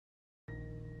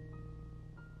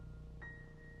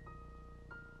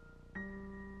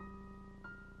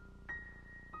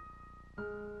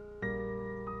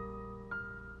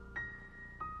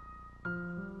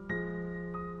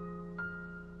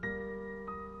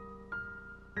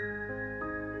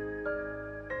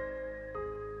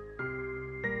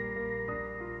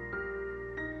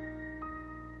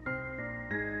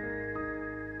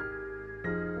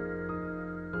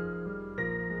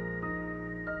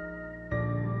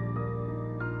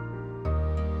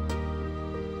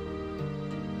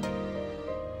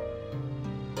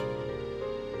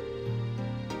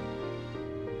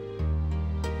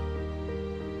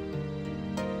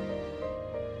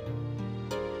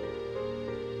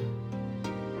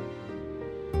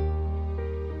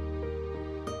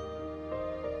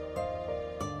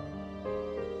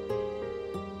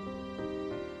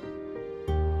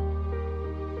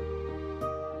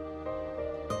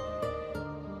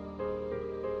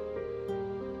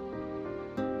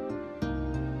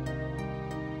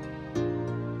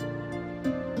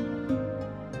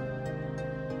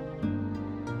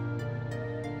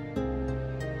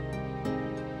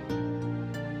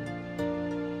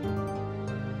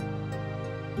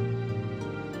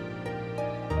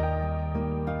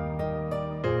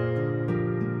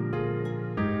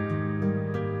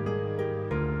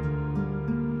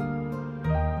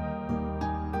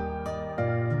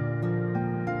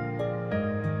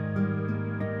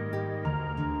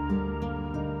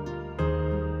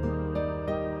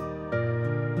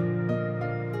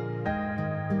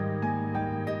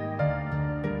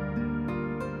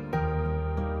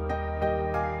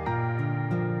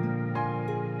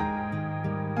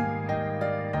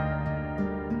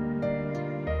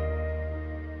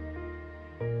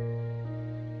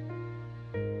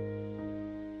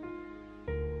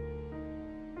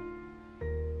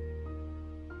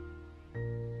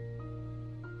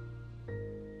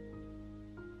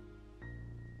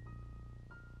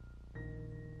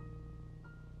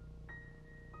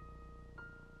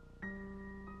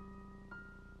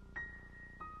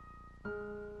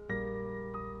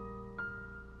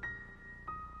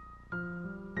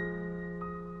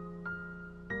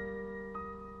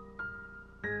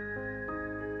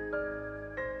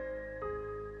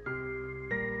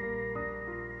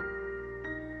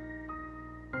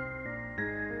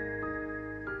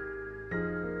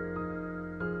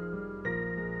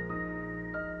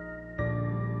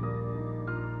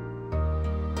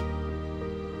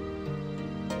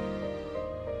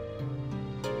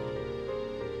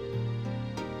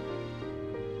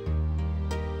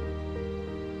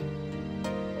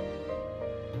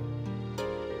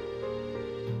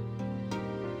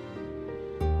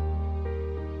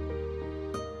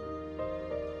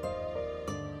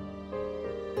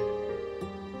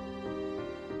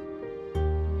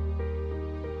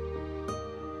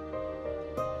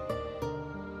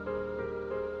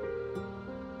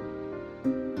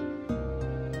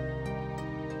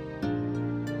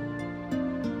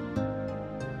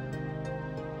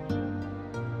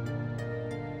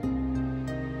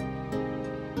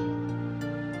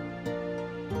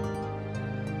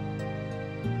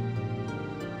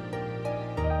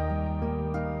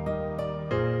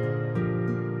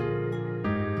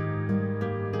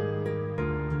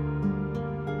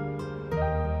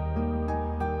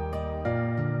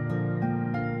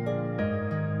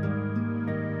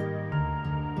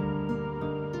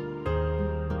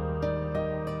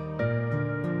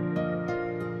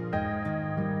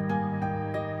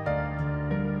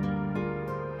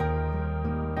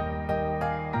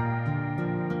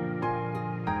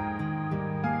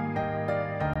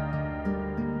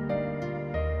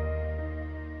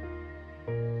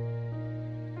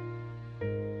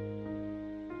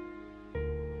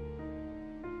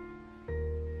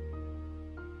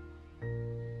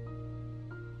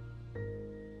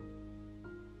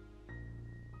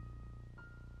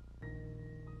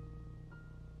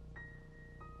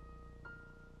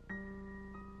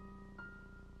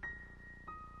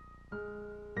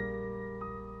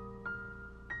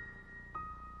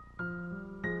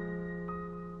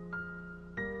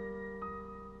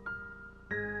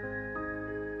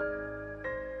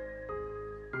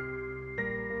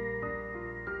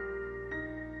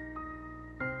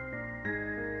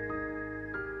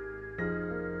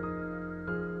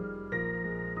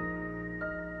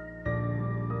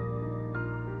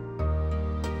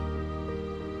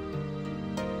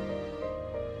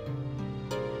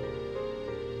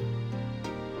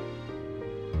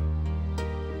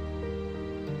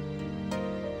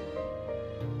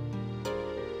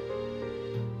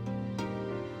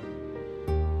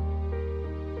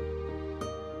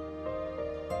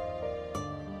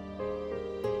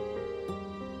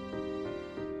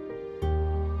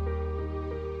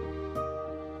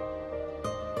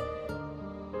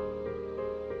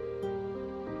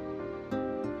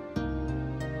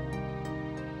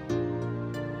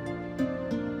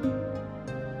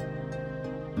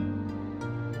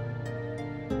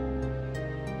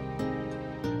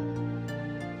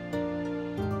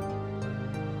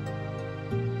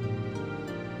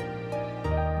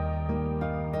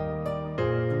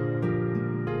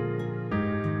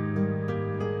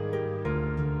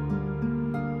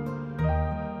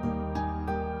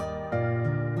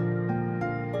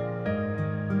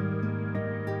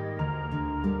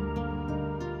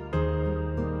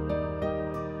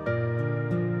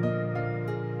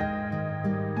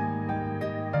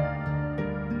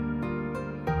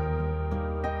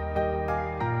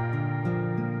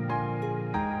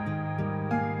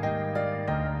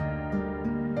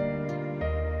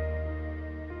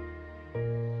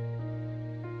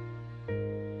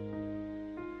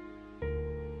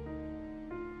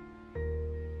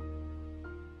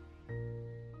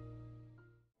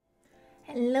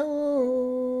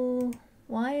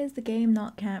is the game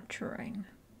not capturing?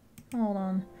 Hold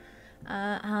on.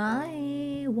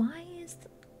 Hi. Why is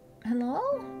hello?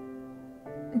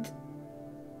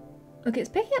 Okay, it's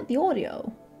picking up the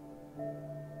audio.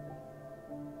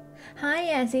 Hi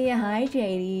Essie, hi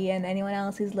JD, and anyone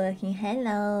else who's lurking,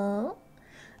 hello.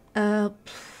 Hold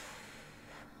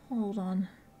on.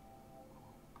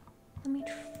 Let me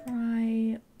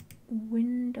try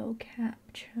window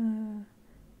capture.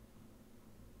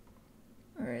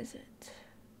 Where is it?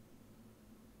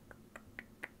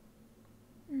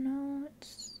 No,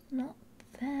 it's not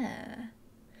there.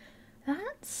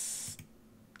 That's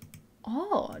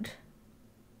odd.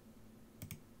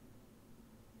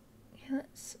 Yeah,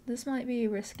 this might be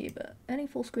risky, but any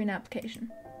full screen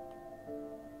application.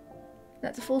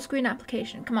 That's a full screen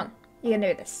application. Come on, you can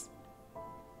do this.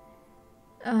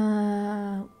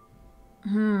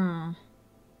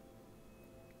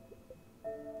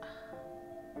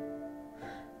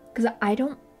 Because I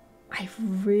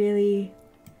really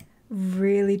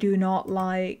do not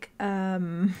like,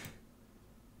 I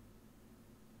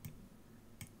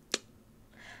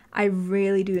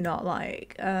really do not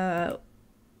like,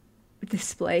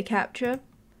 display capture.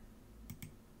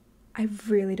 I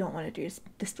really don't want to do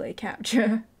display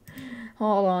capture.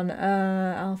 Hold on,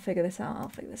 I'll figure this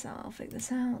out,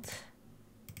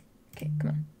 Okay, come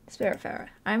on. Spiritfarer.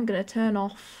 I'm gonna turn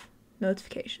off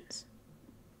notifications.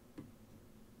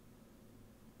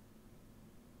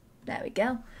 There we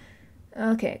go.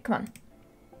 Okay, come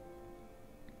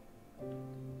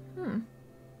on.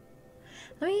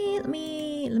 Let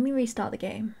me restart the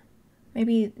game.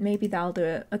 Maybe that'll do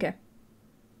it. Okay.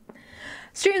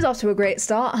 Stream's off to a great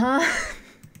start, huh?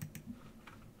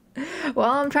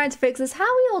 Well, I'm trying to fix this. How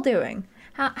are we all doing?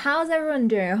 How's everyone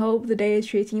doing? I hope the day is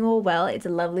treating you all well. It's a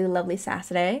lovely, lovely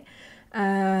Saturday.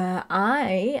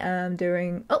 I am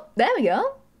doing... Oh, there we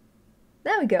go.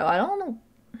 There we go. I don't know.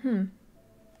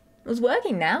 It was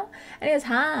working now. Anyways,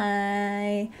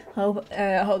 hi. Hope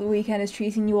the weekend is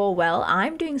treating you all well.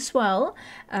 I'm doing swell.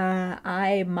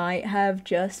 I might have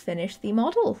just finished the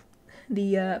model.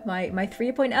 The my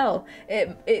 3.0.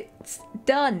 It's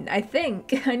done, I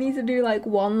think. I need to do like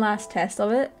one last test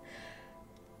of it.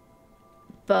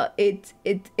 But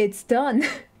it's done.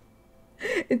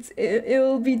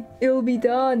 It'll be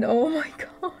done. Oh my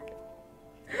god.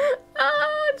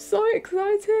 I'm so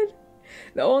excited.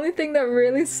 The only thing that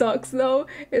really sucks though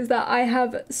is that I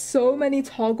have so many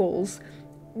toggles.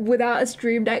 Without a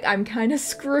stream deck, I'm kind of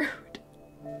screwed.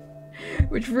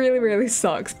 Which really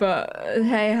sucks, but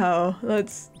hey ho,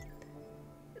 let's...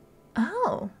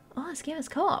 Oh, this game is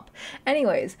co-op.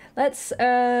 Anyways, let's,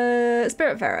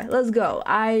 Spiritfarer, let's go.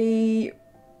 I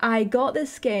got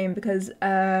this game because,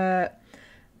 so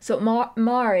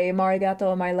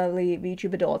Marigato, my lovely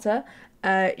VTuber daughter,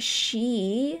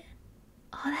 she...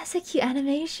 Oh, that's a cute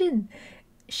animation.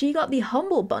 She got the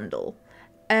Humble Bundle,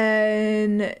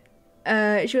 and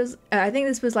she was. I think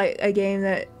this was like a game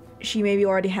that she maybe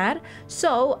already had.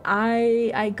 So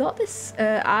I got this.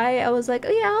 I was like, oh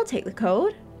yeah, I'll take the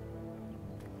code.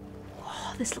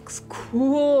 Oh, this looks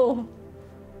cool.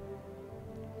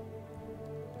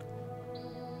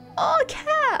 Oh,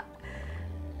 cat.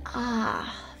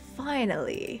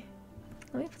 Finally.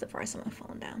 Let me put the price on my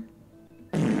phone down.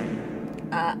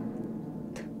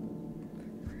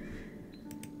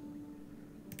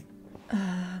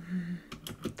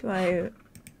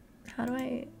 How do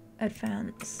I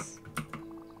advance?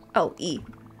 Oh, E.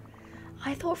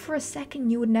 I thought for a second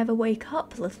you would never wake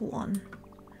up, little one.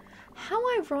 How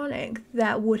ironic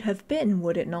that would have been,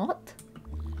 would it not?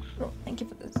 Oh, thank you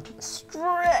for this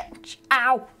stretch.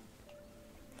 Ow.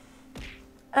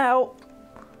 Ow.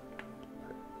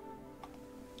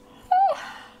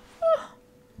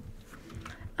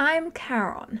 I'm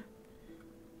Charon.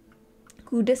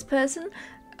 Who this person?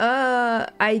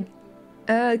 Charon,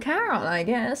 I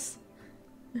guess.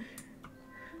 The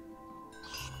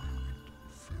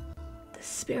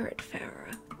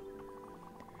Spiritfarer.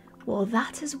 Well,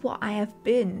 that is what I have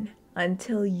been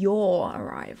until your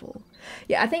arrival.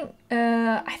 Yeah, I think,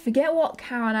 I forget what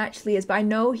Charon actually is, but I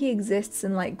know he exists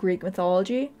in, like, Greek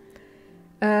mythology.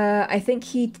 I think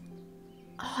he...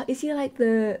 Oh, is he like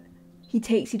the... He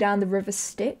takes you down the river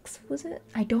Styx, was it?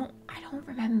 I don't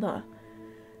remember.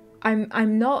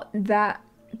 I'm not that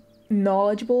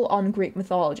knowledgeable on Greek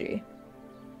mythology.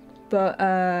 But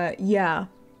yeah.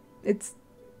 It's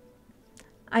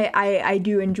I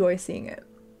do enjoy seeing it.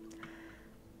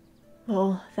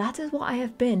 Well, that is what I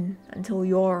have been until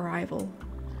your arrival.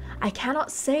 I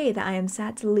cannot say that I am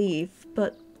sad to leave,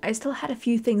 but I still had a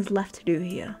few things left to do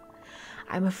here.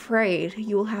 I'm afraid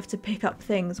you will have to pick up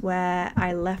things where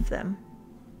I left them.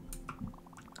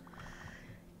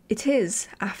 It is,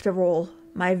 after all,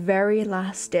 my very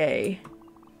last day.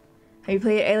 Have you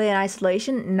played Alien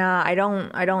Isolation? Nah, I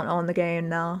don't own the game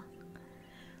now.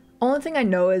 Only thing I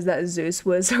know is that Zeus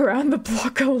was around the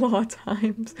block a lot of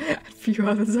times. A few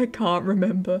others I can't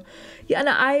remember. Yeah, and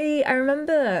I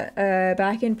remember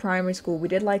back in primary school we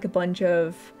did like a bunch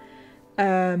of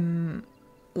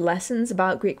lessons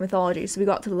about Greek mythology. So we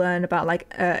got to learn about like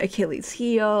Achilles'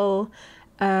 heel.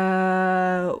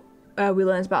 We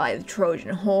learned about like the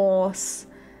Trojan horse.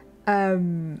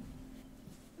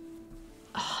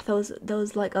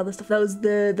 Those like other stuff. That was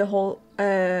the whole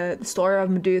the story of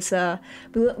Medusa.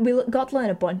 We got to learn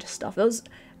a bunch of stuff. Those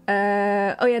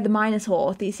oh yeah, the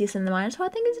Minotaur, Theseus and the Minotaur, I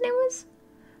think his name was.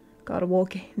 God of War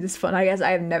games is fun. I guess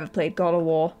I have never played God of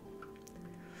War.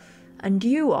 And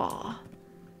you are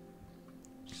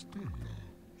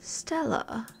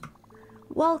Stella.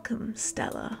 Welcome,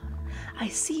 Stella. I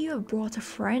see you have brought a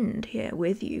friend here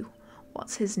with you.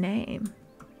 What's his name?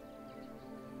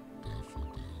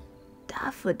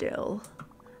 Daffodil.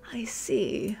 I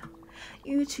see.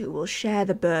 You two will share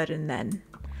the burden then,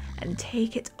 and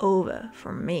take it over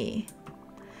from me.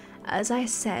 As I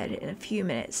said, in a few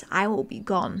minutes I will be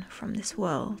gone from this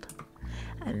world,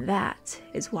 and that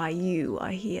is why you are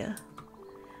here.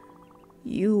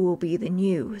 You will be the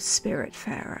new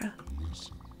Spiritfarer.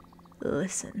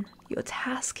 Listen, your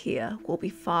task here will be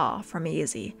far from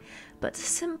easy, but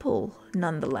simple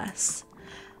nonetheless.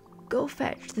 Go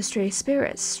fetch the stray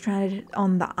spirits stranded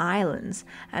on the islands,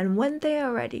 and when they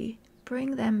are ready,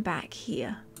 bring them back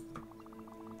here.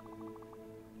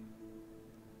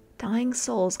 Dying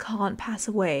souls can't pass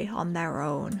away on their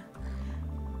own.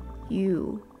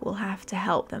 You will have to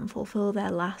help them fulfill their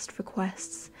last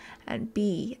requests and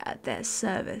be at their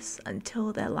service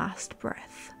until their last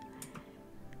breath.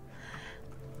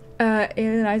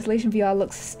 Alien Isolation VR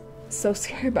looks so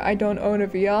scary, but I don't own a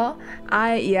VR.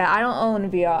 I don't own a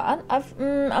VR.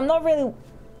 I'm not really.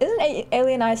 Isn't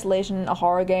Alien Isolation a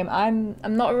horror game? I'm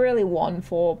not really one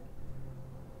for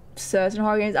certain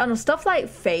horror games. I don't know, stuff like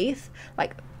Faith.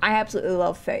 Like I absolutely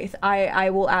love Faith.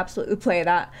 I will absolutely play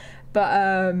that. But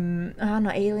I don't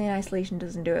know. Alien Isolation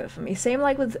doesn't do it for me. Same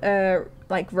like with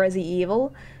like Resi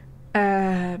Evil.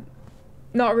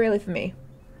 Not really for me.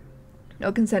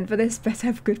 No consent for this, better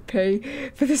have good pay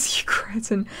for this, you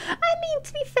cretin. I mean,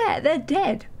 to be fair, they're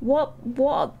dead. What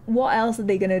else are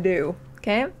they gonna do?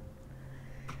 Okay?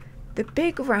 The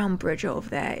big round bridge over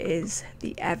there is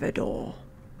the Everdor.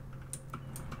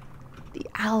 The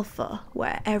Alpha,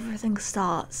 where everything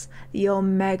starts. The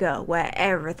Omega, where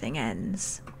everything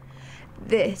ends.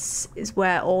 This is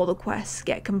where all the quests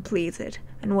get completed,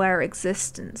 and where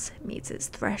existence meets its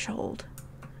threshold.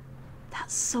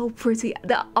 That's so pretty.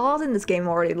 The art in this game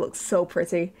already looks so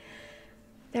pretty.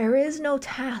 There is no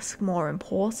task more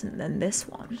important than this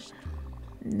one.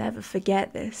 Never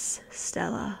forget this,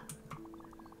 Stella.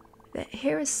 That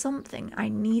here is something I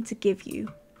need to give you.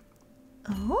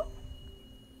 Oh?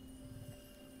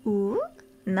 Ooh?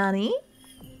 Nani?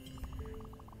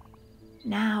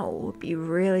 Now be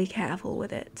really careful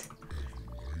with it.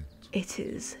 It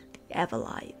is the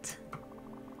Everlight.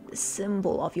 The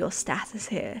symbol of your status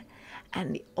here,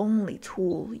 and the only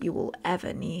tool you will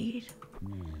ever need.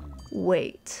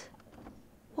 Wait,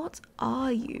 what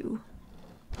are you?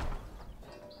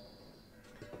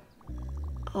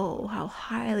 Oh, how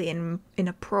highly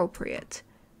inappropriate.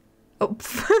 Oh, no,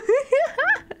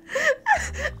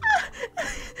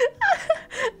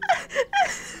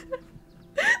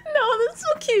 that's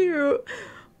so cute.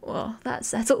 Well, that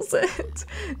settles it.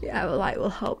 The Everlight will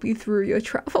help you through your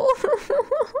travels.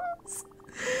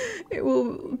 It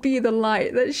will be the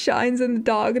light that shines in the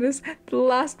darkness, the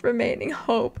last remaining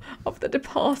hope of the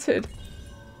departed.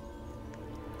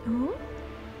 Oh?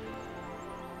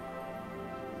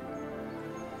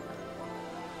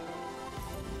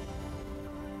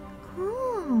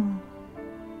 Oh.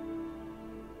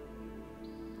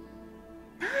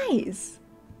 Nice.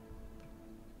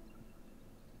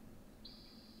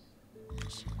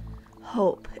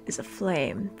 Hope is a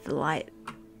flame, the light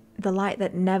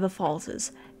that never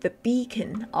falters, the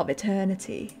beacon of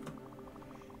eternity.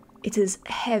 It is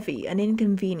heavy and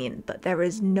inconvenient, but there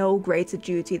is no greater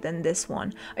duty than this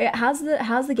one. How's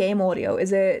the game audio?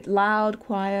 Is it loud,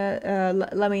 quiet?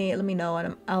 Let me know,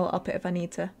 and I'll up it if I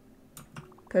need to.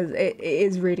 Because it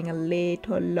is reading a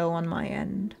little low on my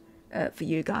end for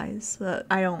you guys. But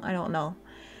I don't know.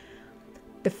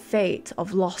 The fate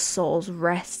of lost souls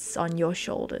rests on your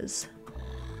shoulders.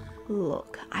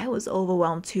 Look, I was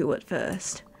overwhelmed too at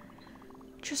first.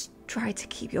 Just try to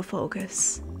keep your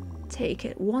focus. Take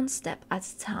it one step at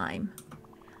a time.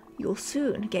 You'll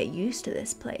soon get used to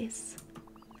this place.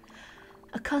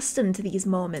 accustomed to these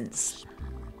moments.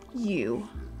 You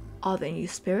are the new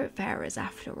Spiritfarers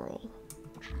after all.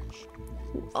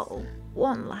 Oh,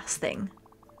 one last thing.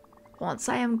 Once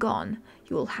I am gone,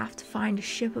 you will have to find a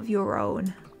ship of your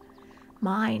own.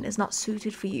 Mine is not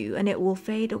suited for you, and it will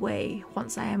fade away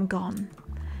once I am gone.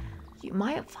 You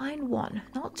might find one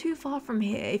not too far from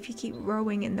here if you keep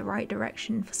rowing in the right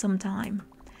direction for some time.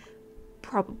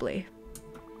 Probably.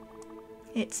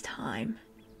 It's time.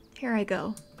 Here I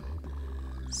go.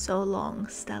 So long,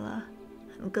 Stella,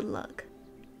 and good luck.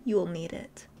 You will need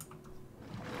it.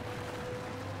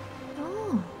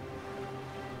 Oh.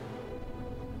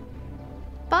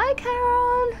 Bye,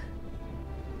 Charon!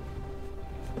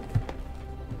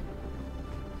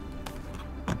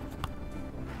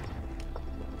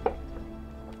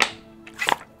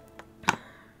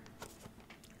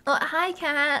 Oh, hi,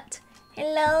 cat.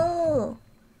 Hello.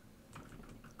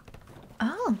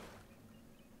 Oh.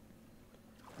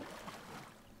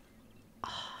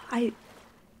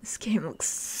 This game looks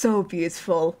so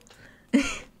beautiful. I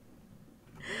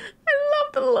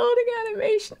love the loading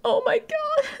animation. Oh my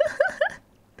god.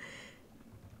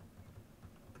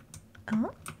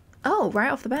 Oh,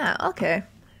 right off the bat. Okay.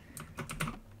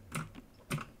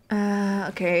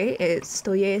 Okay, it's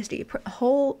still ESD.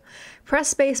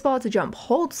 Press spacebar to jump.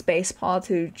 Hold spacebar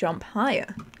to jump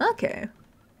higher. Okay.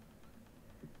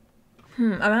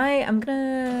 I'm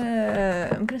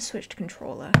gonna switch to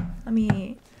controller. Let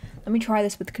me try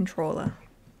this with the controller.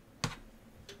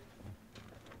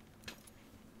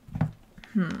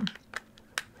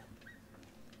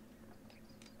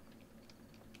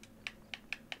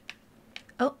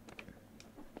 Oh.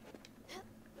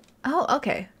 Oh,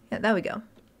 okay. Yeah, there we go.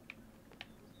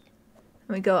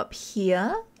 Let me go up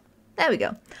here. There we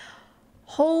go.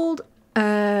 Hold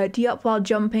D up while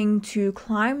jumping to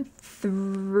climb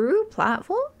through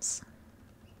platforms?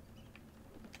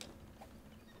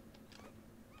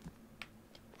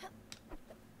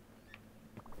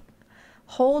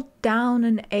 Hold down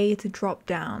and A to drop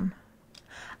down.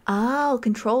 Oh,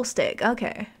 control stick.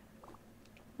 Okay.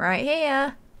 Right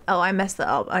here. Oh, I messed that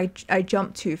up. I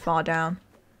jumped too far down.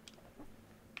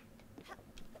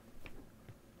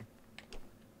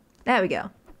 There we go.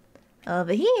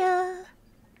 Over here.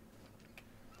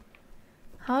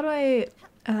 How do I,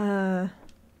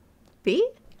 B?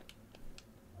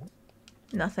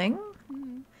 Nothing.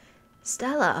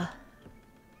 Stella.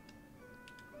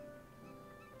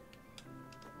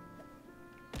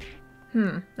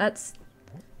 That's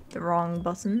the wrong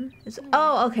button.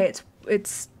 Oh, okay,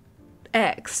 it's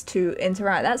X to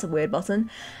interact. That's a weird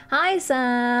button. Hi,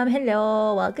 Sam.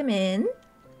 Hello, welcome in.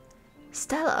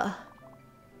 Stella,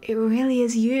 it really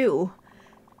is you.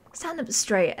 Stand up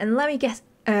straight and let me get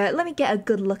a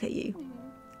good look at you.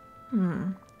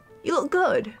 You look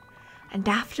good. And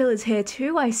Daffodil is here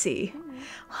too, I see.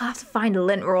 I'll have to find a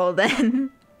lint roll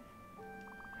then.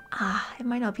 It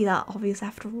might not be that obvious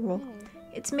after all.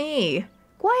 It's me,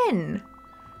 Gwen.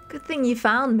 Good thing you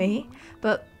found me.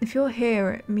 But if you're here,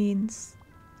 it means...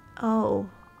 Oh,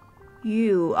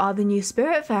 you are the new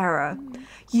Spiritfarer.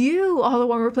 You are the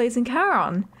one replacing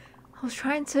Charon. I was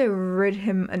trying to get rid of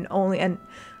him and only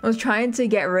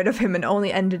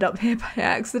ended up here by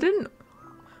accident.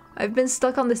 I've been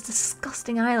stuck on this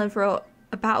disgusting island for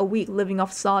about a week living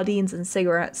off sardines and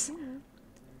cigarettes.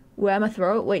 Where my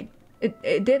throat? Wait,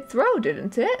 it did throw,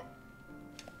 didn't it?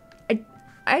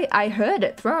 I heard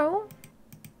it throw.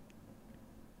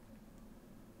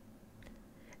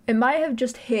 It might have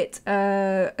just hit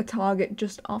a target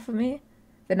just off of me.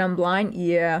 Then I'm blind?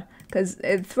 Yeah, because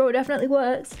throw definitely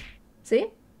works. See?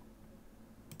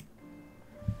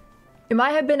 It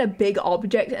might have been a big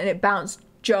object and it bounced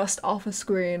just off a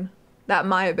screen. That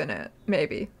might have been it,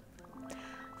 maybe.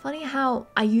 Funny how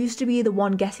I used to be the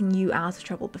one getting you out of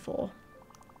trouble before.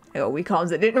 Oh, we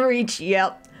comms it didn't reach,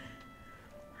 yep.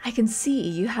 I can see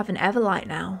you have an Everlight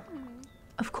now.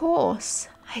 Of course.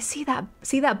 I see that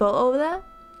boat over there?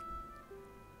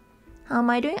 How am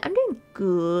I doing? I'm doing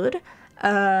good.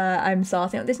 I'm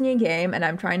starting up this new game and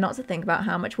I'm trying not to think about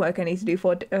how much work I need to do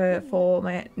for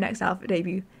my next alpha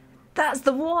debut. That's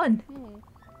the one!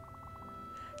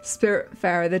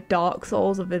 Spiritfarer, the Dark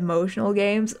Souls of emotional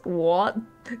games. What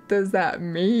does that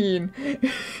mean?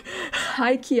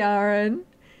 Hi, Kiaran.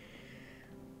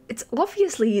 It's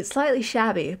obviously slightly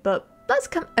shabby, but let's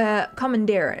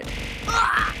commandeer it.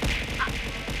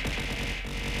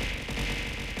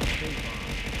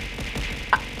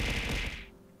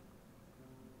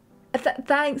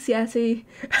 Thanks, Yeti.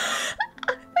 Thank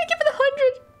you for the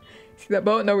 100. See that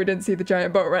boat? No, we didn't see the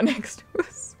giant boat right next to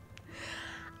us.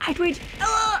 I'd wait.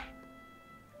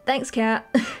 Thanks,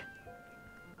 cat.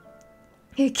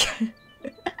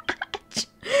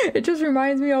 It just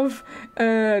reminds me of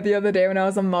the other day when I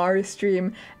was on Mari's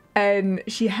stream, and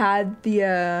she had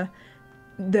the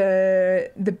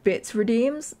bits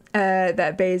redeems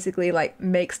that basically like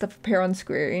make stuff appear on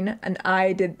screen, and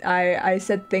I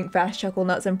said think fast chuckle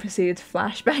nuts and proceeded to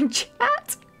flashbang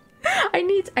chat. I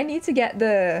need to get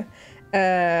the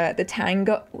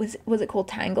tango, was it called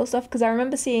tango stuff, because I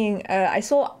remember seeing I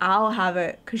saw Al have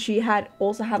it because she had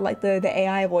also had like the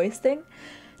AI voice thing.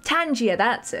 Tangia,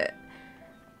 that's it.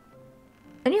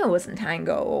 I knew it wasn't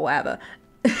tango or whatever.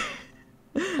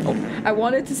 Oh, I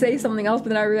wanted to say something else, but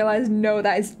then I realized no,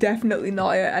 that is definitely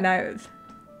not it, and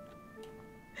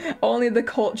only the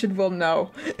cultured will know.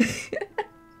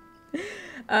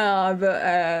 I'll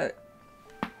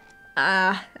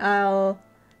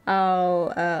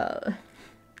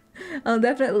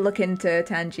definitely look into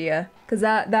Tangia, because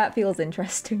that feels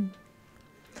interesting.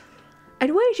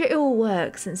 I'd wager it will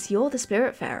work since you're the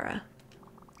Spiritfarer.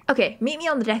 Okay, meet me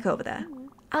on the deck over there.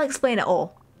 I'll explain it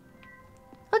all.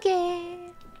 Okay.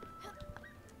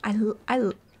 I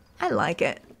like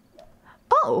it.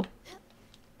 Oh.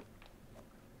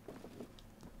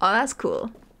 Oh, that's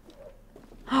cool.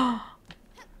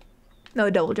 No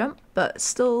double jump, but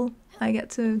still I get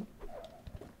to...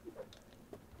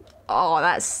 Oh,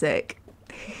 that's sick.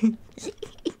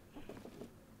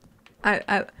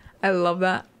 I love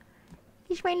that.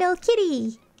 He's my little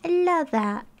kitty. I love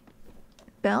that.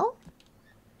 Belle?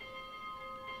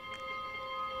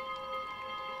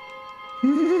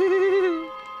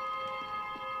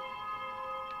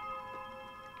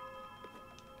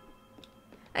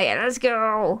 Okay, let's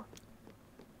go.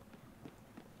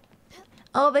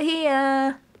 Over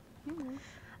here.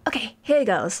 Okay, here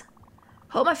goes.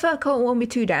 Hope my fur coat won't be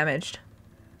too damaged.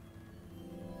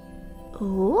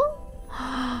 Ooh.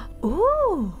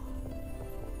 Ooh.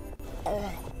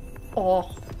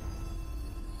 Oh.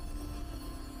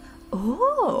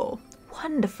 Oh.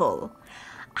 Wonderful.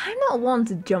 I'm not one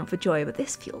to jump for joy, but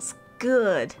this feels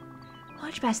good.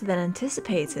 Much better than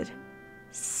anticipated.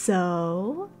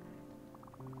 So,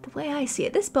 the way I see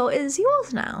it, this boat is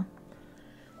yours now.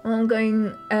 I'm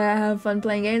going have fun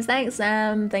playing games. Thanks,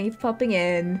 Sam. Thank you for popping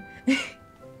in.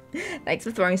 Thanks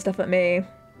for throwing stuff at me.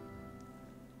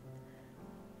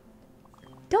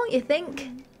 Don't you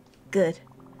think? Good.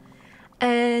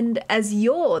 And as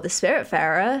you're the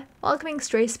Spiritfarer, welcoming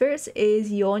stray spirits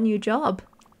is your new job.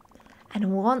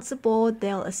 And once aboard,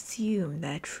 they'll assume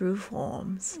their true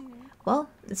forms. Well,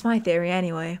 it's my theory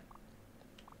anyway.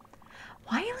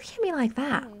 Why are you looking at me like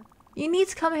that? You need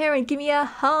to come here and give me a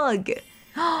hug.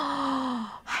 I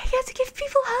get to give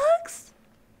people hugs?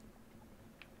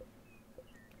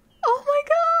 Oh my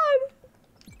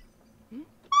god!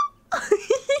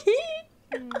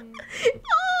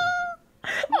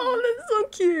 Oh, that's so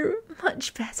cute.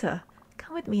 Much better.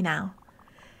 Come with me now.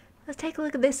 Let's take a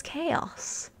look at this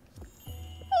chaos.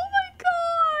 Oh my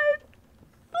god!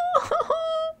 Oh,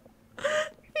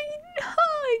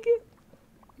 hug!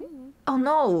 Oh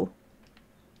no!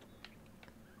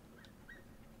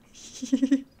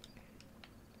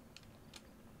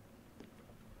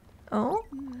 Oh?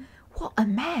 What a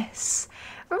mess.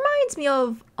 Reminds me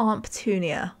of Aunt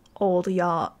Petunia's old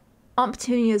yard.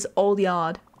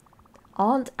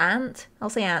 Aunt? I'll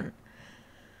say Aunt.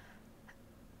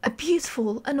 A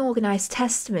beautiful, unorganized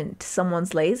testament to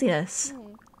someone's laziness.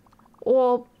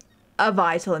 Or a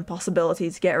vital impossibility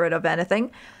to get rid of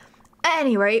anything. At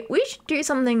any rate, we should do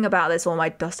something about this or my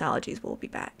dust allergies will be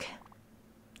back.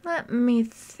 Let me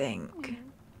think.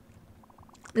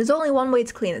 There's only one way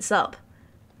to clean this up.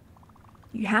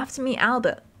 You have to meet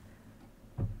Albert.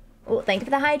 Oh, thank you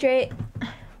for the hydrate.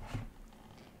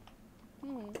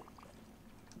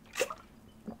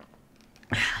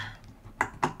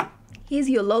 He's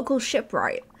your local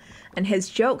shipwright, and his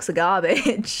jokes are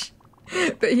garbage.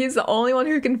 But he's the only one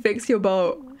who can fix your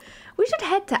boat. We should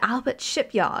head to Albert's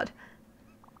shipyard.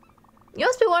 You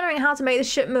must be wondering how to make the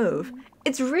ship move.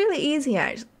 It's really easy,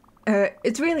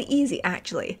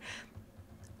 actually.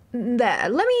 There,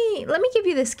 let me give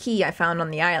you this key I found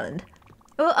on the island.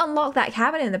 It will unlock that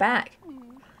cabin in the back.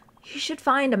 You should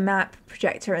find a map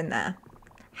projector in there.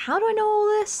 How do I know all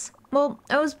this? Well,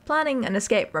 I was planning an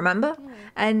escape, remember?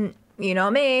 And you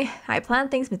know me, I plan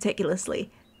things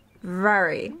meticulously.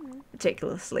 Very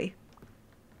meticulously.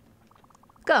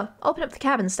 Go, open up the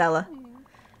cabin, Stella.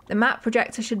 The map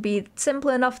projector should be simple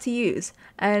enough to use,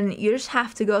 and you just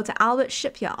have to go to Albert's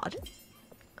shipyard.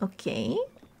 Okay.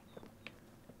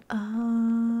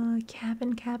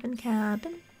 Cabin.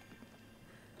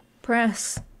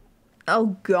 Press.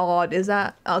 Oh god, is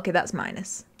that... Okay, that's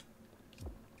minus.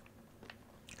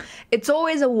 It's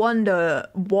always a wonder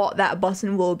what that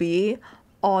button will be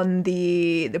on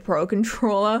the Pro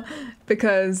controller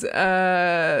because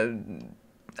I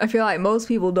feel like most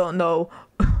people don't know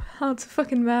how to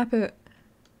fucking map it.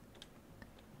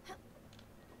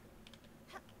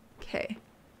 Okay.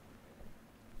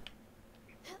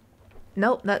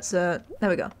 Nope, that's there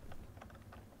we go.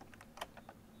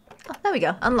 Oh, there we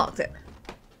go. Unlocked it.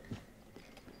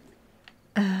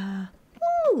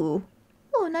 Ooh.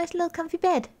 Oh, nice little comfy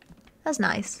bed. That's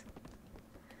nice.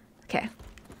 Okay.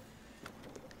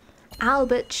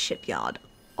 Albert Shipyard.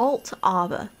 Alt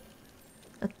Arbor.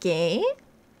 Okay.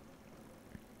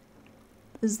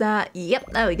 Is that...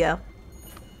 Yep, there we go.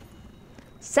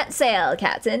 Set sail,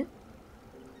 Captain.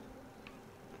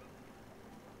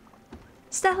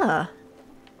 Stella.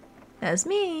 There's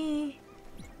me.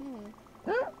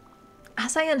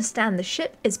 As I understand, the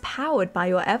ship is powered by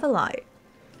your Everlight.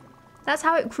 That's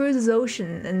how it cruises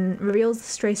ocean and reveals the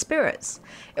stray spirits.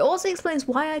 It also explains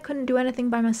why I couldn't do anything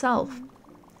by myself.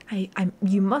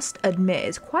 You must admit,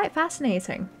 it's quite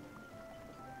fascinating.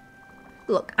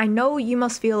 Look, I know you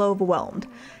must feel overwhelmed.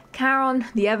 Charon,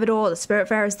 the Evador, the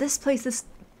Spiritfarers, this place, this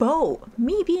boat,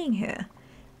 me being here.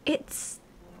 It's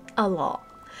a lot.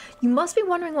 You must be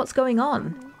wondering what's going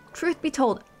on. Truth be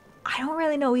told, I don't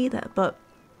really know either, but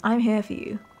I'm here for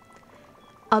you.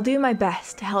 I'll do my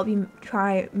best to help you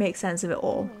try make sense of it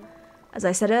all. As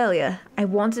I said earlier, I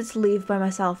wanted to leave by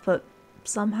myself, but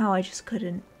somehow I just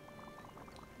couldn't.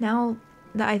 Now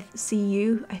that I see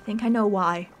you, I think I know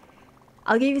why.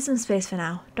 I'll give you some space for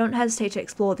now. Don't hesitate to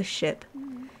explore the ship.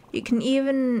 You can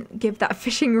even give that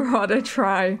fishing rod a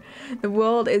try. The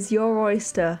world is your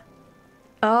oyster.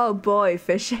 Oh boy,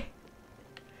 fishing.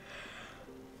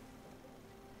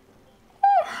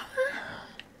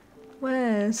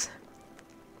 Where's...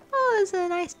 Oh, there's a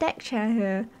nice deck chair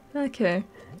here. Okay.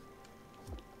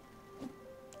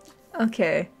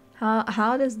 Okay.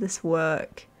 How does this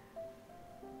work?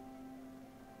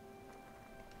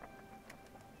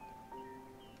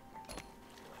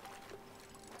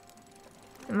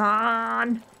 Come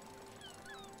on.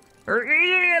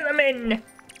 Reel them in.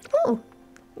 Oh,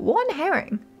 one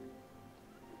herring.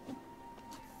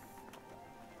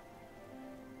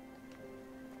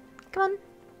 Come on.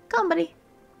 Come on, buddy.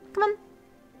 Come on.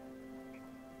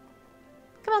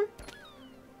 Come on.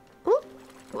 Ooh.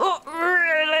 Oh,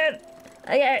 reel it.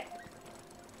 Okay.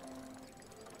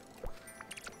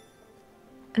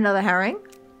 Another herring.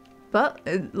 But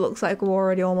it looks like we're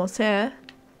already almost here.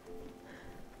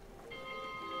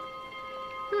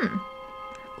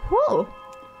 Whoa.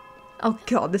 Oh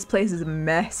god, this place is a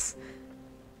mess.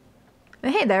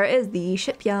 But hey, there it is, the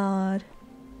shipyard.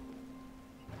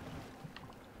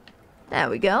 There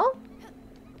we go.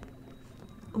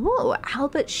 Whoa,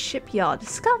 Albert Shipyard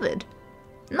discovered.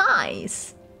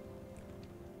 Nice.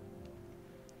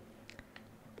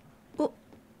 Oh.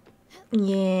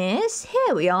 Yes,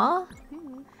 here we are.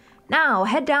 Now,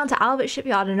 head down to Albert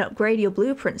Shipyard and upgrade your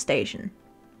blueprint station.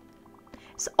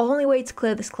 It's the only way to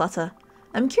clear this clutter.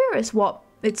 I'm curious what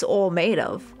it's all made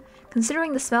of.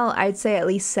 Considering the smell, I'd say at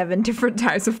least 7 different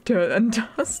types of dirt and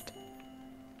dust.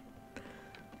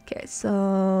 Okay,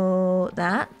 so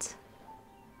that.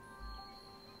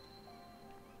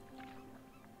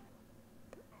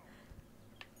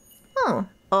 Oh,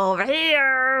 over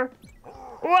here!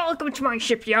 Welcome to my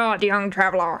shipyard, young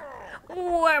traveler.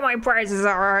 Where my prizes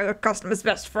are a customer's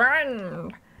best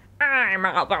friend. I'm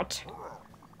Albert.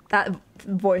 That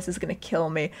voice is gonna kill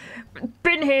me.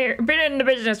 Been in the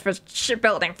business for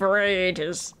shipbuilding for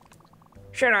ages.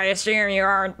 Should I assume you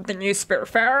are the new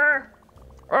Spiritfarer?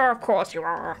 Of course you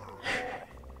are.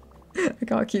 I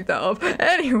can't keep that up.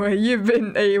 Anyway, you've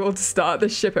been able to start the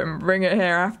ship and bring it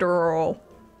here after all.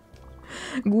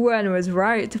 Gwen was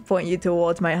right to point you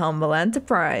towards my humble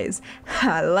enterprise.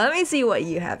 Let me see what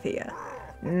you have here.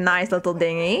 Nice little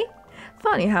dinghy.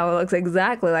 Funny how it looks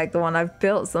exactly like the one I've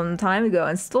built some time ago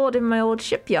and stored in my old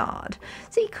shipyard.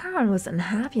 See, Charon was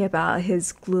unhappy about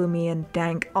his gloomy and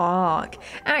dank ark.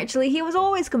 Actually, he was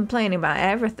always complaining about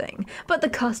everything, but the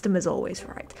customer's always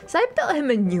right. So I built him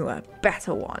a newer,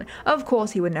 better one. Of course,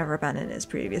 he would never abandon his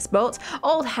previous boats.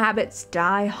 Old habits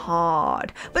die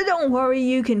hard. But don't worry,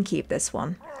 you can keep this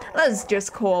one. Let's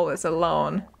just call this a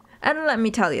loan. And let me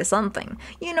tell you something.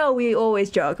 You know we always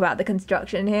joke about the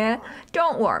construction here.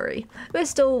 Don't worry, we're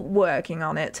still working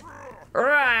on it.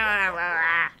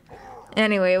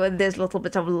 Anyway, with this little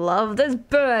bit of love, this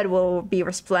bird will be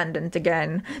resplendent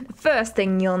again. The first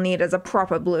thing you'll need is a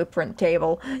proper blueprint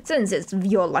table. Since it's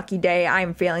your lucky day,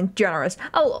 I'm feeling generous.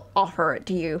 I'll offer it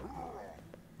to you.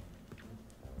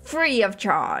 Free of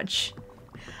charge.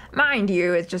 Mind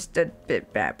you, it's just a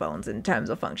bit bare bones in terms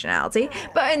of functionality,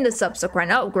 but in the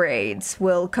subsequent upgrades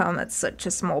will come at such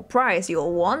a small price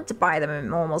you'll want to buy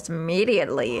them almost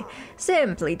immediately.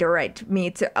 Simply direct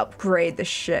me to upgrade the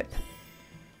ship.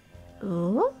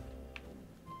 Ooh?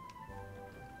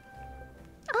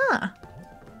 Ah.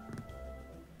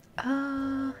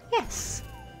 Yes.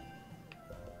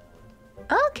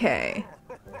 Okay.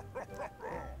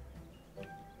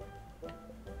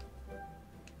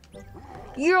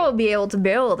 You'll be able to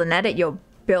build and edit your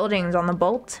buildings on the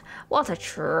boat. What a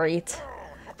treat.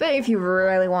 But if you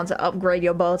really want to upgrade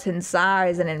your boat in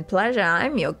size and in pleasure,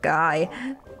 I'm your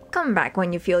guy. Come back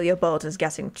when you feel your boat is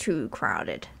getting too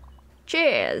crowded.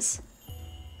 Cheers.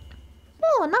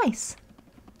 Oh, nice.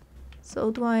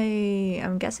 So do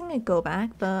I'm guessing I go back,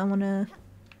 but I wanna...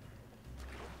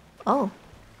 Oh.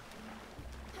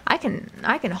 I can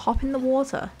hop in the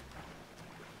water.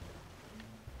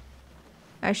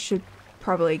 I should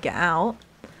probably get out.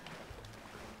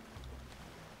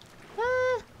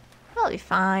 I'll be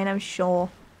fine, I'm sure.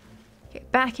 Okay,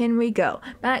 back in we go.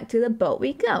 Back to the boat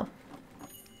we go.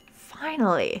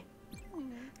 Finally.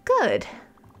 Good.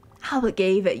 Albert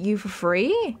gave it you for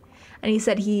free? And he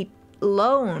said he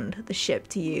loaned the ship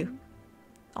to you.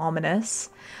 Ominous.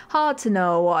 Hard to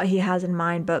know what he has in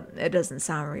mind, but it doesn't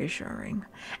sound reassuring.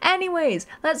 Anyways,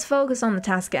 let's focus on the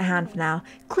task at hand for now.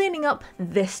 Cleaning up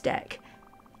this deck.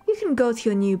 You can go to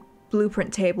your new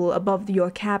blueprint table above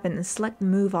your cabin and select the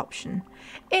move option.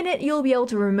 In it, you'll be able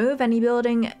to remove any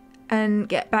building and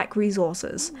get back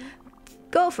resources.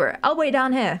 Go for it. I'll wait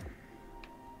down here.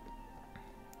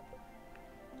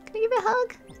 Can I give you a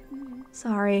hug?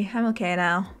 Sorry, I'm okay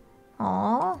now.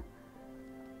 Aww.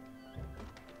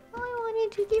 I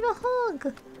wanted to give a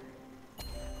hug.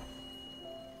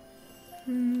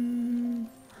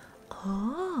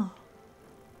 Oh.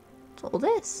 What's all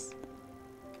this?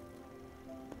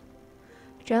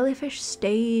 Jellyfish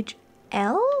stage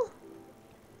L?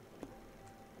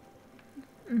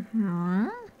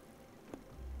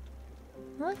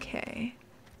 Okay.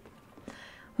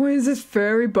 What is this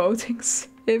fairy boating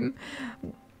sim?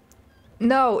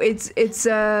 No, it's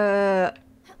undead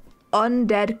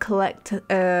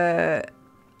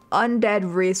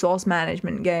undead resource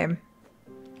management game.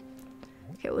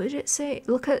 Okay, what did it say?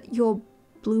 Look at your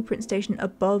blueprint station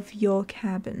above your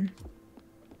cabin.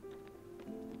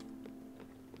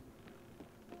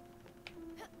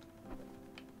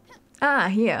 Ah,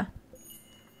 here.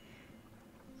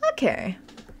 Okay.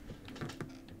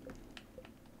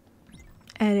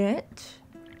 Edit.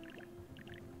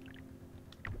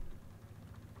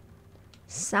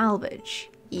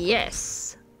 Salvage.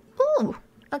 Yes. Ooh,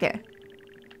 okay.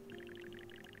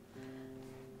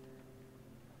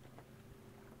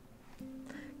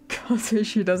 God, so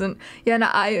she doesn't. Yeah, no,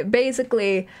 I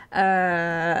basically,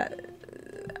 actually,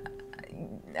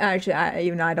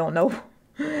 even I don't know.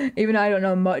 Even I don't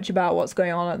know much about what's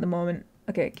going on at the moment.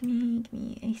 Okay, give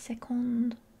me a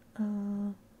second.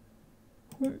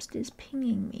 Whomst is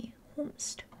pinging me.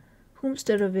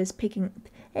 Whomstead is picking.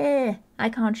 I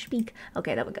can't speak.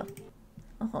 Okay, there we go.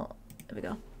 Oh, there we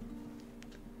go.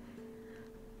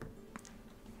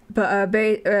 But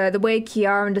the way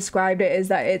Kiaran described it is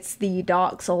that it's the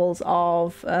Dark Souls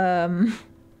of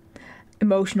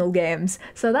emotional games.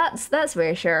 So that's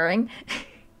reassuring.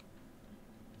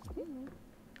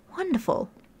 Wonderful.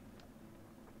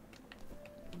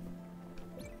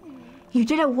 You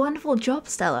did a wonderful job,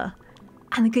 Stella.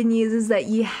 And the good news is that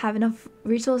you have enough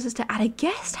resources to add a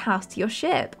guest house to your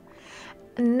ship.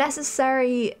 A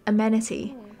necessary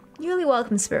amenity. Newly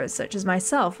welcome spirits such as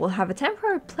myself will have a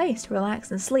temporary place to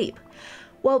relax and sleep.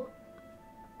 Well,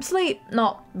 sleep,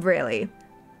 not really.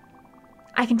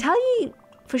 I can tell you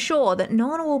for sure that no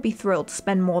one will be thrilled to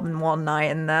spend more than one night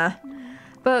in there.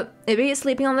 But it beats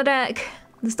sleeping on the deck.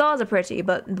 The stars are pretty,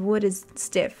 but the wood is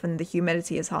stiff and the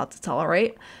humidity is hard to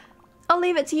tolerate. I'll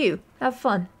leave it to you. Have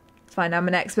fun. It's fine, I'm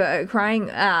an expert at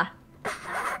crying. Ah.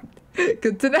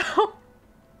 Good to know.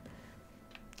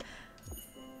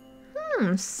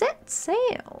 Set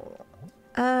sail.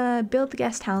 Build the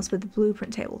guest house with the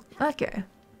blueprint table. Okay.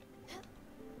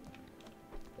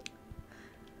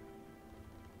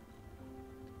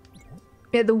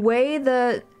 Yeah, the way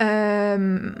that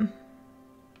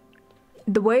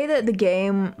the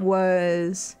game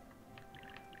was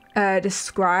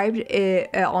described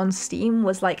on Steam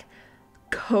was like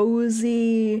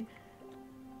cozy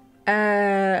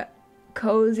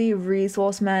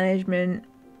resource management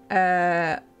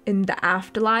in the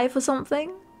afterlife or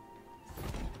something.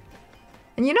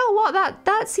 And you know what?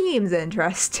 That seems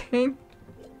interesting.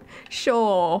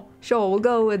 Sure, we'll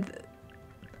go with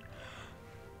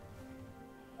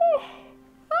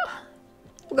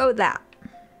We'll go with that.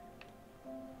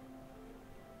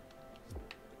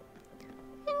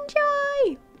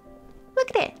 Enjoy!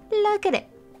 Look at it! Look at it!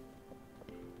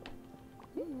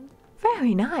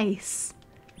 Very nice.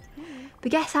 The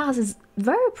guest house is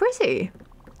very pretty.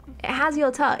 It has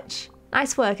your touch.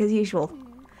 Nice work as usual.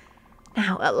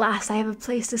 Now, at last, I have a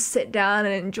place to sit down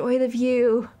and enjoy the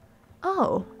view.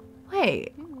 Oh,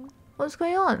 wait. What's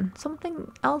going on? Something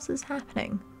else is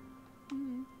happening.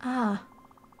 Ah,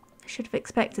 I should have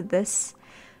expected this.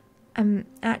 I'm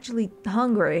actually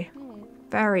hungry.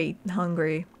 Very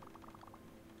hungry.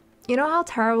 You know how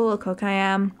terrible a cook I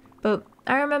am? But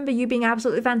I remember you being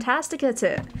absolutely fantastic at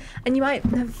it. And you might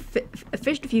have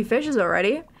fished a few fishes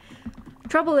already.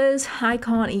 Trouble is, I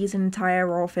can't eat an entire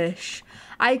raw fish.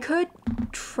 I could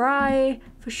try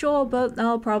for sure, but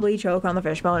I'll probably choke on the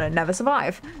fishbone and never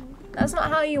survive. That's not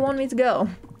how you want me to go,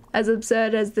 as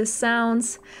absurd as this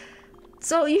sounds.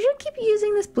 So you should keep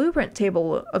using this blueprint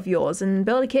table of yours and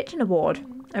build a kitchen aboard.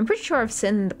 I'm pretty sure I've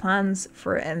seen the plans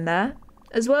for it in there,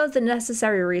 as well as the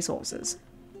necessary resources.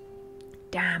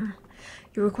 Damn,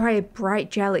 you require bright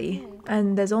jelly,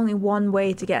 and there's only one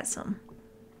way to get some.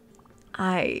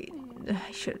 I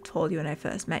should have told you when I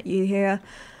first met you here.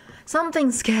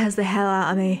 Something scares the hell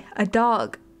out of me. A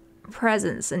dark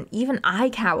presence, and even I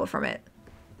cower from it.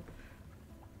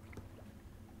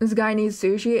 This guy needs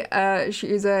sushi.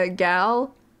 She's a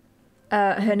gal.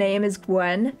 Her name is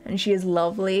Gwen, and she is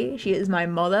lovely. She is my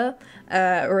mother,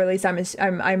 or at least I'm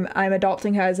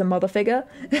adopting her as a mother figure.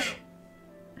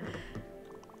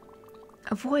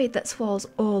 A void that swallows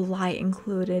all light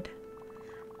included.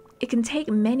 It can take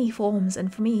many forms,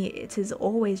 and for me, it is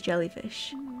always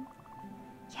jellyfish.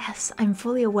 Yes, I'm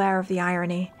fully aware of the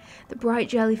irony. The bright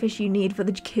jellyfish you need for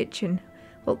the kitchen.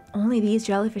 Well, only these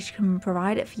jellyfish can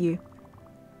provide it for you.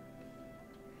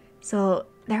 So,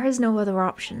 there is no other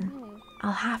option.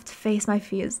 I'll have to face my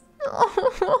fears.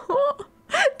 Oh,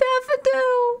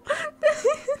 daffodil!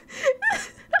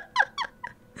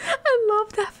 I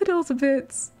love daffodils a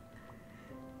bit.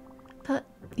 But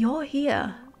you're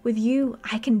here. With you,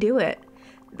 I can do it.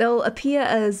 They'll appear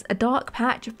as a dark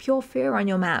patch of pure fear on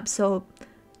your map, so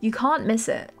you can't miss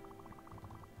it.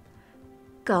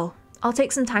 Go. I'll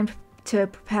take some time to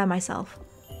prepare myself.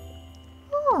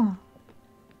 Oh.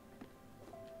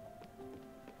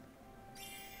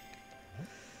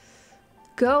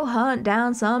 Go hunt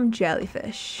down some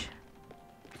jellyfish.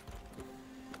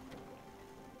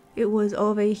 It was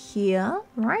over here,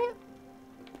 right?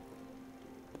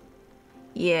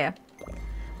 Yeah.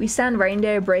 We send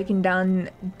reindeer breaking down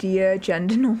deer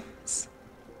genitals.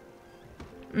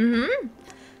 Mm-hmm.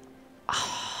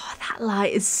 Oh, that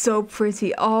light is so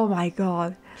pretty. Oh my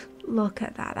god. Look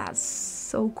at that. That's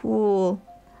so cool.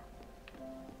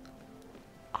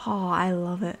 Oh, I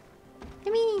love it.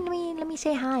 Let me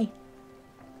say hi.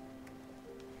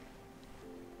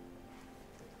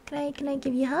 Can I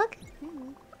give you a hug?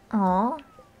 Aw.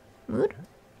 Mood?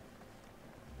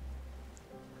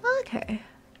 Okay.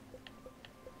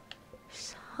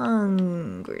 Just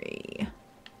hungry.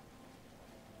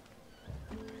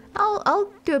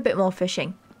 I'll do a bit more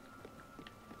fishing.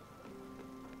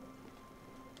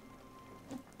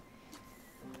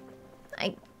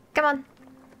 Come on.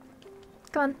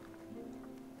 Come on.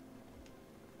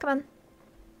 Come on.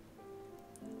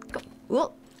 Go.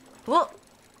 Whoa. Whoa.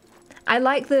 I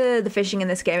like the fishing in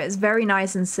this game. It's very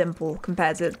nice and simple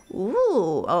compared to...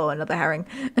 Ooh. Oh, another herring.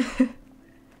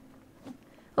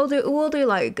 We'll do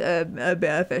like a bit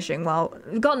of fishing. Well,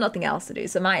 we've got nothing else to do,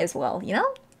 so might as well, you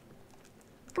know?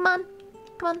 Come on.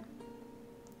 Come on.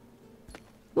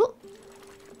 Ooh.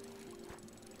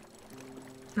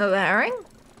 Another herring?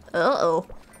 Uh-oh.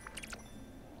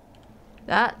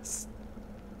 That's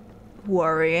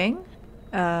worrying.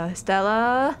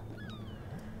 Stella?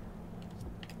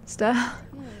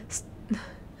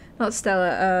 Not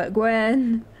Stella,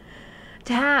 Gwen.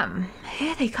 Damn,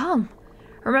 here they come.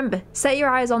 Remember, set your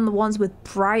eyes on the ones with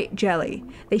bright jelly.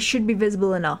 They should be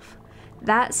visible enough.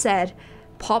 That said,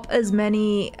 pop as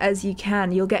many as you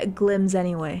can. You'll get a glimpse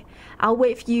anyway. I'll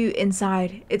wait for you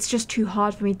inside. It's just too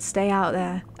hard for me to stay out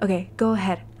there. Okay, go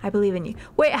ahead. I believe in you.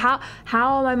 Wait, how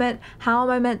am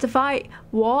I meant to fight?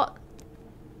 What?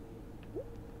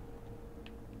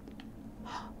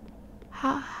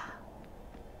 How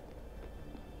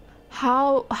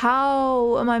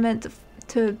am I meant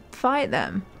to fight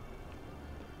them?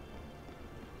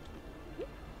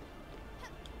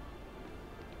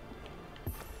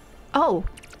 Oh.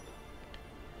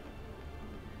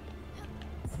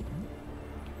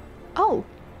 Oh.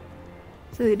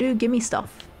 So they do give me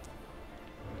stuff.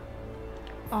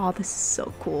 Oh, this is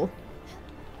so cool.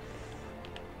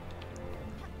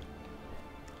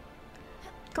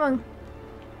 Come on.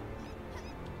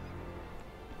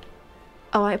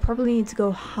 Oh, I probably need to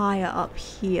go higher up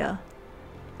here.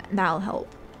 That'll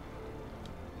help.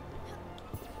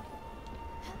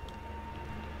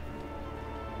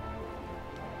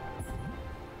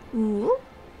 Ooh.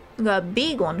 We got a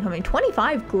big one coming.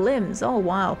 25 glims. Oh,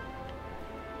 wow.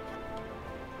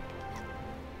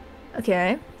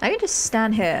 Okay. I can just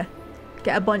stand here.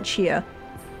 Get a bunch here.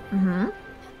 Mm-hmm.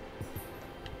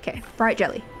 Okay. Bright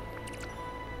jelly.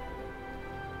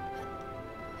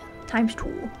 Times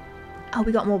 2. Oh,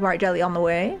 we got more bright jelly on the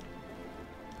way.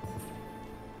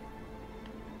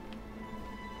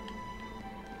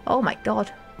 Oh my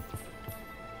god.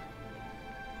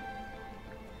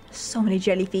 So many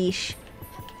jellyfish.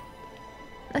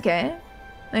 Okay.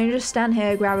 Let me just stand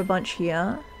here, grab a bunch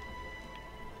here.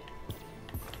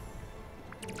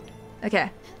 Okay.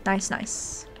 Nice,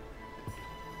 nice.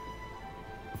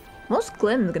 What's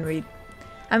Glim's gonna be?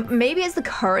 Maybe it's the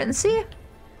currency?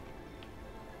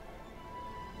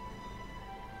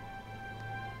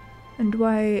 And do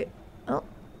I... Oh.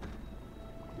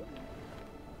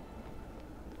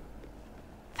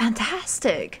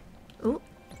 Fantastic! Ooh.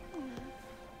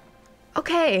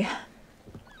 Okay.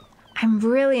 I'm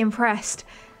really impressed.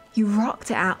 You rocked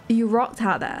it out. You rocked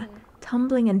out there.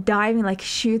 Tumbling and diving like a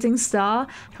shooting star.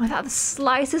 And without the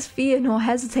slightest fear nor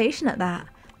hesitation at that.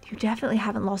 You definitely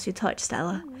haven't lost your touch,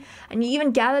 Stella. And you even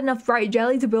gathered enough bright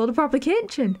jelly to build a proper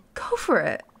kitchen. Go for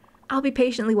it. I'll be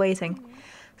patiently waiting.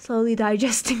 Slowly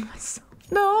digesting myself.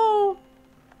 No!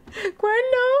 Gwen,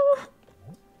 no!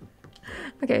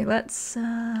 Okay, let's,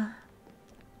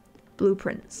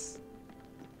 blueprints.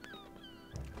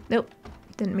 Nope.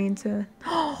 Didn't mean to.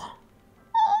 Oh!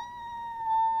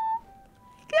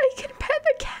 I can pet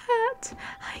the cat!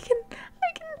 I can...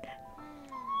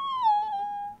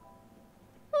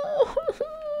 Oh.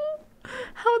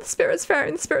 How are the spirits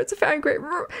faring? The spirits are faring great.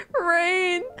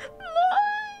 Rain! Look!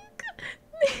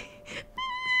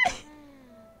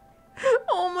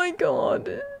 Oh my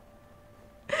god.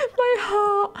 My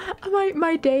heart.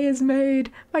 My day is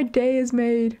made. My day is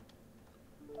made.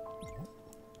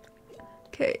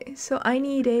 Okay, so I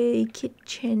need a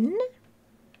kitchen.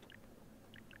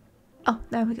 Oh,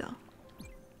 there we go.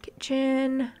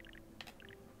 Kitchen.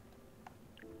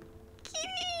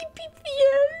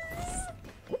 Yes.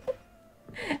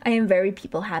 I am very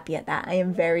people happy at that. I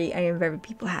am very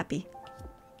people happy.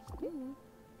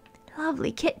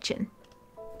 Lovely kitchen.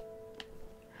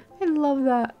 I love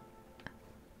that.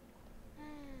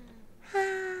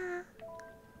 I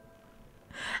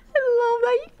love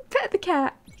that. You can pet the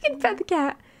cat. You can pet the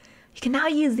cat. You can now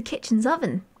use the kitchen's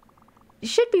oven. It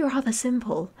should be rather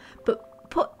simple,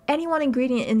 but put any one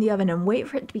ingredient in the oven and wait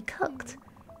for it to be cooked.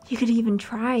 You could even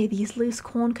try these loose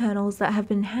corn kernels that have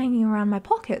been hanging around my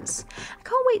pockets. I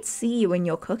can't wait to see you in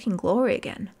your cooking glory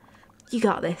again. You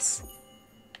got this.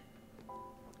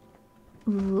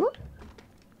 Ooh.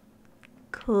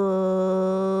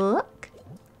 Cook.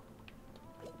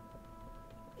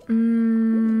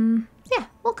 Yeah,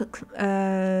 we'll cook.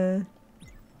 We'll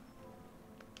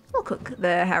cook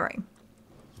the herring.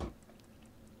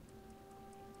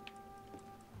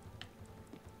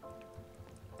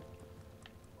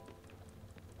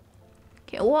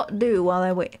 Okay, what do while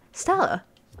I wait? Stella?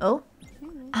 Oh?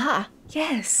 Ah,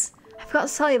 yes! I forgot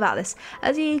to tell you about this.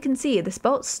 As you can see, this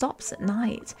boat stops at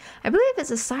night. I believe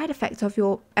it's a side effect of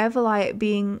your Everlight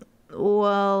being,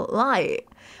 well, light.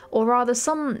 Or rather,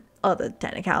 some other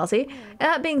technicality.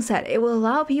 That being said, it will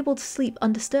allow people to sleep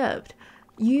undisturbed.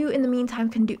 You, in the meantime,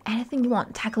 can do anything you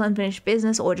want. Tackle unfinished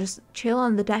business or just chill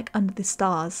on the deck under the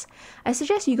stars. I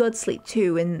suggest you go to sleep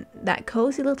too in that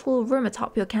cozy little room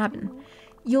atop your cabin.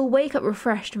 You'll wake up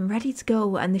refreshed and ready to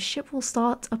go, and the ship will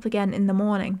start up again in the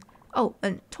morning. Oh,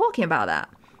 and talking about that,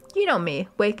 you know me,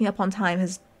 waking up on time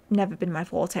has never been my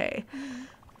forte.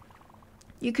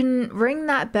 You can ring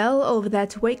that bell over there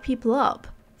to wake people up.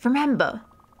 Remember,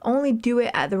 only do it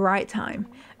at the right time.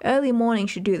 Early morning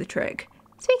should do the trick.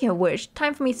 Speaking of which,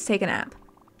 time for me to take a nap.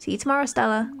 See you tomorrow,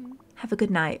 Stella. Have a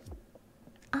good night.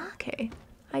 Okay,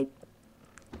 I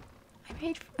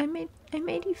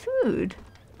made you food.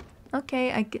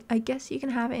 Okay, I guess you can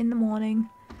have it in the morning.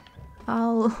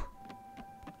 I'll...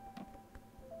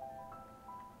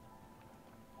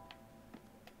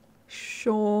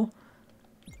 Sure.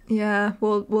 Yeah,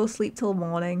 we'll sleep till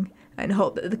morning and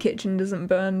hope that the kitchen doesn't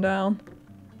burn down.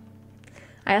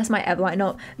 I asked my Everlight.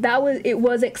 No, it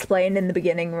was explained in the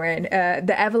beginning, Rin.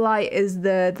 The Everlight is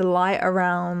the light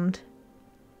around...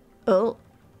 Oh,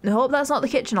 I hope that's not the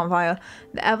kitchen on fire.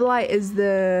 The Everlight is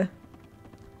the...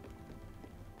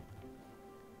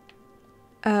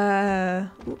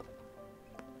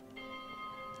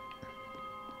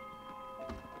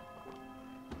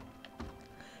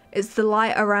 It's the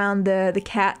light around the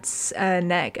cat's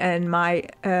neck and my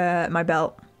my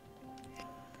belt.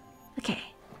 Okay.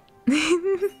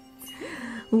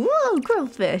 Whoa,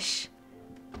 grilled fish.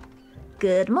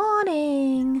 Good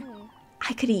morning.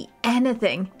 I could eat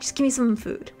anything. Just give me some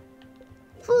food.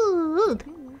 Food.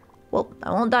 Well,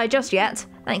 I won't die just yet.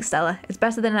 Thanks, Stella. It's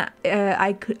better than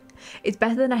It's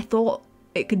better than I thought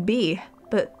it could be.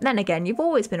 But then again, you've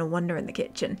always been a wonder in the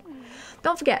kitchen.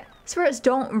 Don't forget, spirits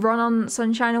don't run on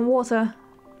sunshine and water.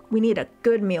 We need a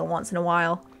good meal once in a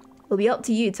while. It'll be up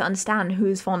to you to understand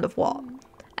who's fond of what.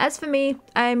 As for me,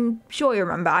 I'm sure you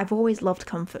remember, I've always loved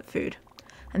comfort food.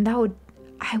 And I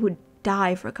would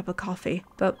die for a cup of coffee.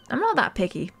 But I'm not that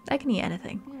picky. I can eat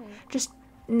anything. Just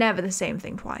never the same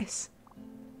thing twice.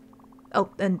 Oh,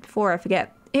 and before I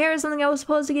forget, here is something I was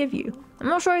supposed to give you. I'm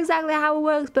not sure exactly how it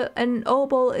works, but an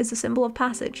obol is a symbol of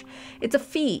passage. It's a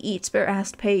fee each spirit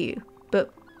has to pay you.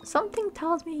 But something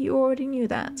tells me you already knew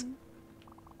that.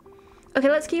 Okay,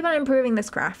 let's keep on improving this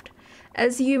craft.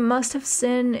 As you must have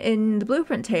seen in the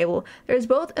blueprint table, there is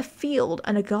both a field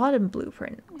and a garden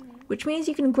blueprint, which means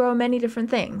you can grow many different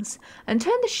things, and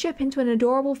turn the ship into an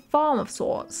adorable farm of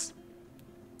sorts.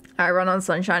 I run on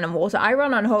sunshine and water. I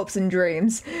run on hopes and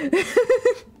dreams.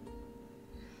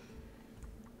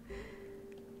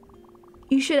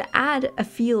 You should add a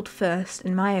field first,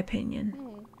 in my opinion.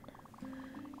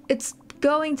 It's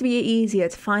going to be easier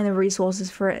to find the resources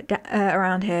for it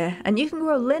around here, and you can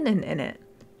grow linen in it.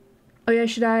 Oh yeah,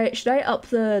 should I up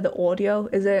the audio?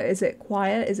 Is it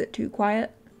quiet? Is it too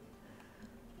quiet?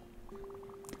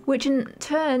 Which in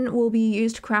turn will be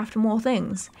used to craft more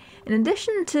things. In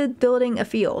addition to building a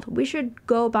field, we should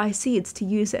go buy seeds to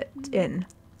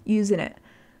using it.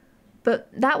 But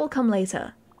that will come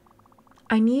later.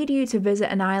 I need you to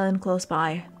visit an island close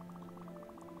by.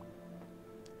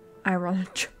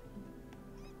 Ironic.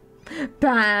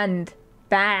 Banned.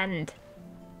 I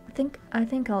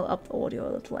think I'll up the audio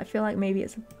a little. I feel like maybe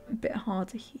it's a bit hard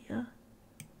to hear.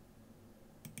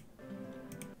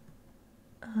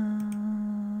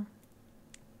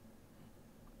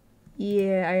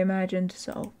 Yeah, I imagined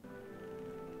so.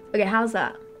 Okay, how's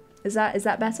that? Is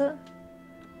that better?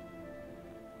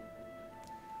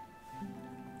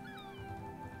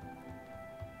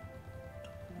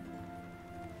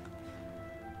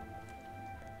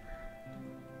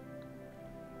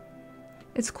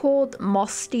 It's called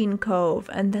Mostine Cove,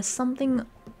 and there's something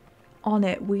on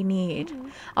it we need.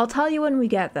 I'll tell you when we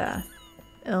get there.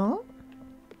 Oh?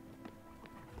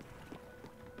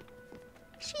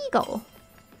 Seagull.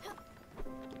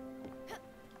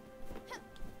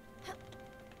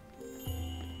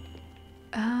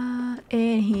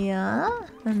 In here,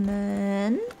 and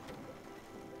then...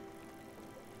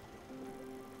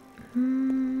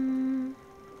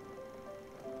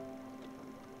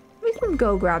 we can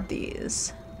go grab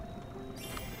these.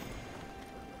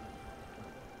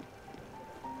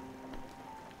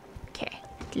 Okay,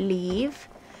 leave.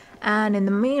 And in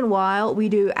the meanwhile, we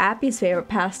do Appy's favorite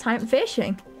pastime,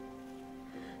 fishing.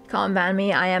 Can't ban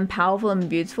me, I am powerful and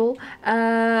beautiful.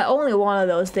 Only one of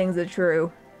those things are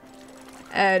true.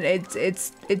 And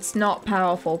it's not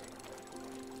powerful.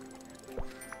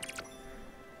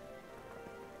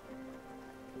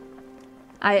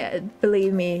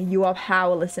 Believe me, you are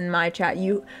powerless in my chat.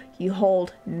 You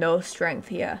hold no strength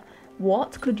here.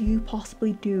 What could you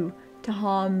possibly do to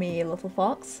harm me, little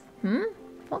fox?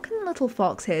 What can little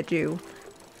fox here do?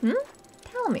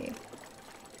 Tell me.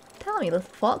 Tell me, little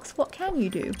fox, what can you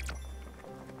do?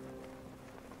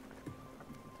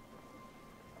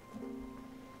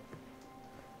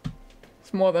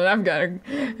 It's more than I've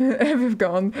ever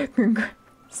gone.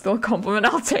 Still a compliment,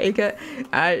 I'll take it.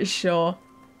 Sure.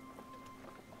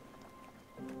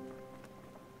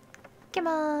 Come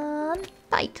on,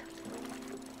 bite.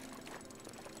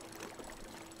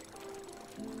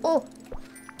 Oh,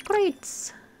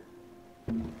 great.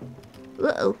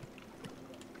 Uh-oh.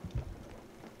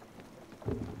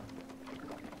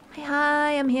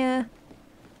 Hi, I'm here.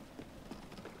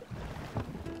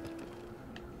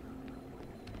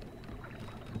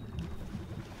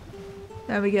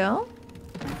 There we go.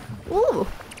 Ooh.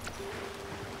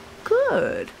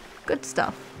 Good. Good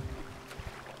stuff.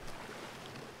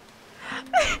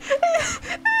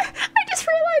 I just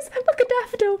realized, look at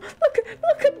Daffodil.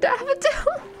 Look at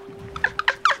Daffodil.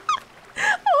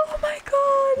 Oh my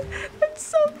god. That's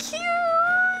so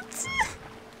cute.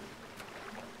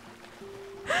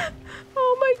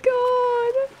 Oh my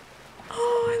god.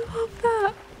 Oh, I love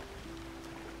that.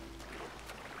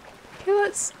 Okay,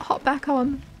 let's hop back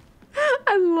on.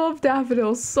 I love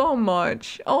Daffodil so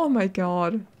much. Oh my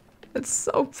god. It's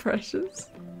so precious.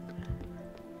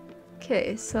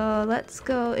 Okay, so let's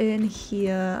go in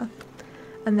here.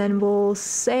 And then we'll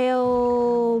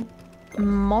sail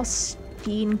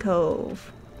Mostine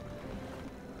Cove.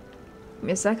 Give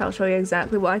me a sec, I'll show you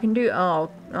exactly what I can do. Oh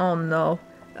no.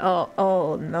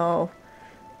 Oh no.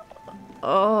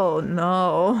 Oh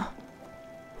no.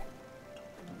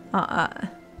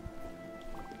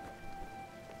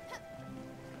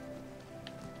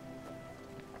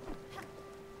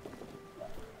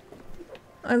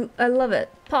 I love it.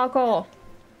 Parkour.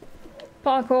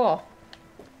 Parkour.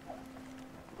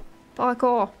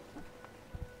 Parkour.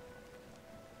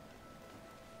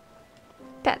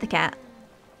 Pet the cat.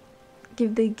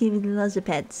 Give the lots of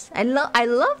pets. I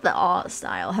love the art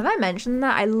style. Have I mentioned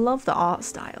that? I love the art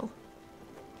style.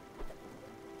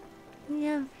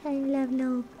 Yeah, I love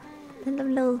little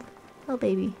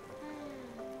baby.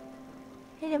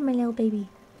 I love my little baby.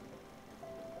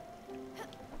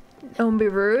 Don't be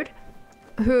rude.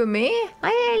 Who, me?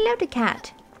 I love the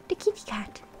cat. The kitty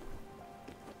cat.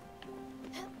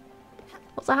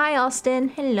 Also, hi Austin.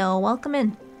 Hello, welcome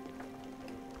in.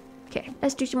 Okay,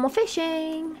 let's do some more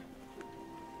fishing.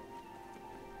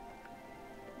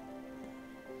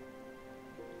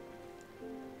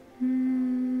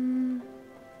 Come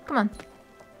on.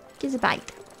 Give us a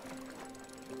bite.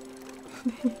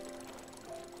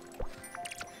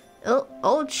 Oh,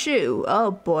 old shoe. Oh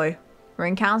boy. We're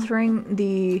encountering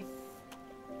the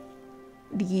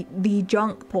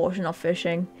junk portion of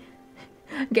fishing.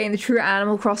 Getting the true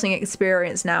Animal Crossing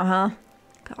experience now, huh?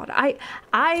 God,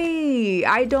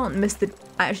 I don't miss the...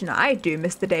 Actually, no, I do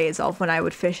miss the days of when I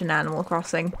would fish in Animal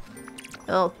Crossing.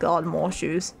 Oh god, more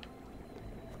shoes.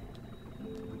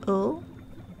 Oh.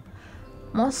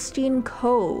 Mostine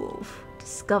Cove.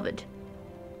 Discovered.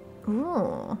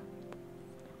 Ooh.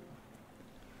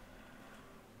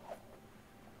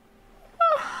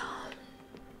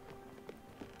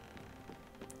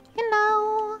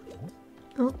 Hello.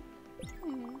 Oh.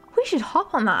 We should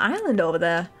hop on that island over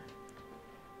there.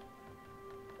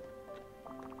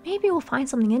 Maybe we'll find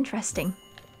something interesting.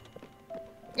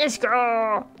 Let's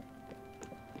go!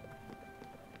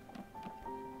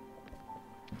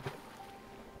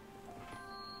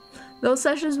 Those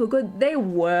sessions were good. They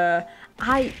were.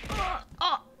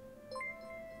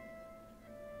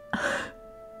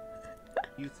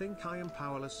 You think I am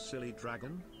powerless, silly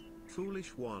dragon?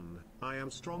 Foolish one, I am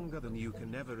stronger than you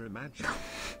can ever imagine.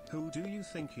 Who do you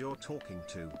think you're talking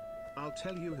to? I'll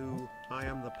tell you who. I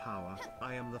am the power,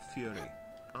 I am the fury.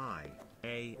 I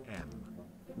am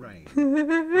rain.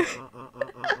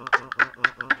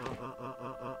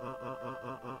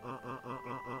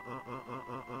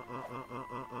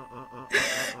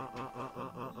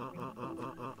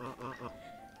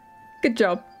 Good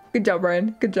job. Good job,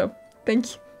 Ryan. Good job.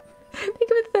 Thank you. Thank you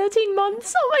for 13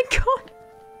 months. Oh my god.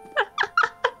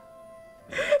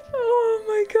 Oh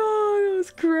my god. That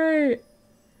was great.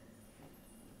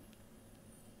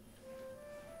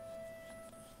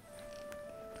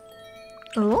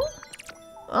 Oh?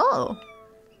 Oh.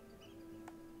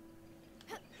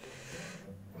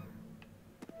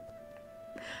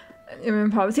 You're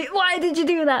in poverty. Why did you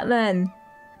do that then?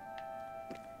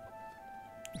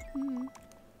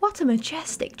 What a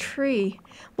majestic tree.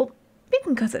 Well, we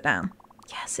can cut it down.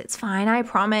 Yes, it's fine, I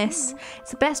promise.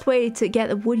 It's the best way to get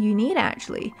the wood you need,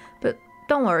 actually. But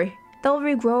don't worry, they'll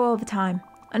regrow over time.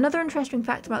 Another interesting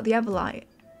fact about the Everlight.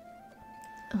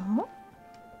 Oh?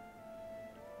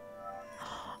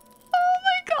 Oh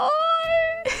my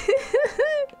god!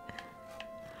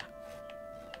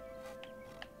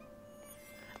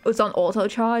 It was on auto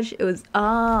charge? It was...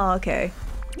 Oh, okay.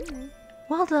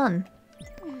 Well done.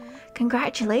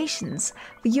 Congratulations,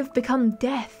 you've become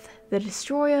Death, the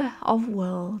destroyer of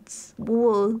worlds.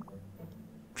 Whoa.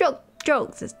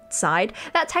 Jokes aside,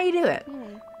 that's how you do it.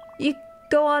 You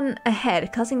go on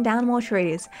ahead, cutting down more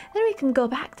trees. Then we can go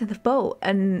back to the boat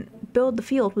and build the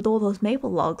field with all those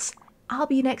maple logs. I'll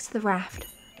be next to the raft.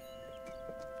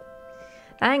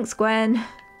 Thanks, Gwen.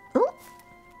 Ooh,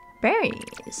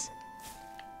 berries.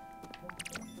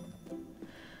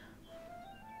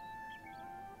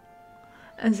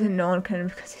 As in, no one can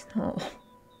because he's not.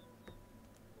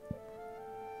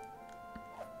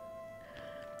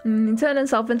 He turned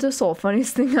himself into a sword.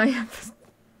 Funniest thing I ever.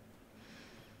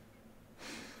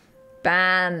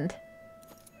 Banned.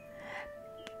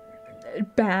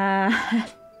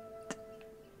 Bad.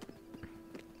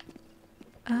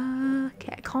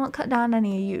 Okay, I can't cut down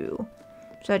any of you.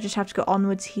 So I just have to go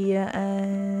onwards here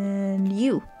and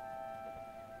you.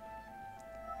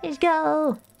 Let's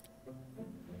go.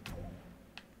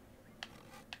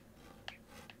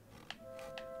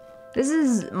 This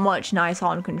is much nicer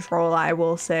on controller, I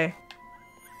will say.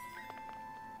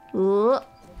 Ooh.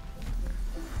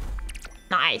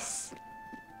 Nice.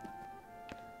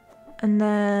 And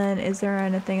then, is there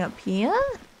anything up here?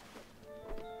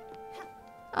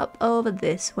 Up over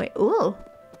this way. Ooh.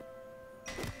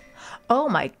 Oh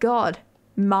my god.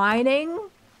 Mining?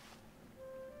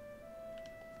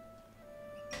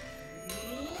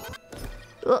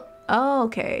 Oh,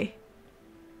 okay.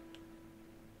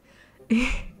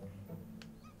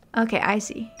 Okay, I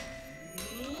see.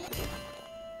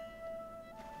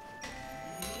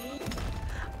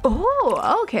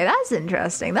 Oh, okay, that's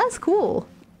interesting. That's cool.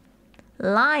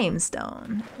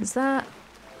 Limestone. Is that...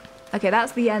 Okay,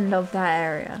 that's the end of that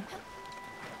area.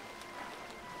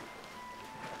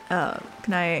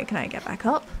 Can I get back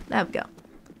up? There we go.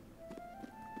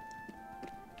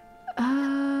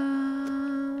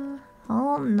 I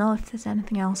don't know if there's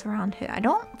anything else around here. I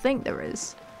don't think there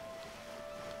is.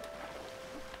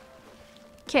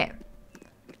 Okay.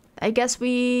 I guess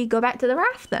we go back to the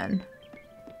raft then.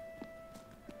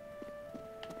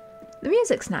 The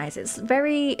music's nice. It's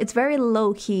very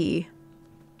low key.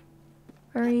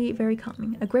 Very, very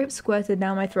calming. A grape squirted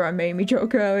down my throat and made me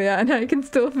choke earlier, and I can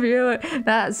still feel it.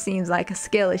 That seems like a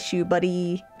skill issue,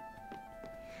 buddy.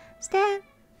 Stand.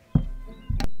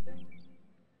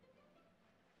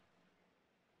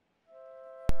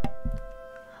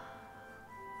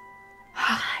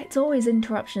 It's always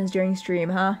interruptions during stream,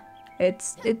 huh?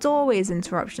 It's always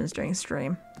interruptions during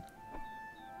stream.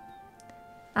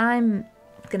 I'm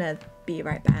gonna be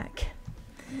right back.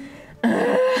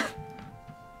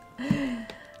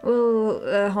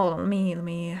 Well, hold on. Let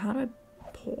me. How do I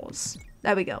pause?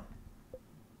 There we go.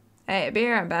 Hey, be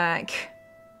right back.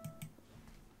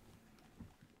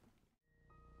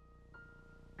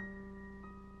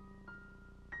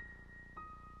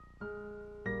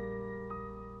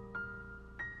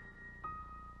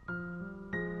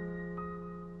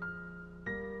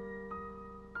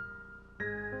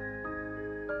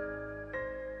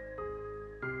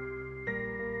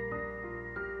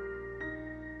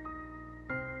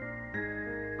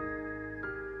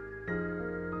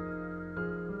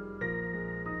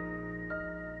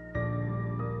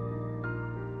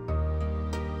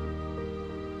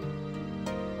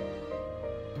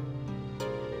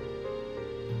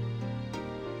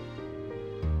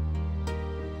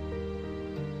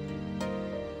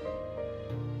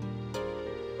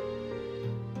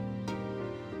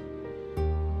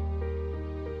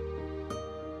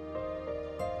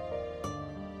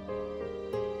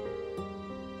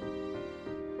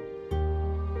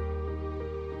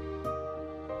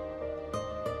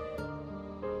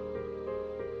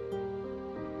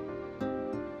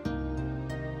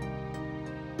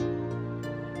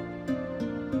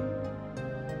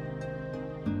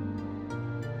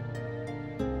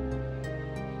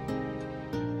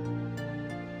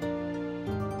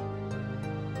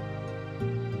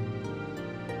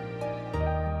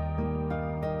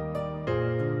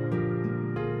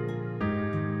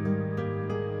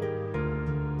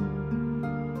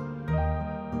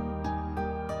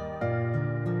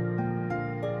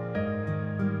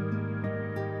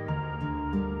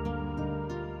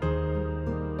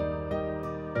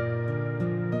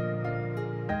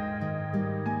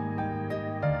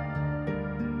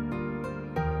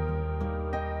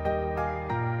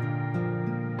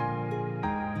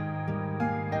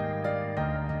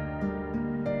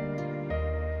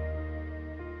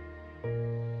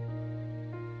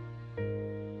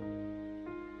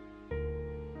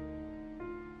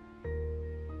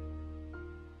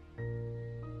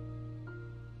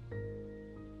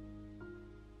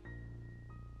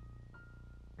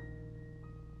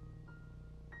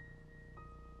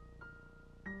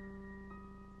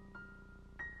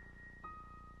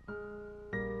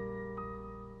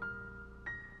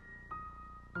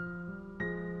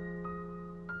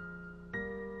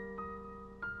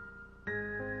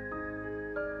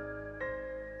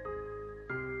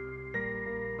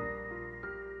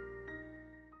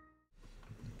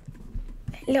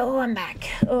 Hello, I'm back.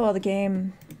 Oh, the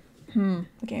game.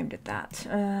 The game did that.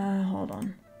 Hold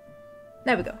on.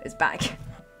 There we go. It's back.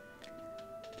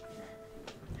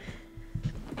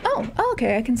 Oh,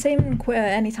 okay. I can save and quit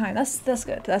at any time. That's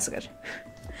good. That's good.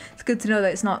 It's good to know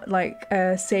that it's not like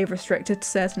save restricted to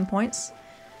certain points.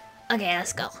 Okay,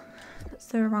 let's go. That's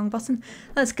the wrong button.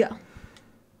 Let's go.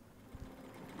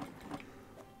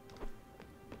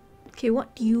 Okay,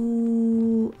 what do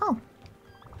you... Oh.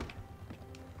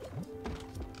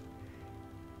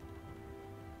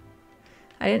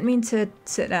 I didn't mean to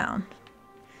sit down.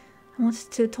 I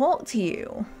wanted to talk to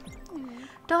you.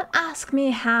 Don't ask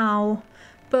me how,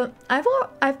 but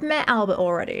I've met Albert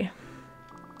already.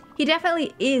 He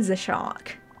definitely is a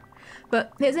shark,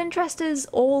 but his interest is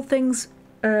all things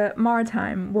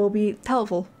maritime will be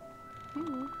helpful.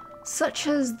 Such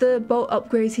as the boat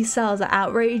upgrades he sells at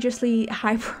outrageously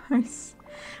high price.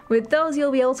 With those,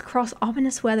 you'll be able to cross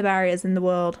ominous weather barriers in the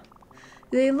world.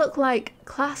 They look like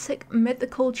classic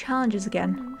mythical challenges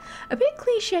again. A bit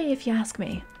cliche if you ask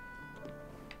me.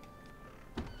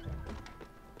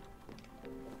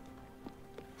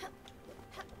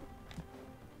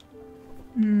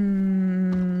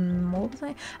 What was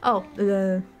I? Oh,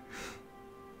 the...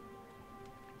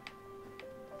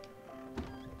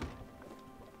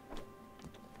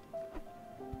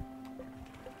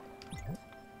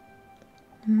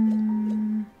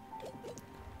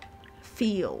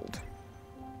 Field.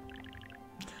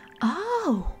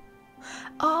 Oh.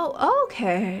 Oh,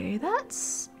 okay.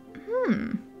 That's...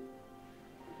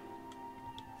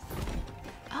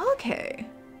 Okay.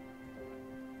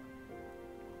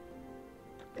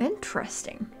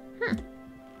 Interesting.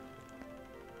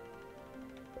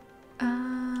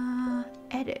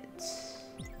 Edit.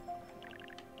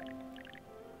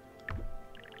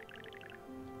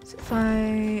 So if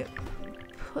I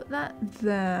put that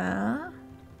there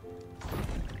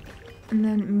and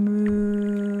then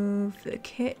move the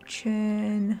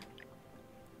kitchen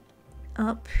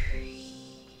up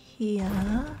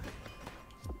here.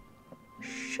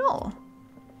 Sure.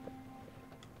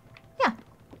 Yeah.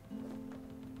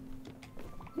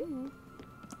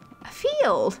 A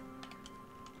field.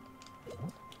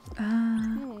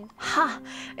 Ha!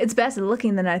 It's better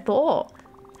looking than I thought.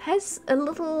 Has a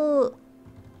little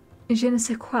je ne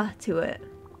sais quoi to it.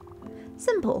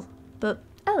 Simple, but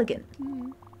elegant.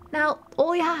 Now,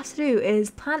 all you have to do is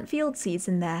plant field seeds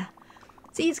in there.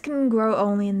 Seeds can grow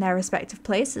only in their respective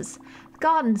places.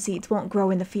 Garden seeds won't grow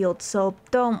in the field, so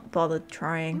don't bother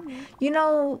trying.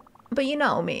 But you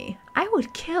know me. I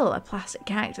would kill a plastic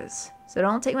cactus, so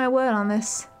don't take my word on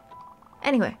this.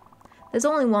 Anyway, there's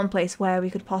only one place where we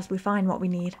could possibly find what we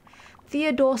need.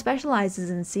 Theodore specializes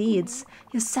in seeds.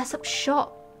 He has set up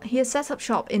shop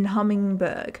in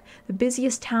Hummingburg, the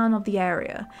busiest town of the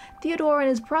area. Theodore and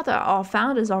his brother are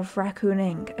founders of Raccoon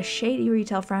Inc., a shady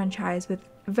retail franchise with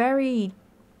very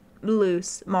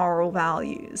loose moral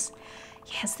values.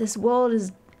 Yes, this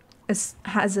world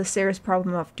has a serious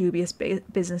problem of dubious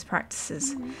business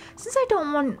practices. Since I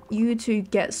don't want you to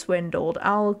get swindled,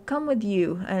 I'll come with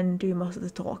you and do most of the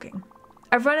talking.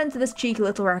 I've run into this cheeky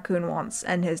little raccoon once,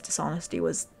 and his dishonesty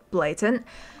was blatant.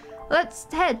 Let's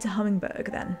head to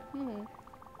Hummingburg then.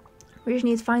 We just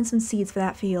need to find some seeds for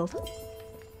that field.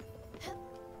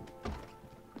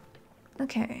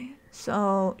 Okay,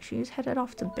 so she's headed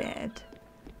off to bed.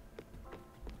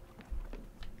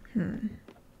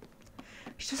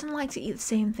 She doesn't like to eat the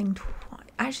same thing twice.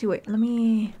 Actually, wait, let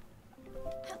me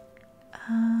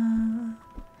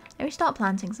start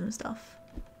planting some stuff.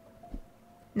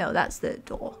 No, that's the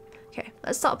door. Okay,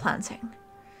 let's start planting.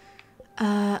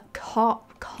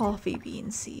 Coffee bean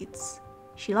seeds.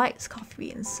 She likes coffee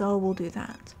beans, so we'll do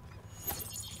that.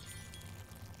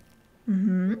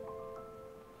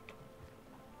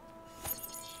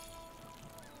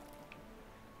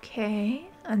 Okay,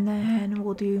 and then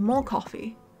we'll do more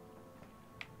coffee.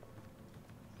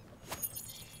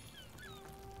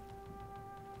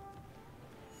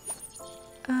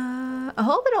 I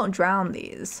hope I don't drown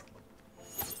these.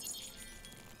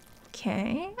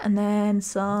 Okay, and then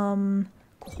some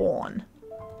corn.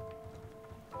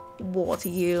 Water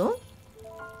you.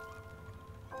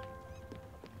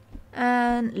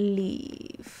 And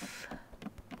leave.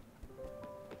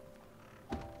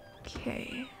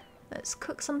 Okay, let's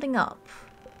cook something up.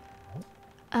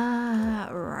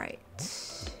 Right.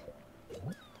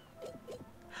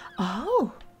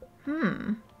 Oh,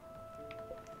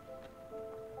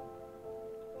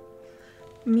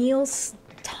 Meals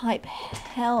type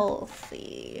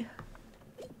healthy.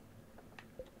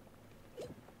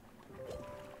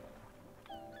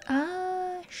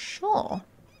 Sure.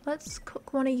 Let's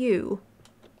cook one of you.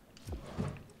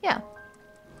 Yeah.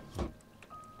 Yeah,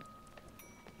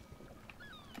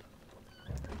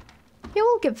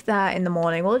 we'll give that in the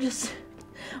morning.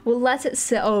 We'll let it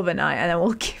sit overnight and then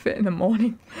we'll give it in the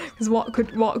morning. Because what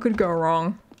could go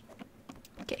wrong?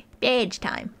 Okay,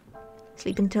 bedtime.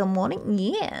 Sleep until morning?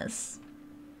 Yes.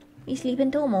 We sleep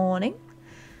until morning.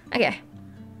 Okay.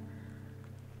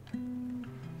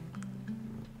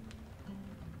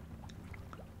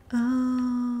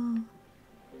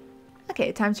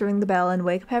 Okay, time to ring the bell and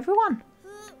wake up everyone.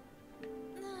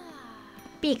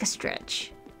 Big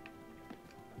stretch.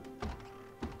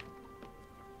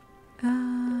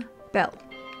 Bell.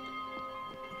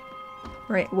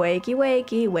 Right, wakey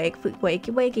wakey,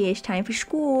 wakey wakey, it's time for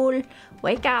school.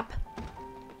 Wake up.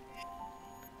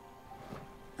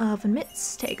 Oven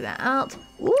mitts, take that out.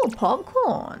 Ooh,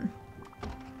 popcorn.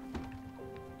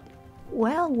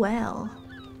 Well, well.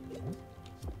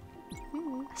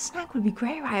 A snack would be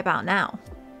great right about now.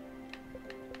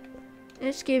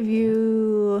 Let's give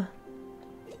you...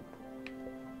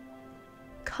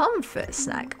 comfort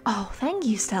snack. Oh, thank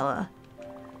you, Stella.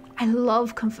 I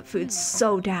love comfort food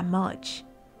so damn much.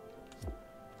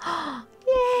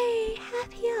 Yay!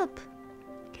 Happy up!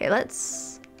 Okay,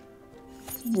 let's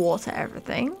water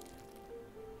everything.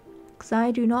 Because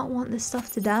I do not want this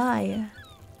stuff to die.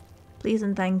 Please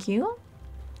and thank you.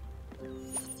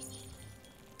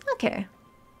 Okay.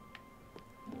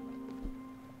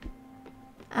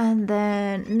 And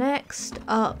then next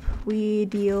up we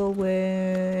deal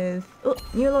with... oh,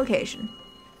 new location.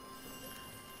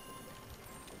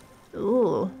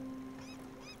 Ooh.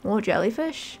 More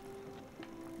jellyfish?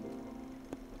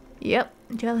 Yep,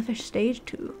 jellyfish stage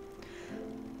 2.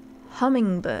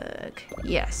 Hummingbird.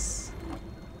 Yes.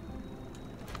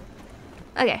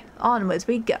 Okay, onwards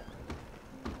we go.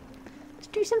 Let's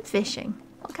do some fishing.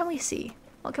 What can we see?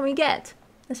 What can we get?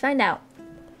 Let's find out.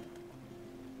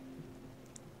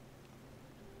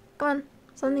 Come on,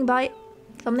 something bite.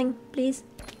 Something, please.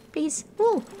 Please.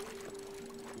 Ooh.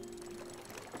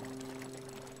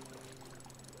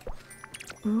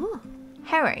 Ooh.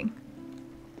 Herring.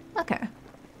 Okay.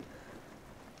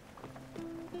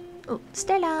 Oh,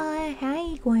 Stella.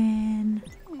 Hi, Gwen.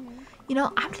 You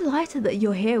know, I'm delighted that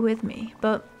you're here with me,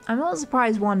 but I'm not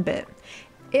surprised one bit.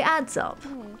 It adds up.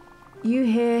 You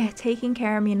here, taking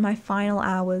care of me in my final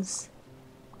hours.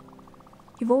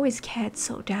 You've always cared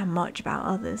so damn much about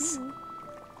others.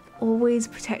 Always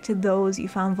protected those you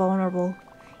found vulnerable,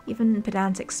 even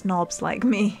pedantic snobs like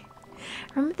me.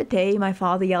 Remember the day my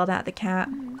father yelled at the cat?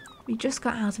 We just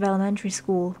got out of elementary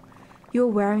school. You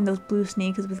were wearing those blue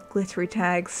sneakers with glittery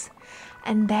tags.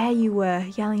 And there you were,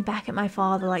 yelling back at my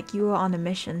father like you were on a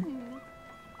mission.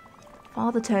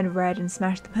 Father turned red and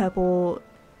smashed the purple...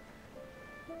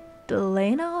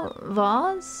 Delano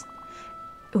vase?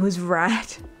 It was rad.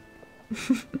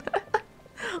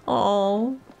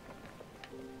 Oh.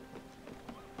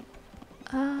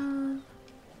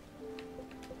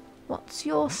 What's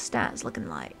your stats looking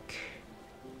like?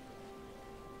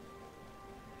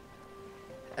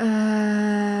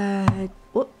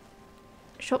 What?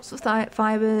 Shops for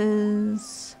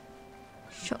fibers.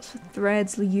 Shops for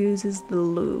threads uses the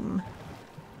loom.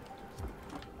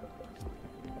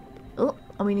 Oh,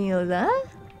 are we near there?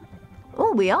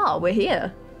 Oh, we are. We're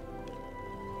here.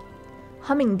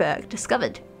 Hummingbird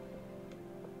discovered.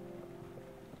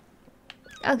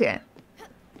 Okay.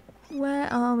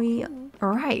 Where are we?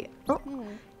 Alright. Oh,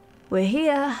 we're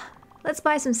here. Let's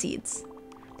buy some seeds.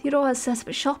 Theodore has set up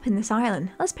a shop in this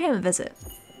island. Let's pay him a visit.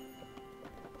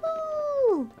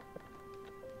 Woo!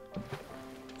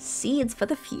 Seeds for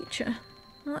the future.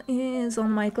 What is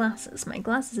on my glasses? My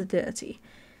glasses are dirty.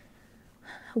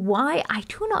 Why? I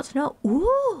do not know.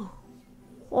 Ooh!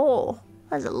 Oh,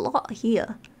 there's a lot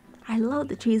here. I love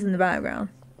the trees in the background.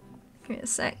 Give me a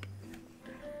sec.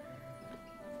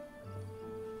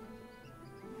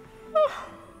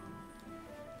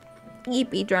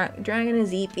 Eepy, dragon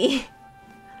is eepy.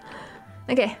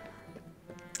 Okay.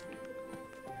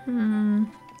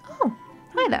 Oh,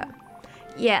 hi there.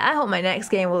 Yeah, I hope my next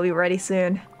game will be ready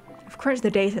soon. I've crunched the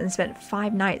data and spent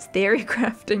 5 nights theory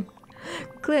crafting.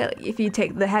 Clearly, if you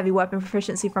take the heavy weapon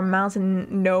proficiency from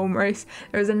Mountain Gnome race,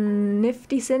 there's a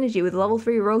nifty synergy with level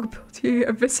 3 rogue ability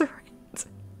Eviscerate.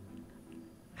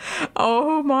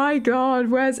 Oh my god,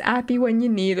 where's Appy when you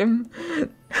need him?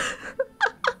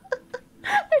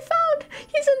 I found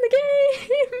he's in the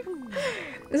game!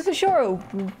 This is for sure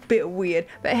a bit weird,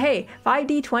 but hey,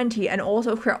 5d20 and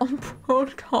auto crit on prone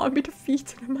can't be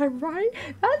defeated, am I right?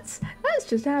 That's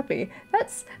just happy.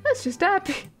 That's just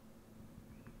happy.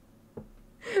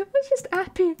 That's just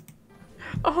happy.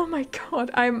 Oh my god,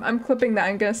 I'm clipping that.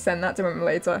 I'm gonna send that to him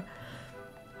later.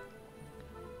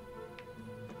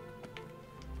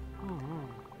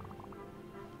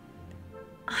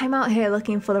 I'm out here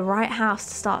looking for the right house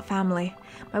to start family.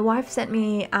 My wife sent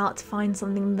me out to find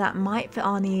something that might fit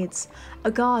our needs.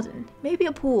 A garden, maybe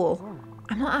a pool.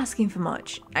 I'm not asking for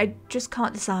much. I just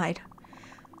can't decide.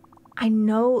 I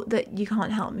know that you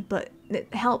can't help me, but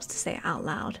it helps to say it out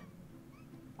loud.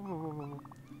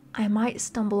 I might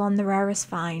stumble on the rarest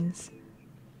finds.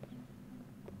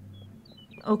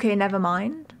 Okay, never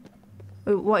mind.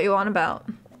 What are you on about?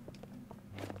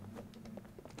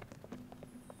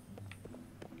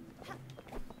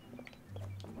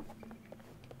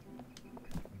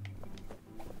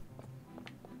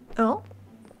 Oh?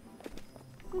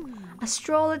 A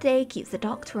stroll a day keeps the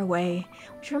doctor away,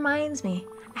 which reminds me,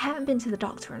 I haven't been to the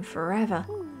doctor in forever.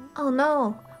 Oh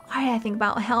no, why did I think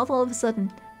about health all of a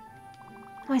sudden?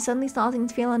 Am I suddenly starting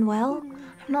to feel unwell?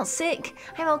 I'm not sick,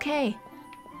 I'm okay.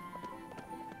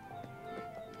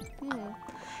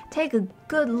 Take a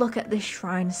good look at this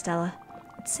shrine, Stella.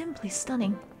 It's simply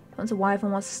stunning. Wants a wife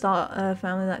and wants to start a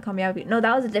family that can't be happy. No,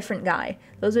 that was a different guy.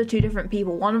 Those are two different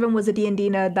people. One of them was a D&D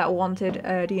nerd that wanted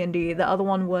D&D. The other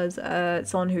one was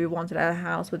someone who wanted a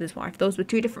house with his wife. Those were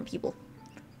two different people.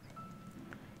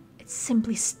 It's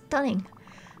simply stunning.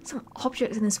 Some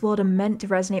objects in this world are meant to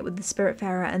resonate with the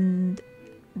Spiritfarer and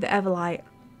the Everlight.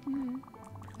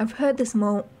 I've heard this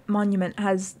monument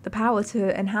has the power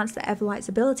to enhance the Everlight's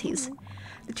abilities.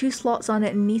 The 2 slots on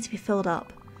it need to be filled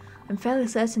up. I'm fairly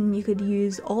certain you could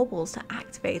use orbals to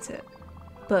activate it.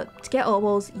 But to get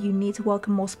orbals, you need to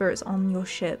welcome more spirits on your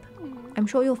ship. I'm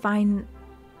sure you'll find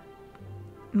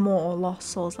more lost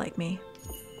souls like me.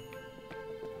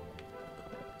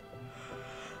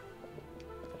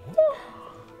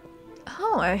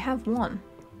 Oh, I have one.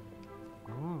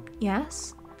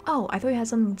 Yes? Oh, I thought you had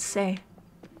something to say.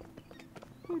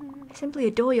 I simply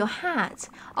adore your hat.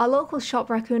 Our local shop,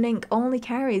 Raccoon Inc. only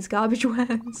carries garbage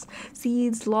wares,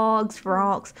 seeds, logs,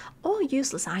 rocks, all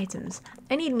useless items.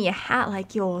 I need me a hat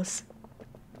like yours.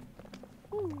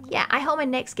 Yeah, I hope my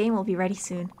next game will be ready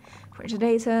soon. Printer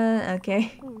data,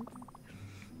 okay.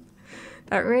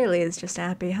 That really is just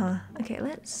happy, huh? Okay,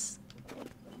 let's...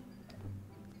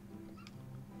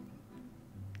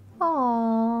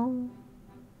 Aww.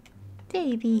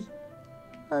 Baby.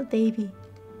 Oh, baby.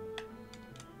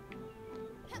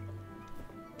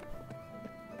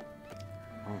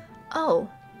 Oh,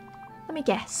 let me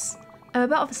guess. I'm a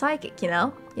bit of a psychic, you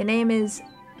know? Your name is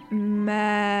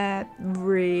Mary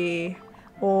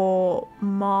or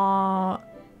Marguerite.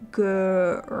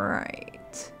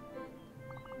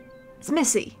 It's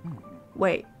Missy.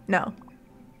 Wait, no.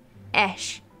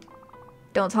 Esh.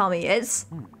 Don't tell me it's...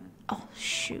 Oh,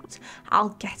 shoot. I'll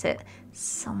get it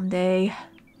someday.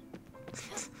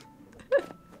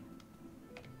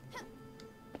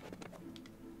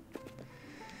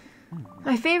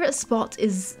 My favourite spot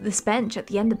is this bench at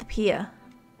the end of the pier.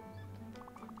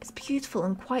 It's beautiful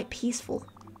and quite peaceful.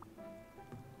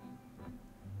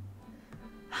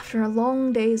 After a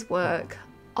long day's work.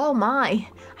 Oh my!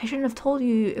 I shouldn't have told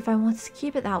you if I wanted to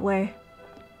keep it that way.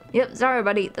 Yep, sorry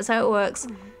buddy, that's how it works.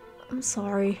 I'm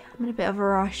sorry, I'm in a bit of a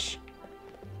rush.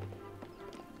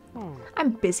 I'm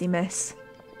busy, miss.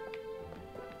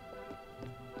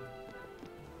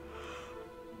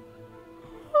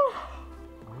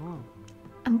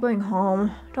 I'm going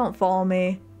home. Don't follow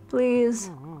me. Please.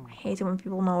 I hate it when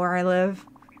people know where I live.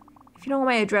 If you know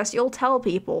my address, you'll tell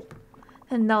people.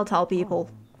 And they'll tell people.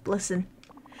 Listen.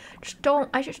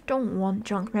 I just don't want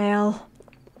junk mail.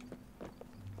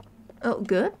 Oh,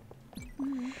 good.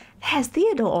 There's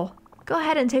Theodore. Go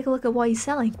ahead and take a look at what he's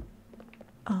selling.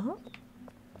 Oh?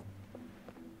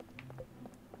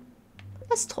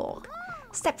 Let's talk.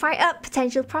 Step right up,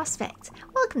 potential prospect.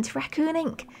 Welcome to Raccoon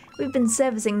Inc. We've been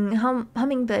servicing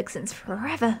hummingbirds since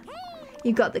forever.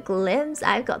 You've got the glims,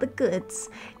 I've got the goods.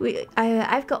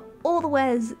 I've got all the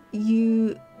wares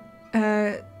you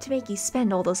to make you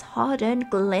spend all those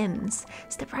hard-earned glims.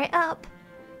 Step right up.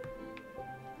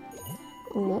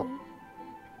 Oh.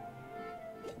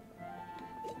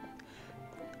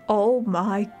 Oh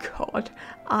my god.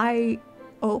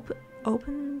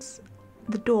 Opens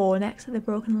the door next to the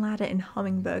broken ladder in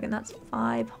Hummingberg, and that's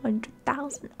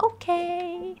 500,000.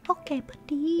 Okay, okay,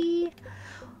 buddy.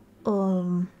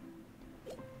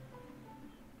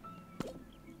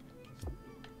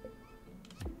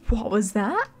 What was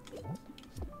that?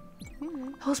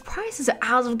 Those prices are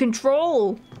out of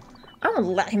control. I won't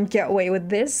let him get away with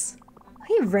this. Are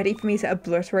you ready for me to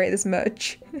obliterate this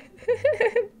merch?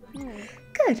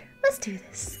 Good, let's do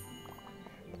this.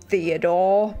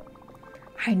 Theodore.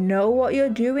 I know what you're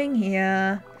doing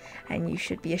here, and you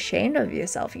should be ashamed of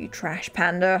yourself, you trash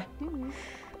panda.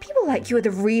 People like you are the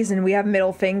reason we have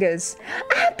middle fingers.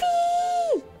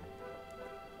 Abby!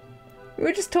 We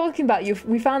were just talking about you.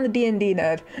 We found the D&D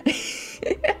nerd.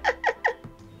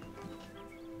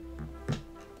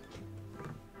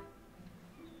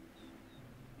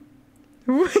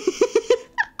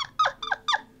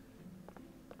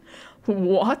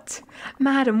 What?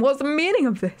 Madam, what's the meaning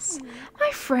of this? My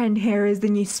friend here is the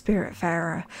new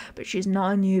Spiritfarer, but she's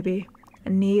not a newbie,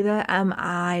 and neither am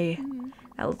I.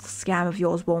 That little scam of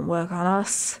yours won't work on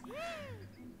us.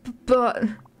 But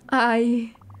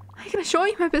I can assure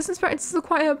you my business practices are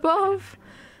quite above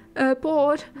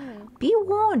board. Be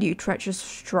warned, you treacherous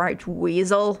striped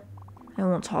weasel. I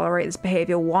won't tolerate this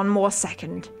behavior one more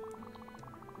second.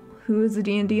 Who is the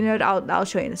D&D nerd? I'll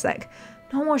show you in a sec.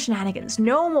 No more shenanigans,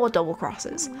 no more double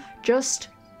crosses. Just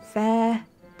fair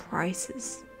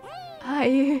prices.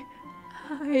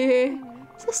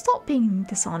 So stop being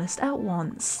dishonest at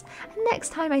once. And next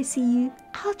time I see you,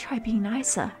 I'll try being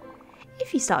nicer.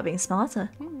 If you start being smarter.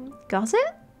 Got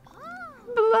it?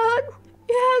 But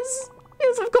yes,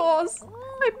 of course.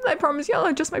 I promise you I'll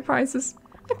adjust my prices.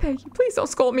 I beg you, please don't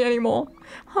scold me anymore.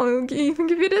 I'll even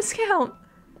give you a discount.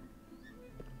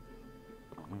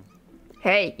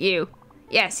 Hey, you.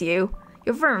 Yes, you.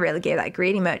 Your friend really gave that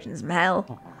greedy merchant some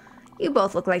hell. You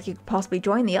both look like you could possibly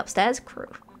join the upstairs crew.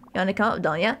 You want to come up,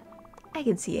 don't you? I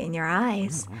can see it in your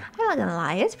eyes. I'm not gonna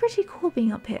lie, it's pretty cool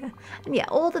being up here. And yeah,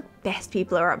 all the best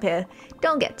people are up here.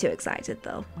 Don't get too excited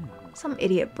though. Some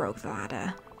idiot broke the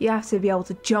ladder. You have to be able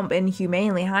to jump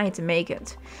inhumanely high to make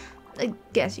it. I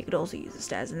guess you could also use the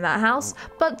stairs in that house,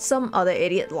 but some other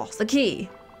idiot lost the key.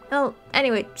 Well,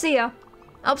 anyway, see ya.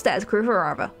 Upstairs crew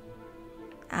forever.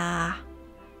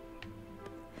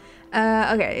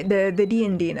 Okay, the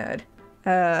D&D nerd.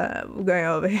 We're going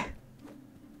over here.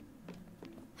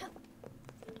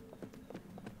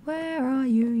 Where are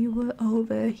you? You were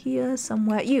over here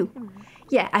somewhere. You.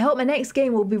 Yeah, I hope my next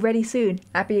game will be ready soon.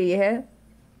 Happy you're here?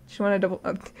 Just want to double...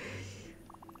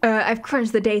 I've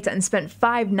crunched the data and spent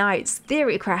 5 nights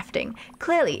theory crafting.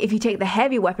 Clearly, if you take the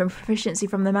heavy weapon proficiency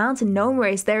from the mountain gnome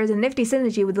race, there is a nifty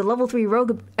synergy with the level 3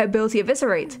 rogue ability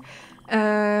Eviscerate.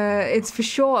 It's for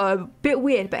sure a bit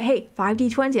weird, but hey,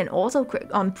 5d20 and auto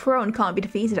crit on prone can't be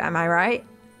defeated, am I right?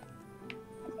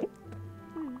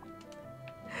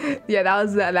 Yeah, that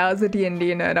was the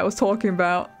D&D nerd I was talking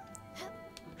about.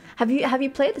 Have you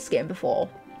played this game before?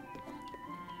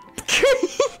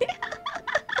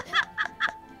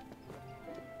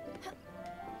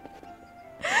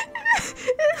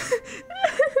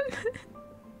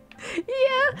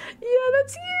 Yeah,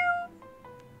 that's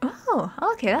you. Oh,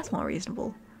 okay, that's more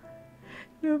reasonable.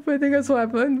 No, but I think that's what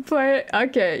happened. Play it.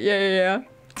 Okay, yeah.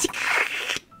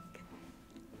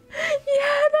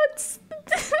 Yeah, that's...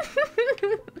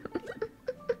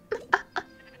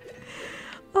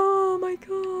 Oh my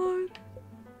god.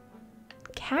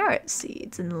 Carrot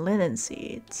seeds and linen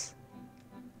seeds.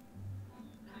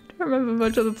 I don't remember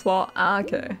much of the plot.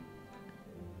 Okay.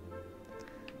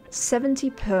 70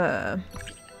 per.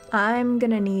 I'm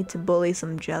gonna need to bully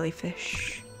some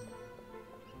jellyfish.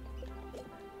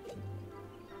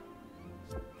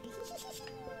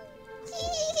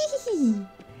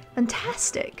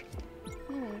 Fantastic.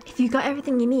 If you got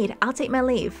everything you need, I'll take my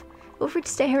leave. Feel free to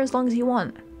stay here as long as you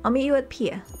want. I'll meet you at the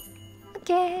pier.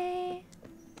 Okay.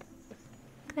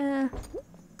 Oh,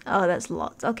 that's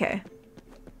locked. Okay.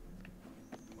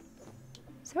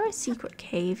 Is there a secret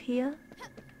cave here?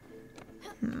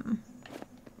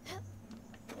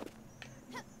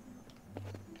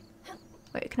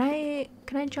 Wait,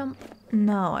 can I jump?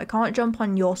 No, I can't jump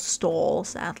on your stall,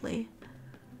 sadly.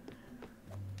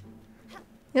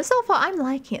 Yeah, so far I'm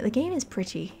liking it. The game is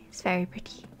pretty. It's very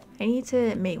pretty. I need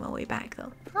to make my way back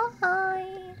though. Hi.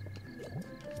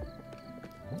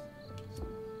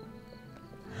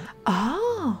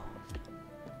 Oh.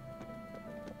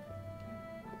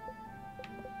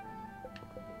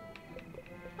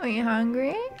 Are you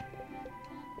hungry?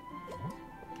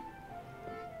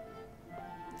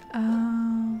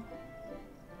 Oh.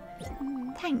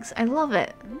 Thanks, I love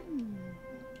it.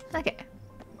 Okay.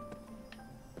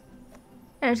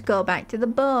 Let's go back to the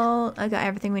boat. I got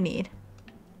everything we need.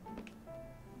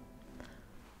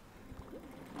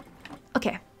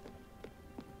 Okay.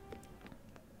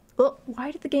 Oh,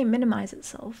 why did the game minimize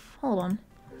itself? Hold on.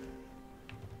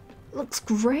 Looks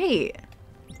great.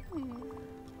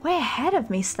 Way ahead of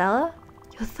me, Stella.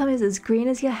 Your thumb is as green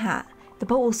as your hat. The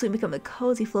boat will soon become a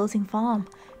cozy floating farm.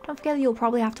 Don't forget that you'll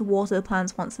probably have to water the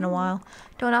plants once in a while.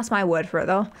 Don't ask my word for it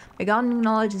though. My gardening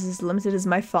knowledge is as limited as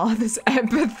my father's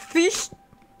empathy.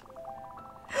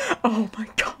 Oh my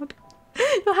god.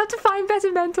 You'll have to find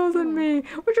better mentors than me.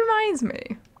 Which reminds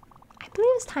me. I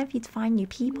believe it's time for you to find new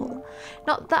people.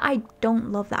 Not that I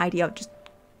don't love the idea of just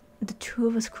the two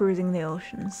of us cruising the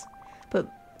oceans.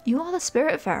 But you are the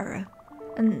Spiritfarer.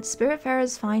 And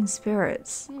Spiritfarers find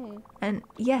spirits. And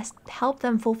yes, help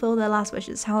them fulfill their last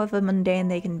wishes, however mundane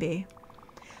they can be.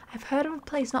 I've heard of a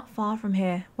place not far from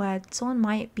here where someone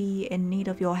might be in need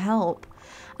of your help.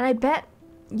 And I bet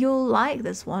you'll like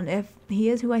this one if he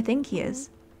is who I think he is.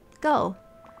 Go.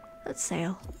 Let's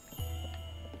sail.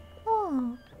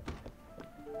 Oh.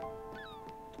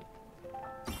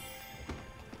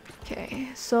 Okay,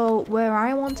 so where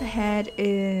I want to head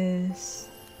is...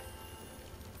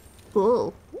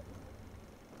 Ooh.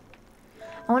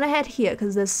 I want to head here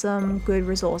because there's some good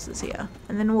resources here.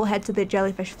 And then we'll head to the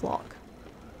jellyfish flock.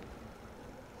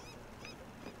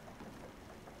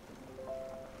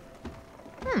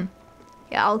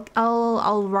 Yeah, yeah,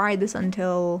 I'll ride this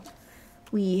until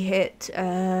we hit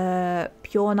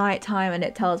pure nighttime and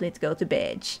it tells me to go to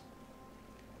bed.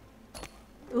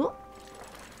 Ooh.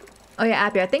 Oh yeah,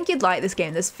 Abby, I think you'd like this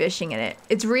game. There's fishing in it.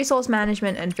 It's resource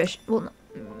management and fish. Well,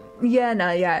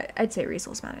 yeah, I'd say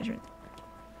resource management.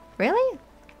 Really?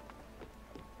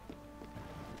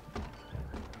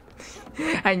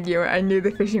 I knew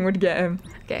the fishing would get him.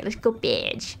 Okay, let's go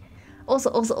bed.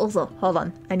 Also, hold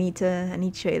on. I need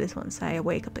to show you this once I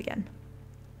wake up again.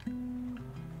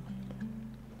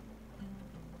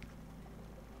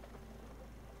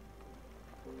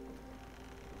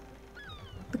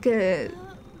 Look at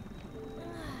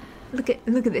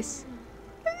this.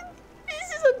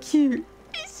 This is so cute.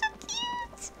 It's so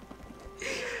cute.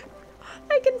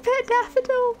 I can pet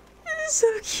Daffodil. This is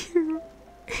so cute.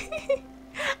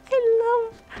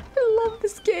 I love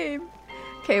this game.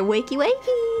 Okay, wakey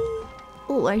wakey.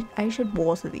 Oh, I should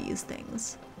water these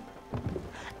things.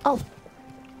 Oh.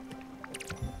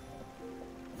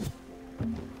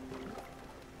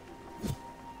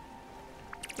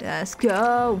 Let's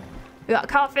go. We got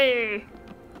coffee.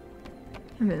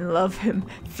 I love him.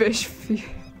 Fish food.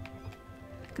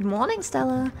 Good morning,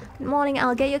 Stella. Good morning.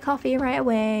 I'll get your coffee right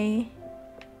away.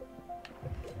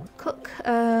 Cook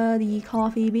the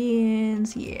coffee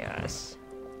beans. Yes.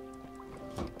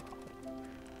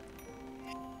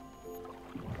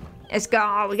 Let's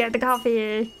go. We get the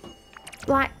coffee.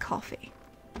 Black coffee.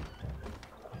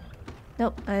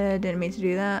 Nope. I didn't mean to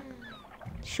do that.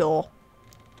 Sure.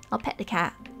 I'll pet the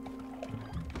cat.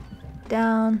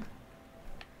 Down.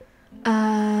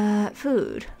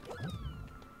 Food.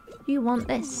 You want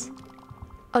this?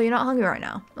 Oh, you're not hungry right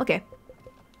now. Okay.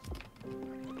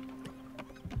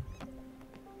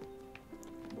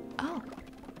 Oh.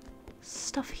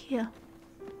 Stuff here.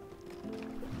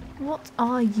 What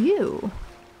are you?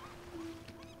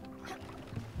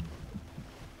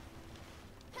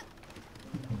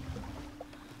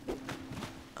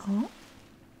 Oh.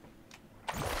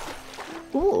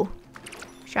 Ooh.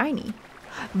 Shiny.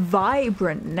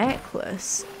 Vibrant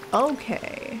necklace.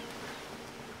 Okay.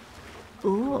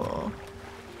 Ooh.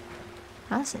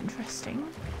 That's interesting.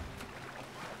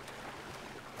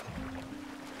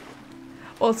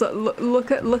 Also,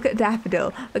 look at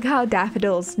Daffodil. Look how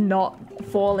Daffodil's not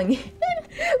falling in.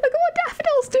 Look at what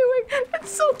Daffodil's doing.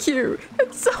 It's so cute.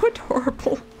 It's so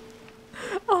adorable.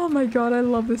 Oh my god, I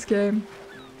love this game.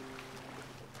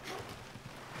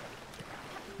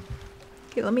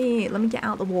 Okay, let me get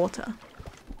out the water.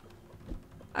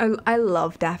 I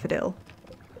love Daffodil.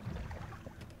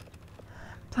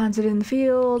 Planted in the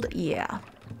field, yeah.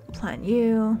 Plant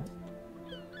you.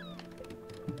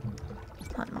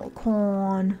 Plant more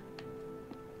corn.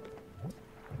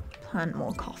 Plant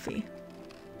more coffee.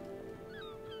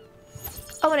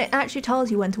 Oh, and it actually tells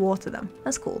you when to water them.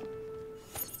 That's cool.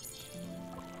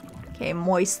 Okay,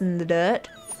 moisten the dirt.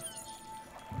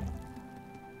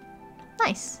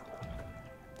 Nice.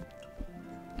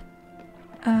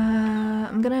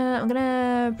 I'm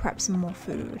gonna prep some more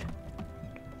food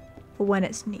for when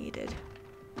it's needed.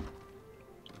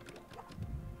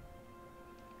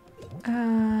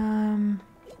 Oh,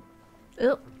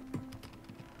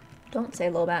 don't say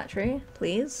low battery,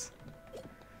 please.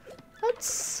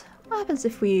 What happens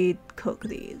if we cook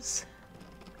these?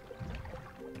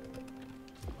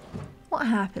 What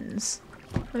happens?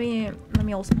 Let me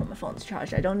also put my phone to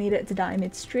charge. I don't need it to die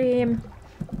midstream.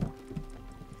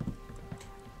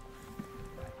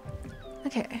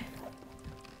 Okay.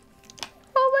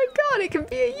 Oh my god, it can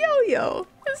be a yo-yo!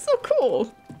 It's so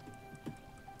cool!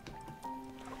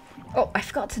 Oh, I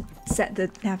forgot to set the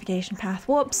navigation path.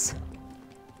 Whoops.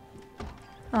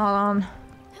 Hold on. I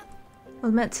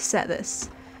was meant to set this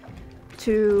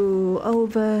to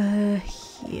over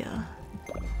here.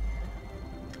 I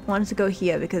wanted to go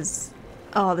here because,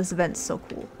 oh, this event's so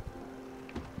cool.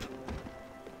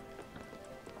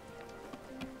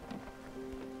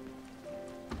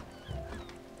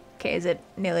 Okay, is it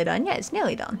nearly done? Yeah, it's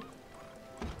nearly done.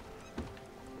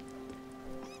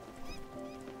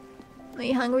 Are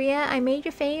you hungry yet? I made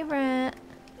your favorite.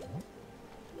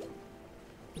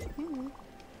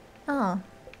 Oh.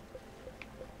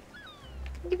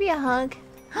 Can I give you a hug?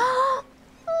 Oh,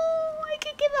 I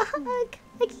can give a hug.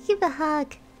 I can give a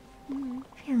hug.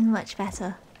 Feeling much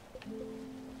better.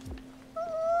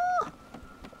 Oh.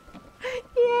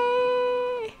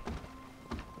 Yay!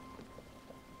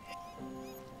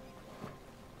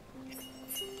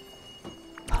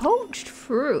 Poached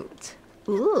fruit.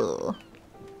 Ooh.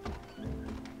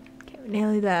 Okay, we're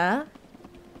nearly there.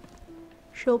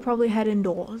 She'll probably head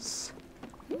indoors.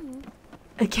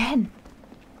 Again.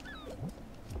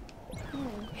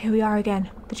 Here we are again.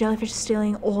 The jellyfish is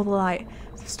stealing all the light.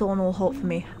 They've stolen all hope from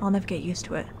me. I'll never get used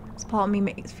to it. This part of me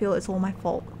makes feel it's all my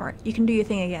fault. Alright, you can do your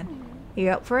thing again. Are you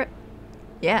up for it?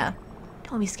 Yeah.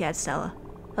 Don't be scared, Stella.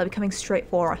 They'll be coming straight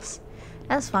for us.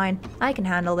 That's fine. I can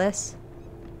handle this.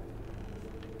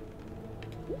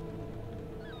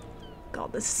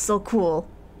 God, this is so cool.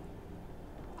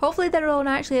 Hopefully they don't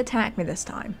actually attack me this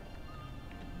time.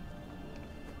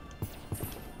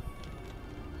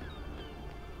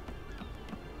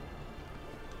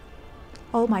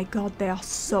 Oh my god, they are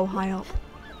so high up.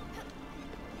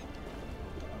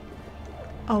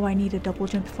 Oh, I need a double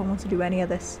jump if I want to do any of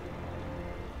this.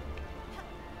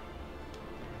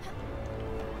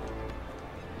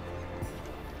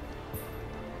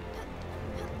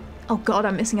 Oh god,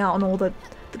 I'm missing out on all the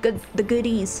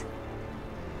goodies.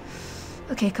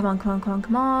 Okay, come on, come on, come on,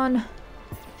 come on.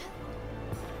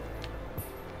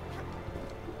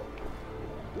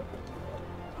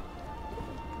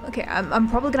 Okay, I'm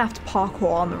probably gonna have to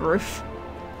parkour on the roof.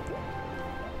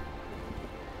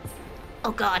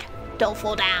 Oh god, don't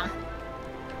fall down.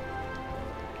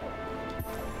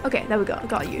 Okay, there we go, I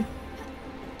got you.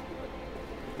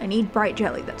 I need bright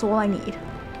jelly, that's all I need.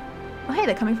 Oh hey,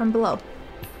 they're coming from below.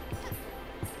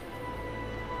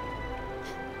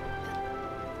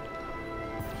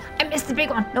 I missed the big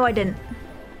one! No, I didn't.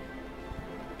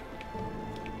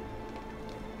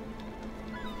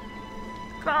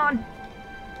 Come on!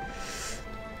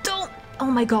 Don't! Oh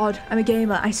my god, I'm a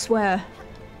gamer, I swear.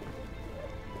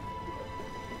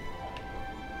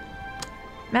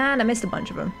 Man, I missed a bunch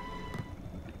of them.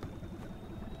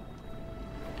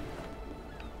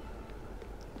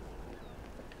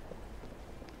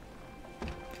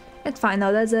 It's fine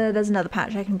though, there's another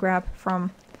patch I can grab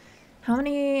from. How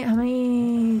many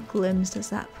glims does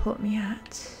that put me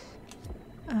at?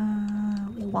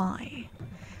 Why?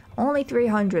 Only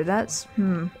 300, that's,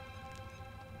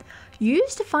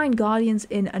 Used to find guardians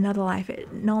in another life.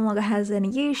 It no longer has any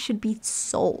use, should be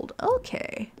sold.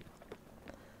 Okay.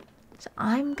 So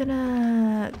I'm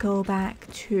gonna go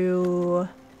back to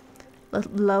the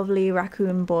lovely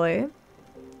raccoon boy.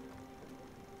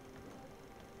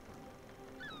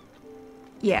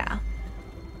 Yeah.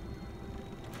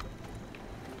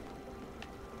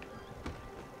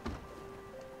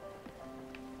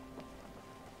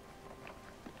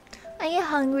 Are you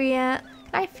hungry yet?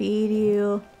 Can I feed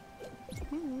you?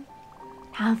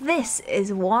 Now this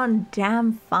is one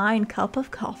damn fine cup of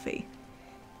coffee.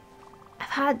 I've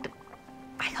had,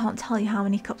 I can't tell you how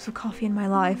many cups of coffee in my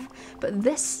life, but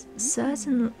this is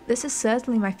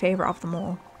certainly my favorite of them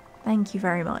all. Thank you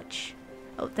very much.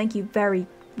 Oh, thank you very,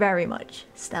 very much,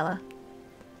 Stella.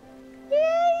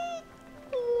 Yay!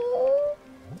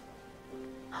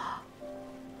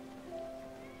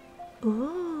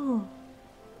 Ooh.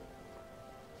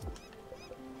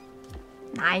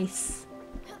 Nice.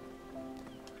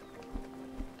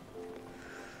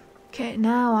 Okay,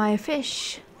 now I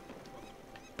fish.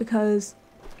 Because...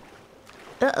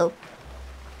 Uh-oh.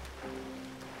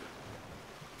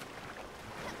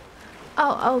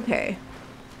 Oh, okay.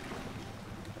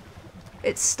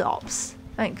 It stops.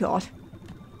 Thank God.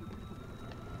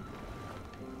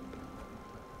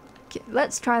 Okay,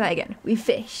 let's try that again. We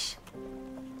fish.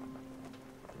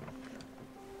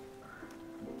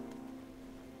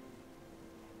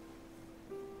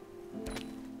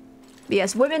 But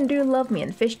yes, women do love me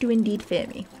and fish do indeed fear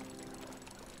me.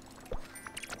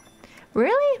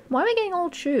 Really? Why am I getting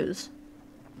old shoes?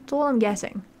 That's all I'm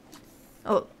guessing.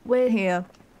 Oh, we're here.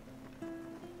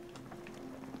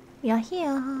 We are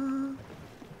here.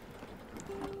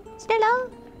 Stella?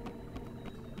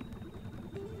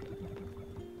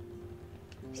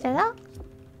 Stella?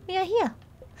 We are here.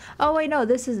 Oh wait, no,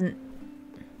 this isn't.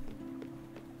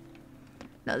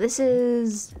 No, this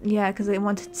is... Yeah, because they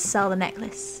wanted to sell the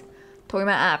necklace. Talking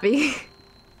about Abby.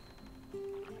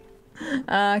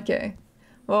 Okay.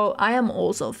 Well, I am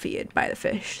also feared by the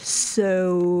fish,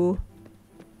 so...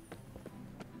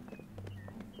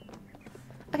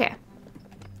 Okay.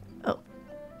 Oh.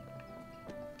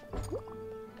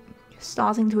 You're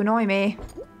starting to annoy me.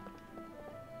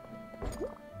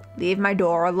 Leave my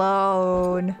door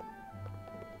alone.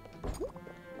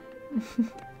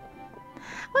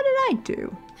 What did I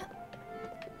do?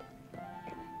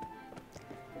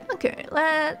 Okay,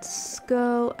 let's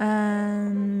go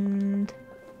and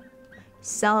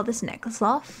sell this necklace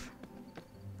off.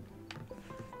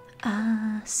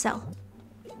 Sell.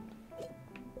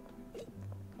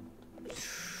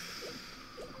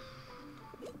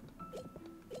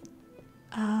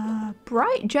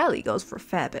 Bright jelly goes for a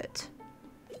fair bit.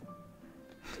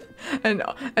 An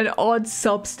odd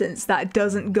substance that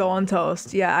doesn't go on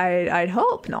toast. Yeah, I'd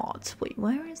hope not. Wait,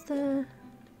 where's the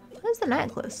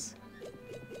necklace?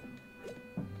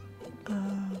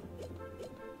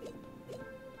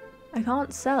 I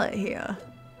can't sell it here.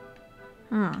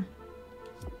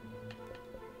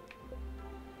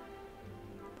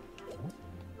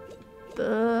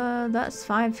 That's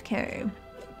 5k.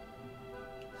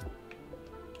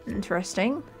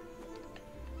 Interesting.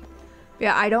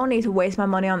 Yeah, I don't need to waste my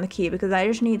money on the key because I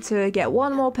just need to get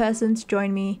one more person to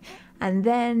join me, and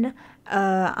then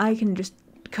I can just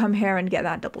come here and get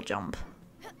that double jump.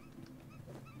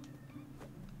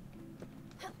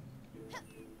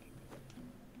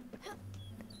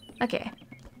 Okay.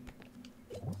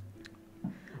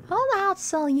 How about to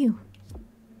sell you?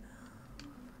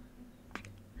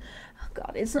 Oh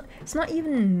god, it's not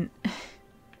even.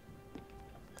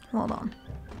 Hold on.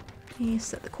 Let me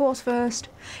set the course first.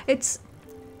 It's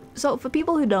so for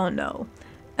people who don't know,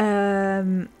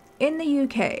 in the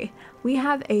UK we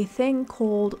have a thing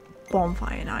called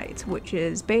Bonfire Night, which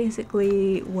is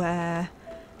basically where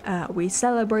we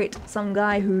celebrate some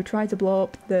guy who tried to blow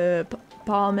up the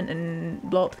Parliament and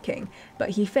blow up the king, but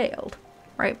he failed,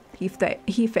 right? He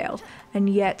failed, and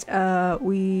yet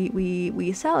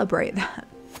we celebrate that.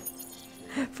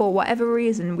 For whatever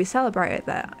reason, we celebrate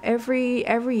that every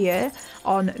year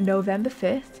on November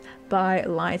 5th by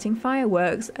lighting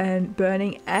fireworks and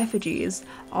burning effigies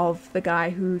of the guy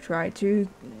who tried to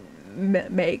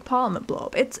make Parliament blow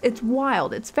up. It's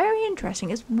wild. It's very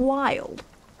interesting. It's wild.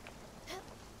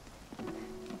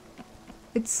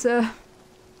 It's a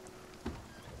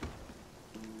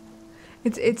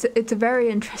very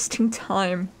interesting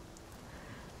time.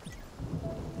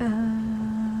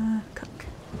 Cook.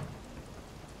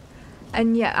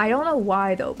 And yeah, I don't know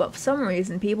why though, but for some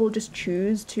reason people just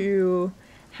choose to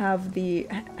have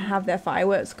their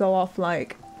fireworks go off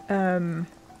like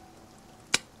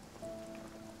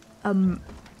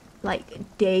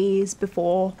days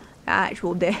before the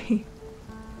actual day.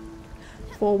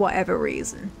 For whatever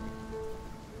reason.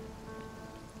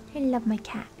 I love my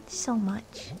cat so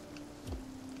much.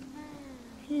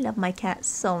 I love my cat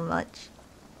so much.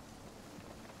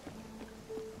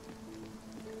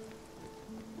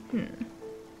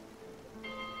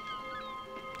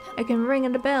 I can ring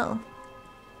at the bell.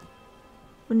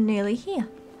 We're nearly here.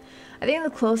 I think the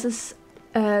closest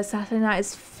Saturday night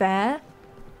is fair.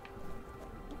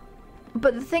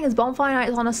 But the thing is, Bonfire Night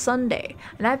is on a Sunday,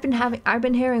 and I've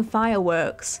been hearing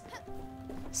fireworks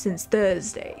since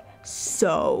Thursday.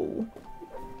 So,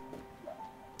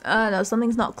 I don't know,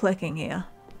 something's not clicking here.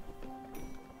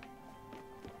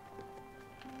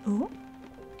 Oh.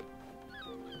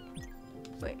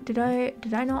 Wait, did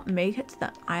I not make it to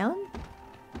that island?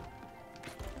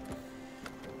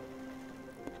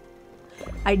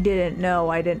 I didn't know,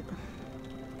 I didn't.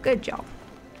 Good job.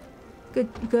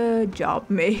 Good job,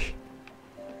 me.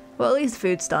 Well, at least the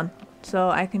food's done, so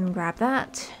I can grab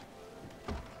that.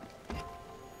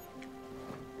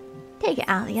 Take it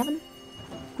out of the oven.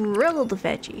 Grilled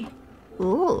veggie.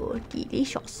 Ooh,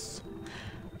 delicious.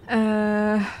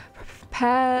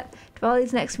 Prepare.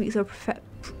 Diwali's next week, so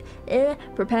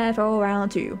prepare for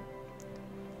round 2.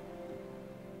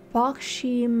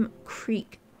 Berkshire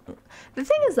Creek. The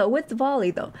thing is though, with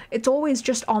Diwali though, it's always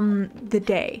just on the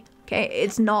day. Okay,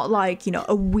 it's not like, you know,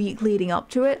 a week leading up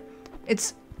to it.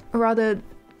 It's rather.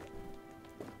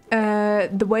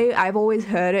 The way I've always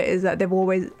heard it is that they've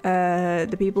always,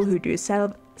 the people who do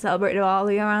celebrate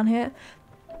Diwali around here,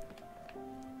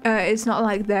 it's not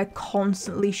like they're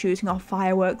constantly shooting off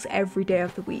fireworks every day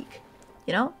of the week,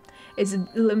 you know? It's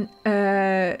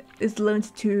limited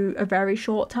to a very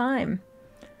short time.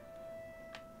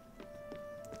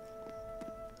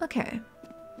 Okay.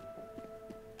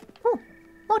 Oh,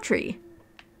 more tree.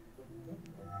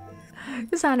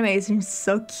 This animation is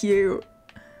so cute.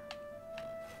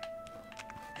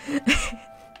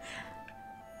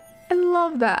 I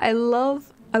love that. I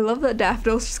love that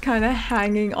Daffodil's just kind of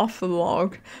hanging off the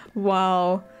log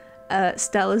while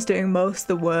Stella's doing most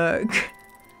of the work.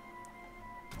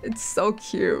 It's so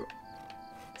cute.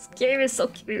 This game is so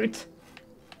cute.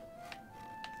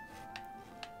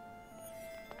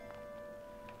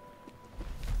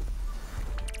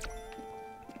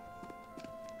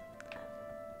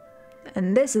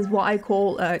 And this is what I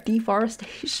call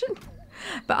deforestation.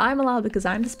 But I'm allowed because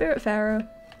I'm the Spiritfarer.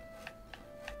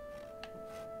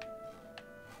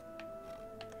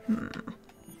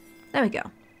 There we go.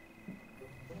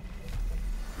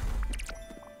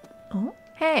 Oh,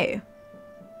 hey.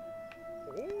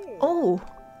 Oh,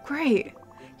 great.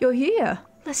 You're here.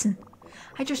 Listen,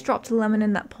 I just dropped a lemon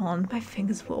in that pond. My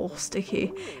fingers were all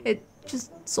sticky. It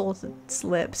just sort of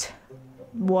slipped.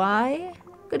 Why?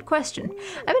 Good question.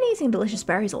 I've been eating delicious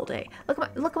berries all day. Look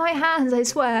at my hands, I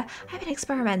swear. I've been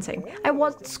experimenting. I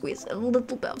wanted to squeeze a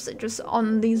little bit of citrus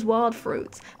on these wild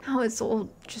fruits. Now it's all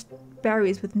just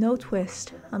berries with no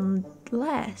twist.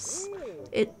 Unless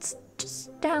it's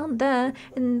just down there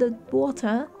in the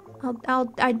water.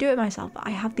 I do it myself, but I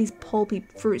have these pulpy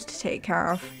fruits to take care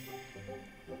of.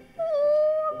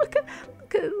 Oh, look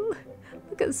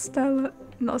at Stella.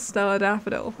 Not Stella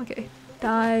Daffodil. Okay,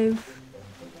 dive.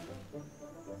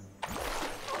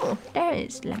 Oh, there it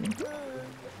is, lemon.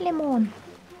 Lemon.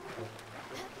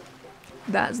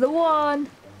 That's the one.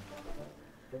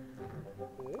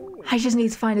 I just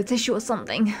need to find a tissue or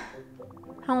something.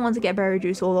 I don't want to get berry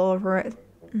juice all over it.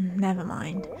 Never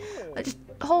mind. Just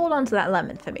hold on to that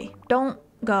lemon for me. Don't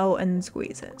go and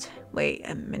squeeze it. Wait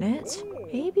a minute.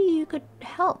 Maybe you could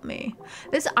help me.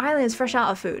 This island is fresh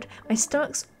out of food. My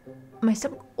stomach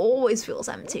always feels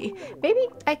empty. Maybe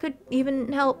I could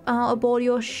even help out aboard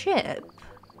your ship.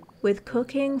 With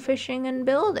cooking, fishing, and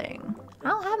building. I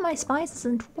don't have my spices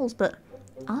and tools, but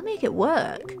I'll make it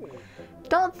work.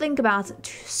 Don't think about it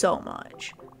so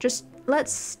much.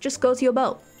 Let's just go to your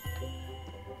boat.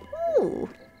 Ooh,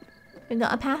 we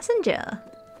got a passenger.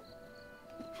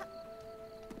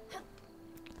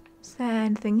 Is there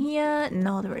anything here?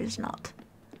 No, there is not.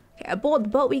 Okay, aboard the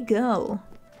boat we go.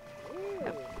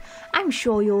 I'm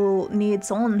sure you'll need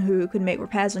someone who could make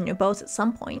repairs on your boat at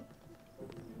some point.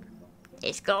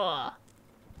 Let's go.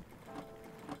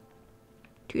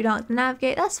 Too dark to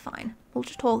navigate? That's fine. We'll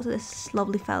just talk to this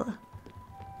lovely fella.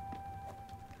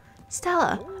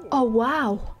 Stella! Oh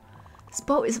wow! This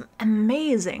boat is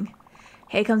amazing!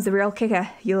 Here comes the real kicker,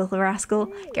 you little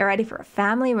rascal. Get ready for a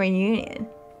family reunion.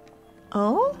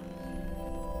 Oh?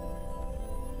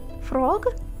 Frog?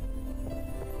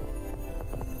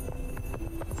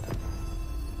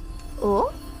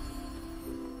 Oh?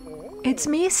 It's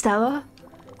me, Stella.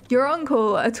 Your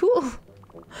uncle, Atul.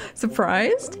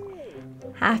 Surprised?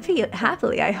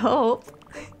 Happily, I hope.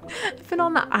 I've been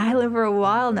on the island for a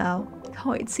while now. Can't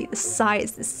wait to see the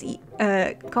sights, the sea.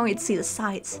 Can't wait to see the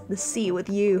sights, the sea with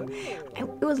you. It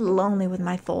was lonely with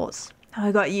my thoughts. Now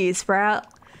I got you, Sprout.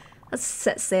 Let's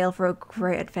set sail for a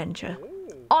great adventure.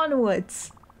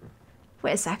 Onwards.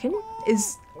 Wait a second.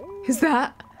 Is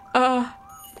that Oh?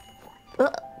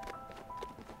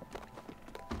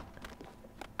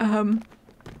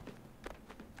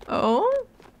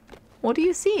 What do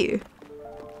you see?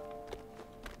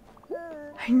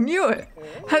 I knew it!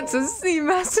 That's a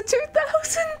Seamaster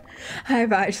 2000!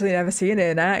 I've actually never seen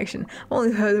it in action. I've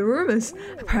only heard the rumours.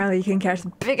 Apparently you can catch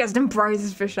the biggest and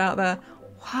brightest fish out there.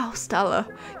 Wow, Stella,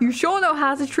 you sure know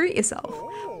how to treat yourself.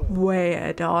 Wait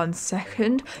a darn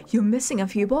second. You're missing a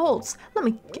few bolts. Let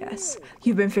me guess.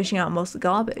 You've been fishing out most of the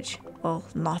garbage. Well,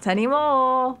 not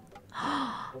anymore.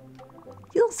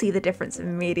 You'll see the difference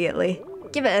immediately.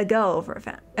 Give it a go for a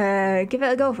fan.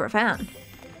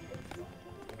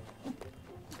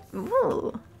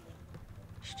 Ooh.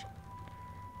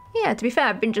 Yeah, to be fair,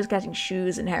 I've been just catching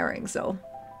shoes and herrings, so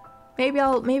maybe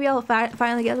I'll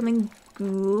finally get something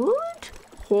good.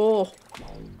 Oh.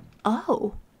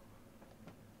 Oh,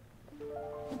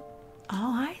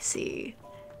 I see.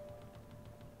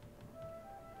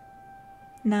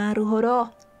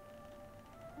 Naruhodo.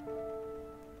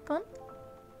 Come on.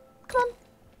 Come on.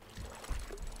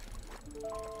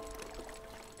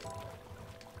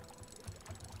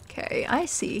 Okay, I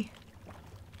see.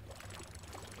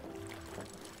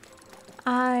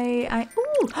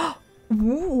 Ooh!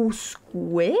 Ooh,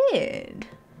 squid!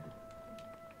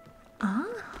 Ah.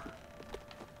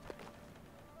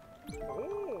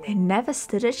 They never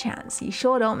stood a chance. You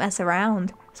sure don't mess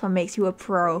around. That's what makes you a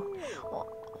pro.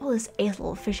 All this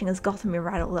little fishing has gotten me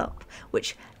rattled up.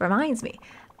 Which reminds me,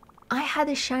 I had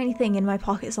this shiny thing in my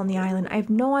pockets on the island. I have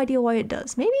no idea why it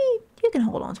does. Maybe you can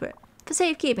hold on to it. For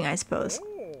safekeeping, I suppose.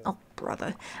 Oh,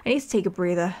 brother. I need to take a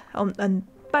breather. And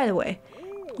by the way,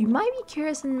 you might be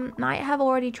curious and might have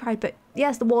already tried, but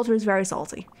yes, the water is very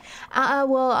salty.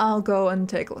 Well, I'll go and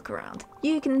take a look around.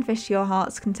 You can fish to your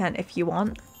heart's content if you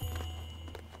want.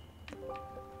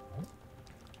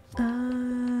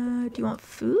 Do you want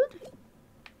food?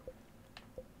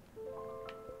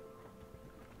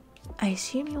 I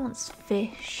assume he wants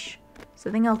fish. So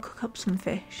I think I'll cook up some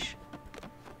fish.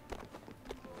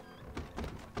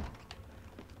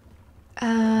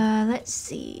 Let's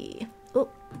see.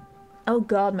 Oh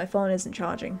god, my phone isn't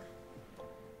charging.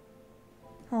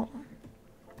 Hold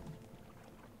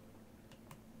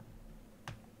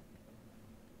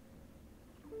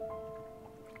on.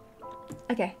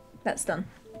 Okay, that's done.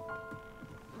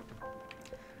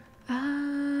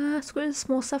 Squid is a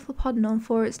small cephalopod known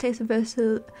for its taste and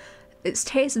its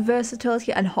taste,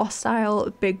 versatility, and hostile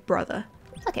big brother.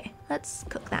 Okay, let's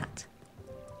cook that.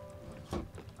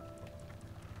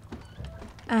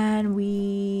 And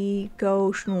we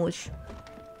go snooze.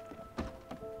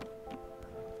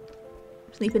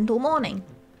 Sleep until morning.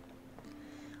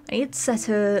 I need to set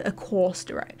a course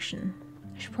direction.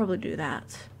 I should probably do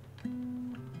that.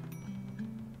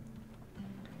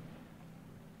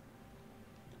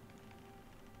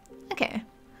 Okay.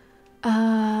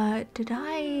 Did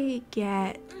I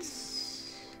get...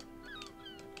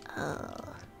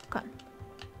 Come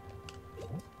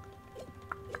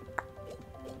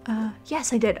on.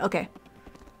 Yes, I did. Okay.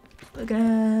 We're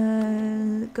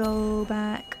gonna go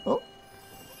back. Oh.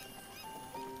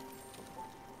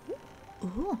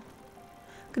 Ooh.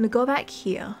 Gonna go back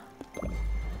here.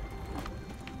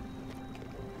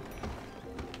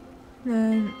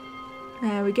 Then,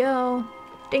 there we go.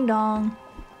 Ding dong.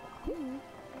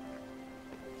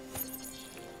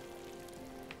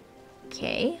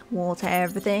 Okay, water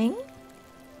everything.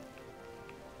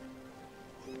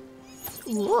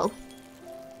 Whoa.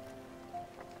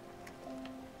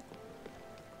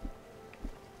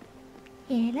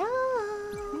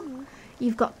 Hello.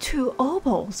 You've got 2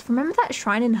 obols. Remember that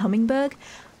shrine in Hummingberg?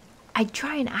 I'd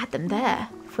try and add them there.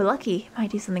 If we're lucky, it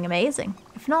might do something amazing.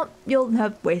 If not, you'll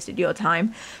have wasted your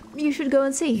time. You should go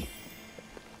and see.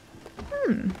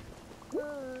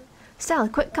 Stella,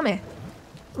 quick, come here.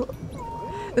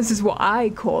 This is what I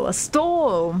call a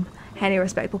storm. Any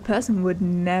respectable person would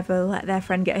never let their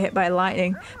friend get hit by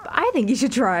lightning, but I think you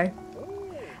should try.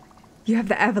 You have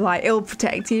the Everlight, it'll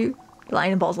protect you. The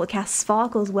lightning bolts will cast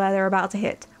sparkles where they're about to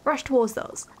hit. Rush towards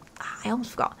those. I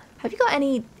almost forgot. Have you got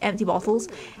any empty bottles?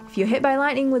 If you're hit by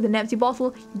lightning with an empty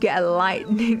bottle, you get a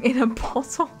lightning in a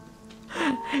bottle.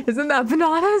 Isn't that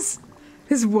bananas?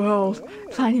 This world,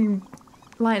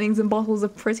 lightnings and bottles are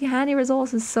pretty handy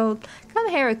resources, so come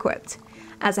here equipped.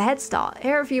 As a head start,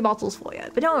 here are a few bottles for you,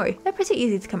 but don't worry, they're pretty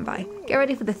easy to come by. Get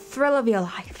ready for the thrill of your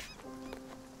life.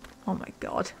 Oh my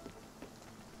god.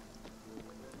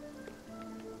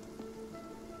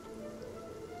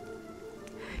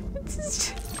 It's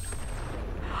just...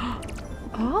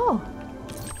 Oh.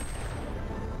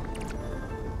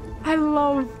 I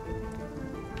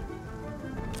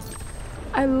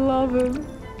love him.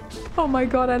 Oh my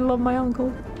god, I love my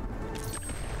uncle.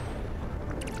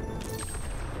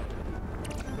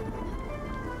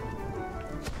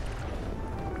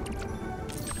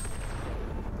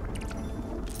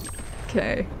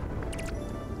 Okay.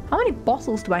 How many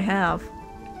bottles do I have?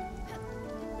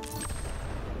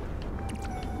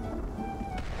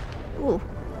 Ooh.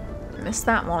 Missed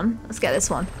that one. Let's get this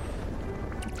one.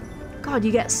 God,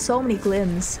 you get so many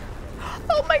glims.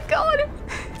 Oh my god!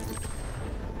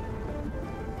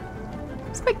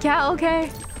 Is my cat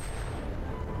okay?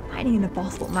 Hiding in a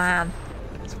bottle, man.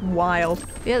 It's wild.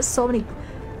 We have so many...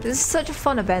 This is such a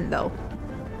fun event, though.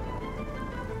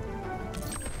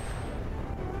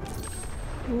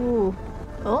 Ooh.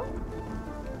 Oh?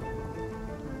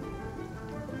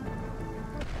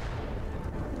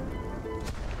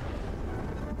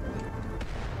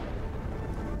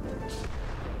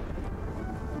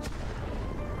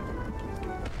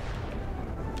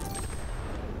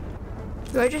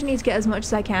 Do I just need to get as much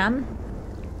as I can?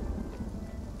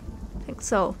 I think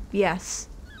so. Yes.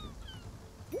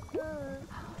 Oh,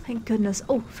 thank goodness.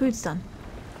 Oh, food's done.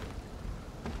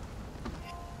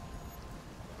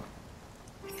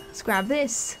 Let's grab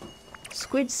this.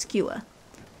 Squid skewer.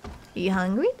 Are you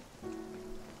hungry?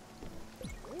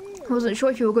 I wasn't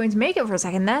sure if you were going to make it for a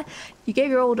second there. You gave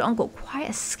your old uncle quite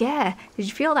a scare. Did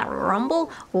you feel that rumble?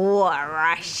 What a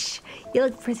rush. You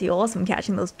look pretty awesome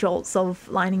catching those jolts of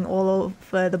lightning all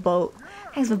over the boat.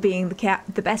 Thanks for being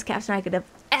the best captain I could have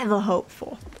ever hoped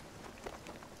for.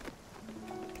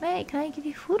 Can I give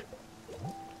you food?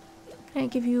 Can I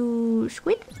give you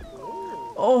squid?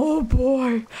 Oh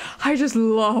boy, I just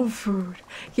love food.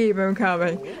 Keep them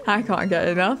coming. I can't get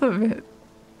enough of it.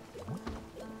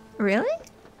 Really?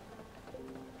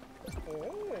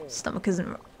 Stomach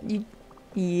isn't... You...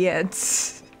 Yet.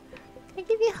 Can I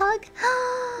give you a hug?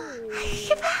 I can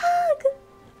give a hug!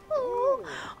 Oh,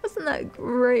 wasn't that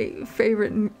great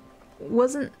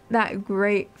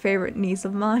favorite niece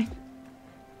of mine?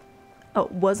 Oh,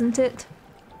 wasn't it?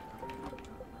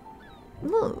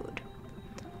 Mood.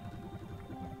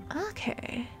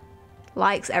 Okay.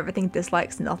 Likes everything,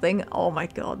 dislikes nothing. Oh my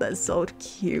god, that's so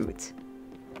cute.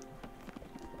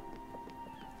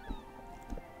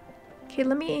 Okay,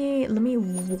 let me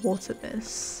water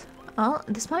this. Oh,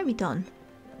 this might be done.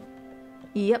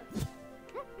 Yep.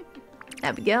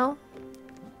 There we go.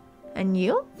 And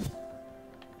you?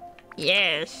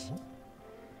 Yes.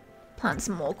 Plant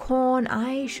some more corn.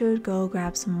 I should go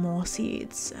grab some more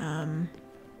seeds.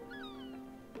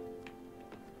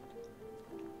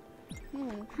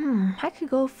 I could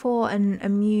go for an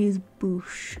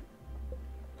amuse-bouche.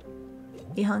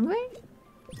 You hungry?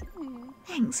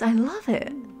 Thanks, I love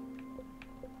it.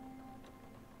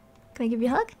 Can I give you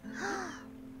a hug?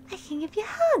 I can give you a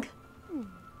hug.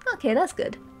 Okay, that's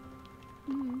good.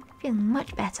 Feeling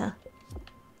much better.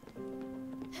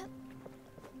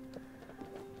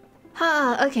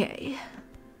 Okay.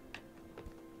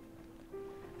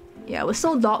 Yeah, we're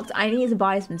still docked. I need to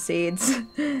buy some seeds.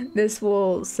 This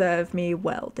will serve me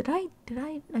well. Did I?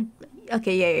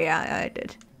 Okay, yeah, I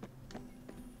did.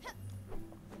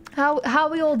 How are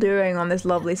we all doing on this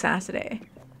lovely Saturday?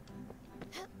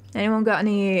 Anyone got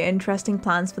any interesting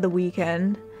plans for the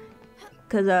weekend?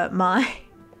 Cause my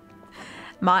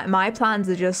plans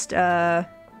are just oh,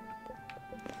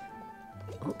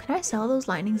 can I sell those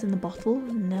lightnings in the bottle?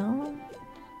 No.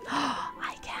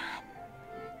 I can.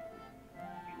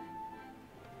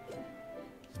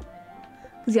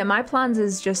 Cause yeah, my plans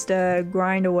is just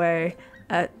grind away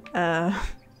at there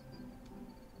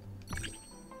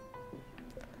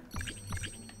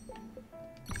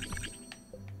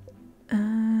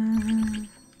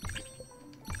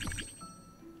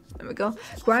we go.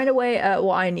 Grind away at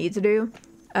what I need to do.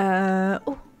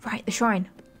 Oh, right, the shrine.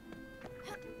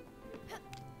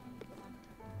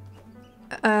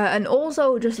 And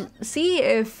also just see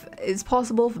if it's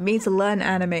possible for me to learn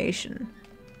animation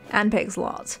and pixel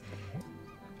art.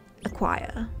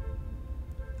 Acquire.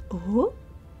 Oh.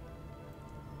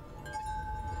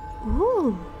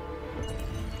 Ooh.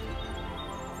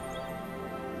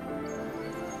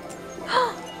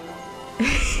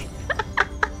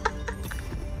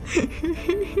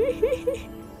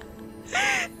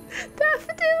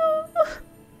 Daffodil!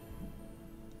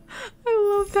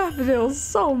 I love daffodils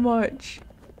so much.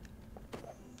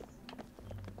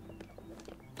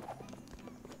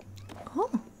 Oh.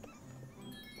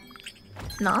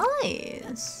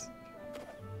 Nice.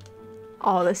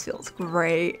 Oh, this feels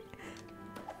great.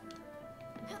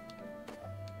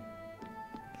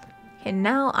 Okay,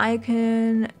 now I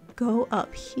can go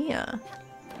up here.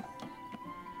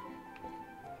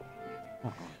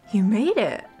 You made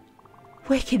it!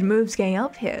 Wicked moves getting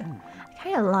up here. I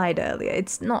kinda lied earlier,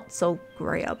 it's not so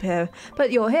great up here.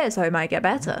 But you're here, so it might get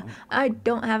better. I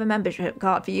don't have a membership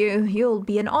card for you. You'll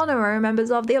be an honorary member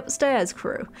of the upstairs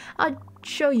crew. I'd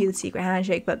show you the secret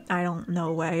handshake, but I don't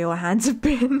know where your hands have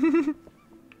been.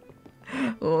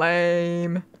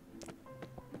 Lame.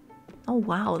 Oh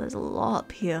wow, there's a lot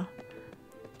up here.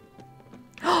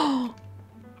 Oh!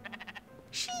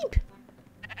 Sheep!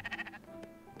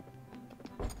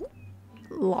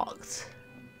 Locked.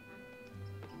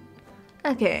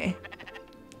 Okay.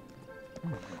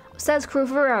 Says crew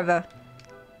forever.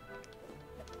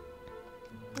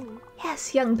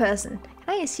 Yes, young person. Can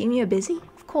I assume you're busy?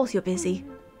 Of course you're busy.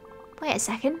 Wait a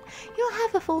second. You'll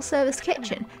have a full service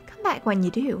kitchen. Come back when you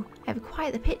do. I have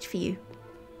quite the pitch for you.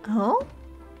 Oh?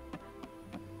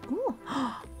 Ooh.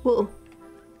 Whoa.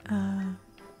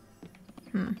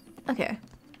 Okay.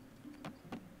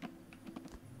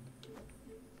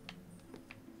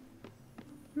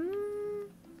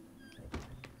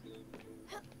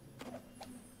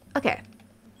 Okay.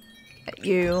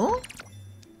 You.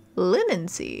 Lemon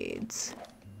seeds.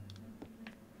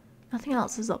 Nothing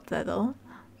else is up there though.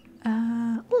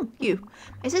 Oh, you.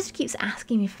 My sister keeps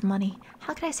asking me for money.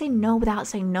 How can I say no without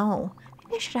saying no?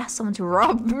 Maybe I should ask someone to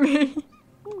rob me.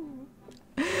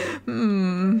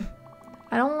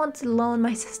 I don't want to loan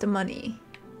my sister money.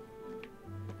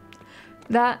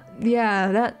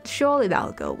 Surely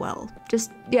that'll go well.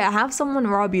 Just, yeah, have someone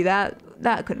rob you.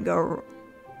 That couldn't go.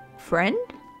 Friend?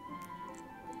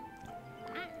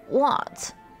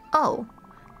 What? Oh,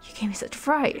 you gave me such a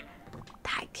fright.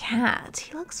 That cat,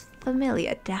 he looks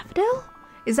familiar. Daffodil?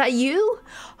 Is that you?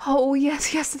 Oh,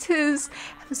 yes, it is.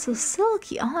 Ever so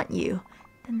silky, aren't you?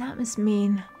 Then that must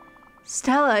mean...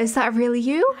 Stella, is that really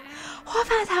you? What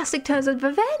fantastic turns of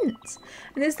events!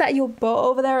 And is that your boat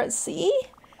over there at sea?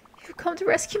 You've come to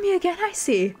rescue me again, I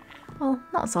see. Well,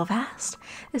 not so fast.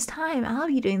 This time,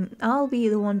 I'll be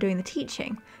the one doing the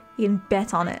teaching. You can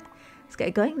bet on it. Let's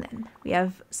get going then. We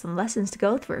have some lessons to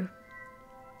go through.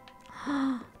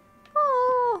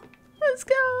 Oh, let's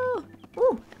go!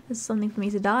 Oh, there's something for me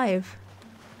to dive.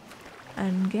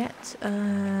 And get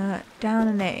down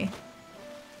an A.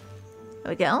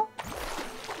 There we go.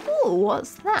 Oh,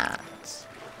 what's that?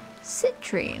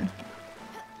 Citrine.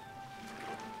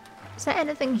 Is there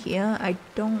anything here? I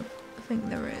don't think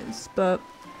there is, but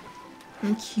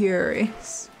I'm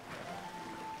curious.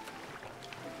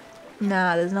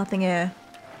 Nah, there's nothing here.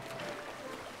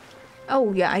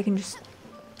 Oh yeah, I can just...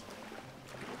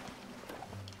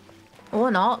 Or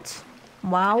not.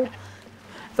 Wow.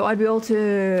 Thought I'd be able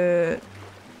to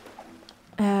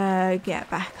get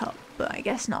back up, but I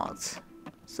guess not.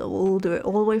 So we'll do it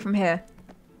all the way from here.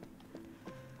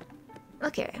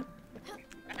 Okay.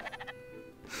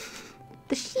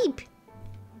 The sheep.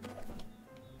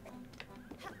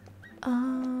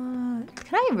 Can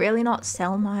I really not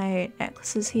sell my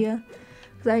necklaces here?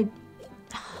 Because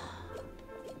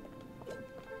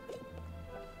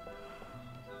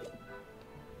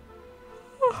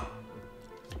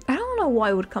I don't know what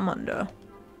I would come under,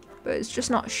 but it's just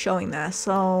not showing there,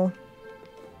 so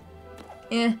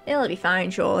yeah, it'll be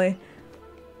fine surely.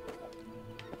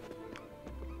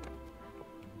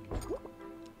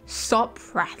 Stop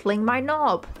rattling my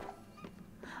knob.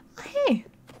 Hey,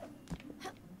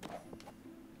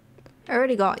 I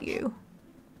already got you.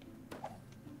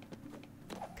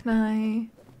 Can I?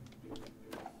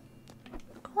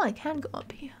 Oh, I can go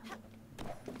up here.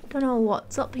 Don't know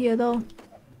what's up here though.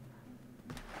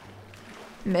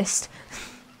 Missed.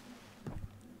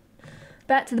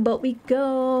 Back to the boat we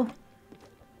go.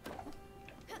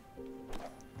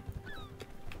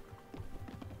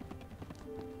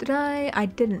 Did I? I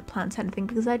didn't plant anything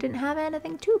because I didn't have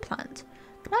anything to plant.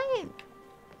 Can I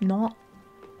not?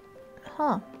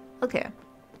 Huh. Okay.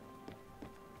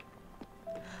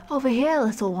 Over here,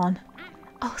 little one.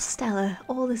 Oh, Stella,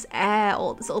 all this air,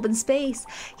 all this open space.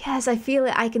 Yes, I feel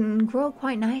it. I can grow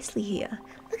quite nicely here.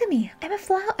 Look at me.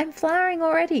 I'm flowering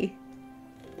already.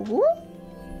 Ooh.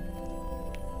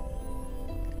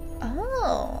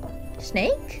 Oh.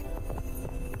 Snake?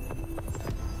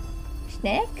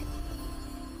 Snake?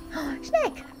 Oh,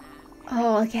 snake.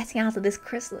 Oh, getting out of this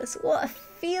chrysalis. What a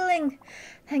feeling.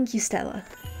 Thank you, Stella.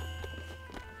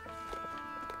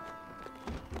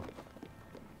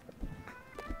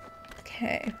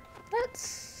 Okay,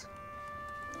 let's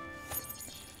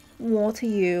water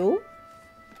you.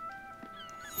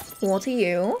 Water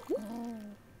you.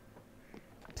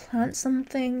 Plant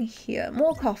something here.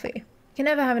 More coffee. You can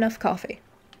never have enough coffee.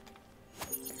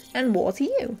 And water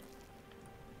you.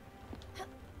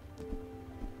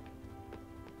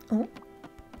 Oh.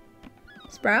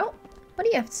 Sprout? What do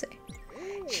you have to say?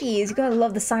 Jeez, you gotta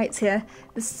love the sights here.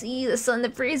 The sea, the sun, the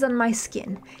breeze on my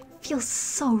skin. It feels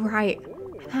so right.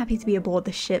 I'm happy to be aboard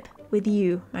the ship with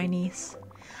you, my niece.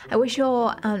 I wish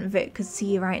your Aunt Vic could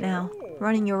see you right now.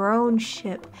 Running your own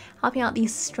ship, helping out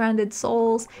these stranded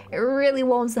souls. It really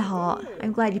warms the heart.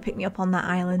 I'm glad you picked me up on that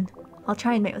island. I'll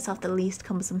try and make myself the least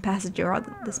cumbersome passenger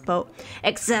on this boat.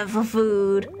 Except for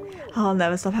food. I'll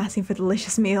never stop asking for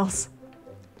delicious meals.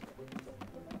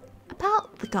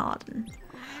 About the garden.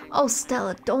 Oh,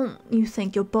 Stella, don't you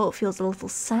think your boat feels a little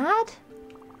sad?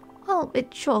 Well,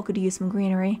 it sure could use some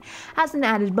greenery. As an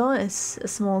added bonus, a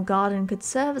small garden could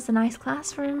serve as a nice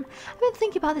classroom. I've been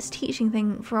thinking about this teaching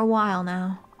thing for a while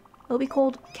now. It'll be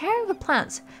called Caring for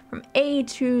Plants from A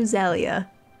to Zelia.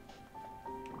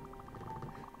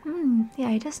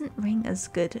 Yeah, it doesn't ring as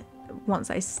good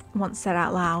once said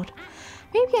out loud.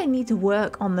 Maybe I need to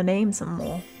work on the name some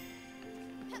more.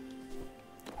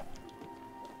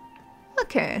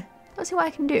 Okay, let's see what I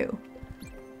can do.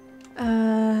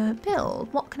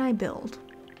 Build. What can I build?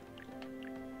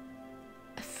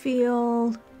 A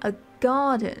field, a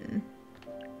garden.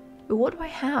 But what do I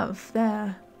have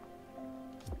there?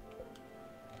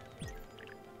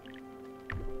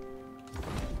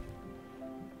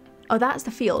 Oh, that's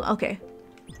the field. Okay.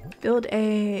 Build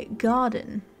a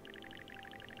garden.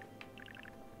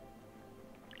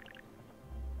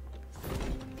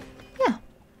 Yeah.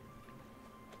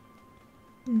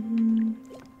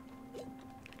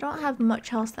 Don't have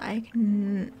much else that I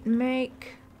can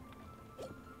make.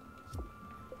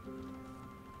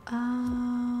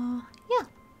 Yeah.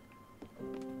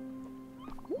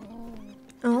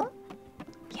 Oh,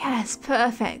 yes,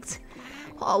 perfect.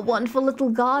 What a wonderful little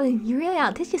garden. You really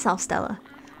outdid yourself, Stella.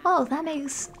 Oh, that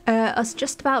makes us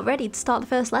just about ready to start the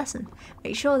first lesson.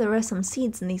 Make sure there are some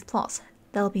seeds in these plots.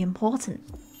 They'll be important.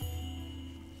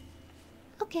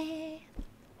 Okay.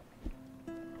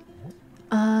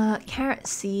 Carrot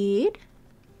seed.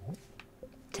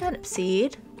 Turnip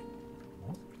seed.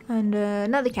 And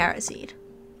another carrot seed.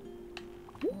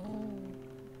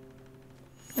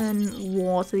 And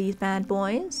water these bad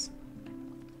boys.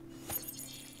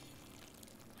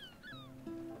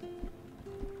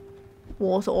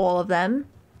 Water all of them.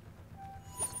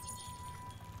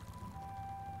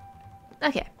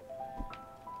 Okay.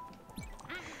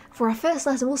 For our first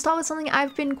lesson, we'll start with something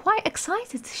I've been quite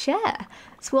excited to share.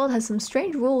 This world has some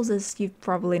strange rules, as you've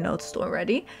probably noticed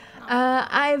already.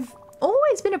 I've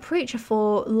always been a preacher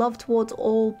for love towards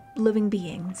all living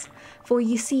beings. For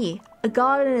you see, a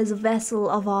garden is a vessel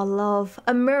of our love,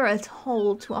 a mirror to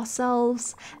hold to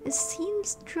ourselves. This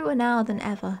seems truer now than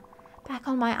ever. Back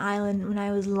on my island, when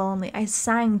I was lonely, I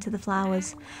sang to the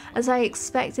flowers. As I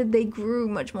expected, they grew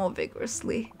much more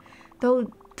vigorously.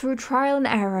 Though through trial and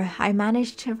error, I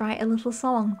managed to write a little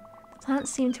song. The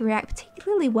plants seemed to react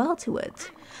particularly well to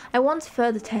it. I want to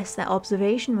further test that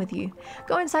observation with you.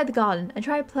 Go inside the garden and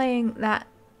try playing that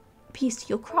piece to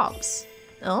your crops.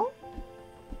 Oh?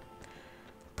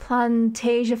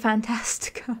 Plantasia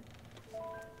Fantastica.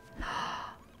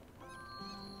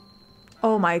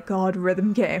 Oh my god,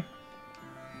 rhythm game.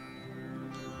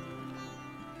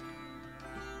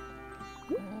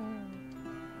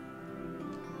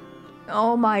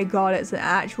 Oh my god, it's an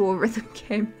actual rhythm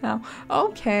game now.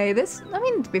 Okay, this, I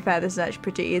mean, to be fair, this is actually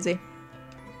pretty easy.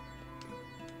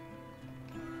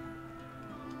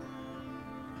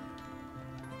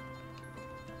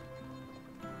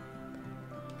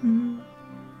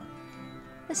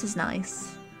 This is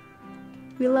nice.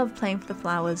 We love playing for the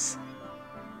flowers.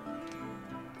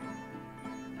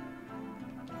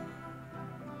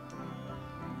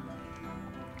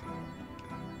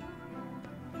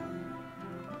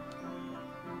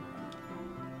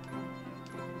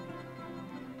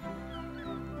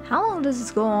 How long does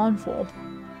this go on for?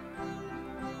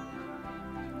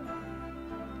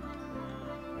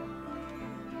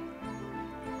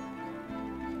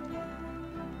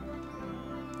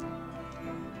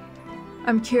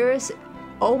 I'm curious.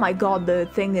 Oh my god, the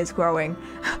thing is growing.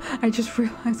 I just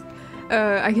realized.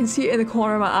 I can see it in the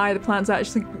corner of my eye. The plant's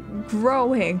actually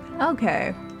growing.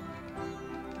 Okay.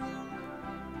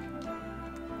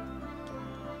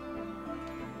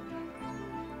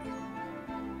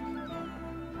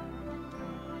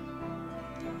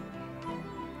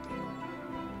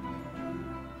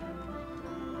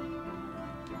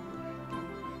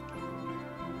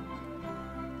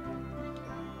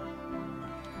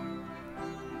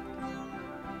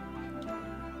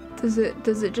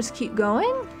 Does it just keep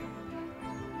going?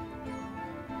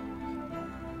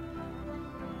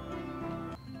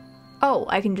 Oh,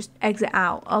 I can just exit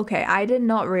out. Okay, I did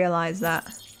not realize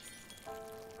that.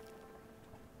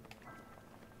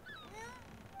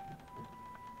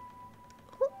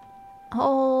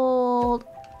 Hold.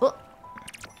 Oh.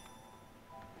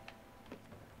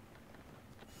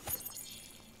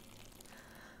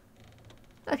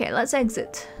 Okay, let's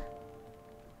exit.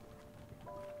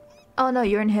 Oh no,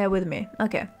 you're in here with me.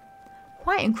 Okay.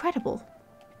 Quite incredible.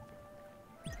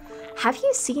 Have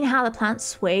you seen how the plants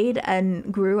swayed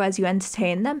and grew as you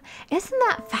entertained them? Isn't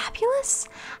that fabulous?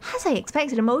 As I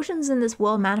expected, emotions in this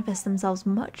world manifest themselves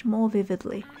much more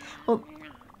vividly. Well,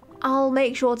 I'll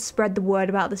make sure to spread the word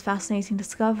about this fascinating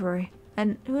discovery.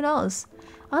 And who knows,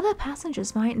 other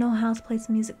passengers might know how to play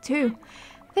some music too.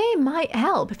 They might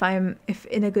help if I'm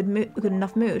in a good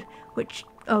enough mood.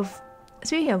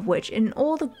 Speaking of which, in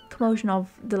all the commotion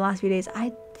of the last few days,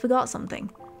 I forgot something.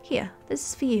 Here, this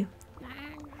is for you.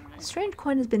 A strange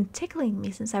coin has been tickling me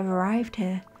since I've arrived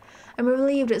here. I'm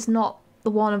relieved it's not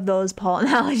one of those pollen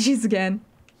allergies again.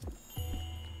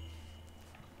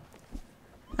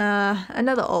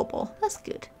 Another opal. That's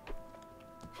good.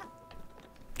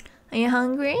 Are you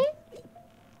hungry?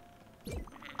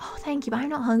 Oh, thank you, but I'm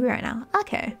not hungry right now.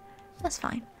 Okay, that's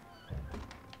fine.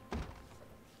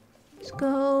 Let's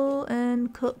go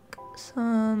and cook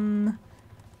some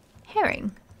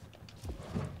herring.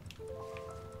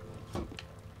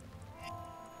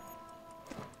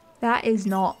 That is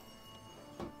not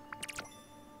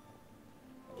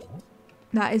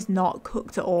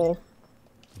cooked at all.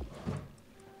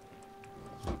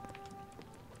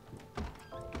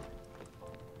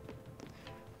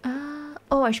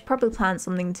 Oh, I should probably plant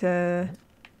something to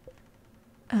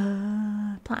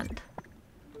plant.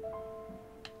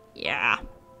 Yeah.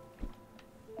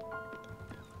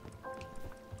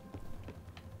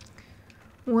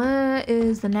 Where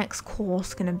is the next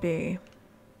course gonna be?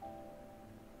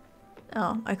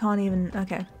 Oh, I can't even.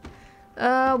 Okay.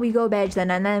 We go bed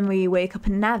then, and then we wake up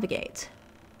and navigate.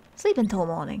 Sleep until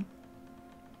morning.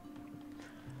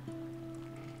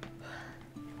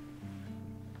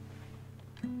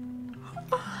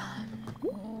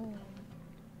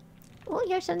 Well,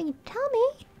 you have something to tell me.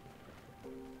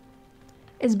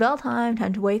 It's bell time.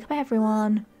 Time to wake up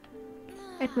everyone.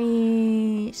 Let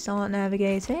me start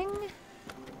navigating.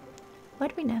 Where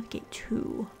do we navigate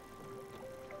to?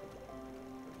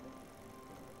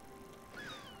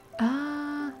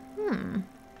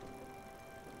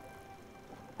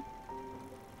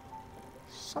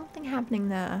 Something happening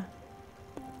there.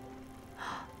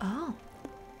 Oh.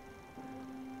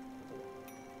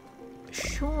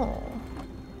 Sure.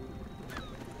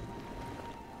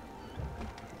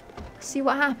 see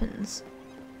what happens.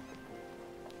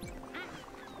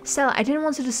 Stella, I didn't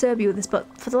want to disturb you with this, but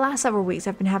for the last several weeks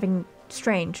I've been having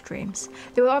strange dreams.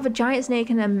 They were of a giant snake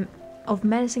and of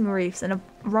menacing reefs and of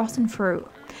rotten fruit.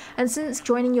 And since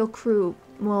joining your crew,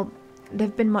 well,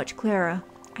 they've been much clearer.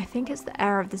 I think it's the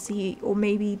air of the sea, or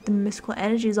maybe the mystical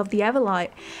energies of the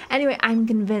Everlight. Anyway, I'm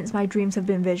convinced my dreams have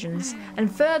been visions.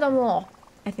 And furthermore,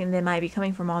 I think they might be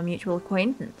coming from our mutual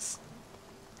acquaintance.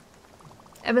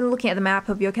 I've been looking at the map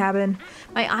of your cabin.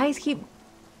 My eyes keep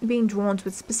being drawn to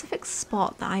a specific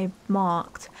spot that I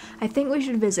marked. I think we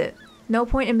should visit. No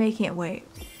point in making it wait.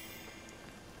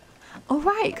 Oh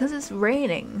right, because it's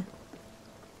raining.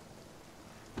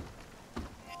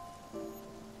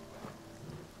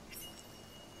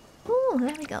 Oh,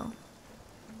 there we go.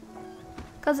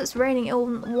 Because it's raining, it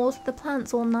will water the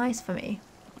plants all nice for me.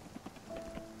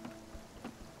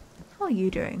 How are you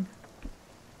doing?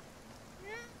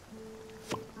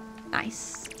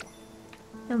 Nice.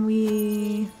 And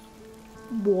we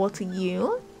water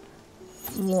you.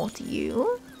 Water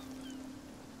you.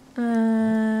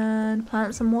 And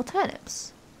plant some more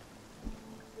turnips.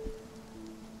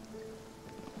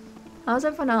 How's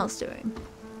everyone else doing?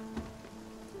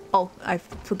 Oh, I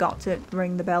forgot to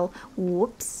ring the bell.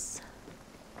 Whoops.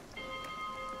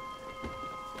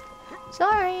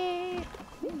 Sorry.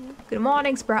 Good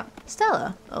morning, Sprout.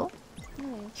 Stella. Oh.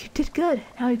 You did good.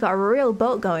 Now we've got a real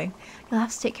boat going. You'll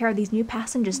have to take care of these new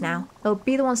passengers now. They'll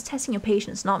be the ones testing your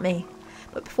patience, not me.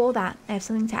 But before that, I have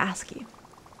something to ask you.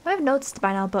 I've noticed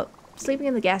by now, but sleeping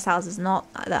in the guest house is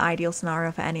not the ideal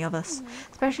scenario for any of us.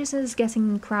 Especially since it's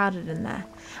getting crowded in there.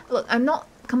 Look, I'm not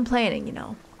complaining, you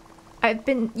know.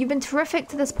 You've been terrific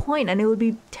to this point, and it would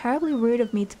be terribly rude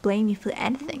of me to blame you for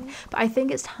anything, but I think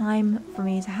it's time for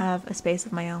me to have a space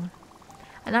of my own.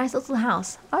 A nice little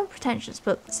house, unpretentious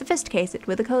but sophisticated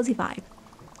with a cozy vibe.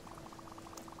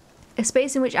 A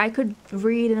space in which I could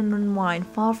read and unwind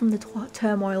far from the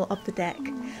turmoil of the deck.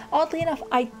 Oddly enough,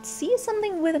 I see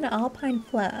something with an alpine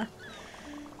flair.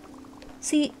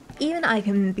 See, even I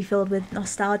can be filled with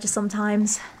nostalgia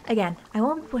sometimes. Again, I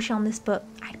won't be pushy on this, but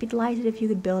I'd be delighted if you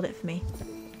could build it for me.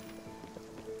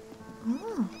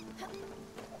 Ooh.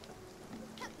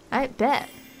 I bet.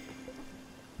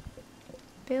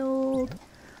 Build.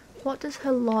 What does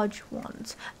her lodge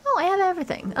want? Oh, I have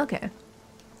everything. Okay.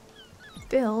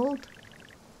 Build.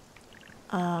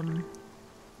 Oh,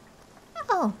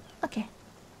 okay.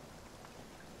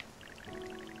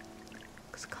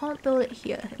 Because I can't build it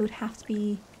here. It would have to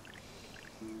be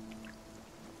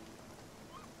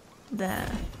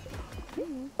there.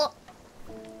 Oh.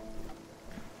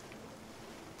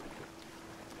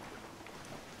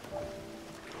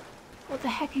 What the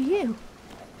heck are you?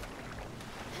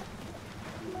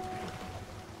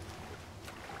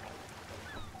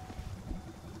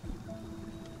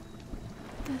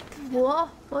 What?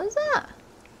 What is that?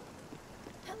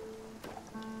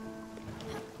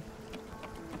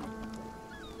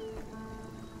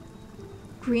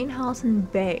 Greenhouse and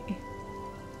Bay.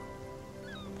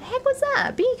 The heck was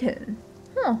that? Beacon?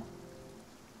 Huh.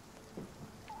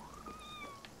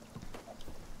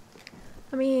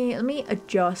 Let me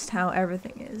adjust how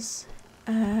everything is.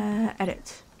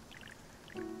 Edit.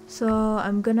 So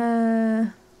I'm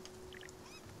gonna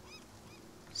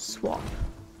swap.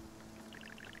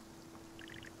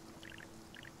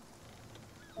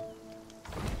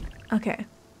 Okay.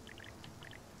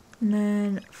 And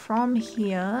then from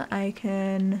here I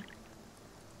can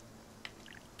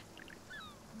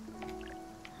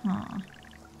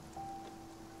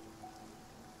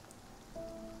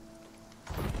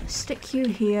stick you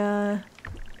here,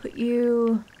 put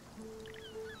you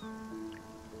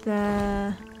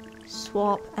there,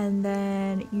 swap, and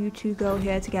then you two go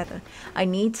here together. I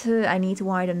need to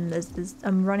widen this.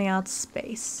 I'm running out of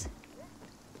space.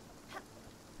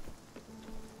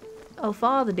 Oh,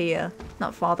 father dear.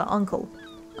 Not father, uncle.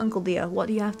 Uncle dear, what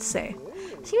do you have to say?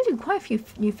 Seems to be quite a few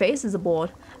new faces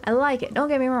aboard. I like it, don't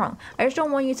get me wrong. I just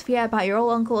don't want you to forget about your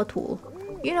old uncle at all.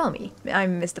 You know me.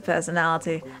 I'm Mr.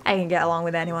 Personality. I can get along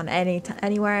with anyone,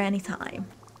 anywhere, anytime.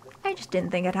 I just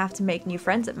didn't think I'd have to make new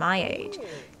friends at my age.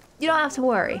 You don't have to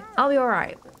worry. I'll be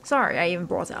alright. Sorry I even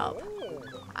brought it up.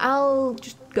 I'll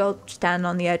just go stand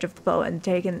on the edge of the boat and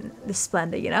take in the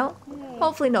splendor, you know?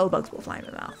 Hopefully no bugs will fly in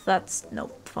my mouth. That's no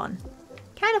fun.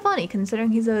 Kind of funny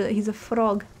considering he's a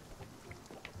frog.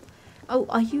 Oh,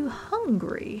 are you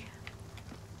hungry?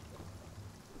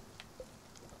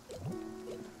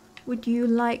 Would you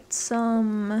like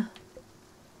some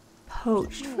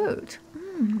poached fruit?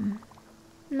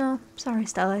 No, sorry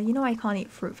Stella. You know I can't eat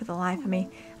fruit for the life of me.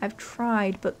 I've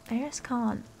tried, but I just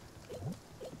can't.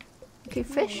 Okay,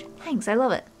 fish? Thanks, I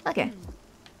love it. Okay,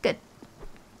 good.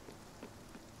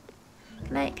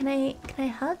 Can I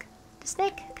hug the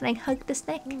snake? Can I hug the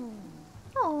snake?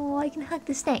 Oh, I can hug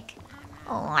the snake.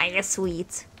 Oh, you're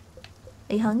sweet.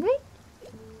 Are you hungry?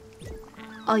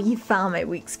 Oh, you found my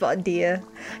weak spot, dear.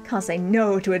 Can't say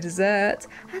no to a dessert.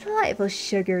 A delightful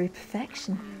sugary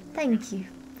perfection. Thank you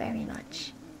very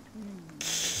much.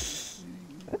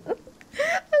 I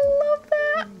love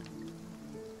that.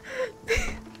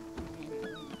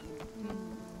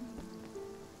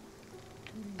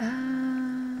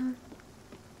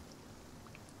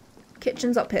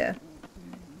 Kitchen's up here.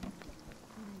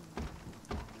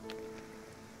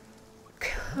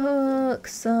 Cook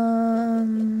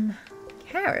some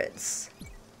carrots.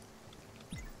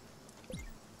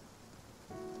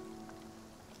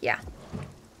 Yeah.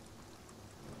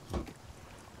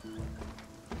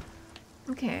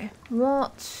 Okay,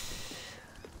 what?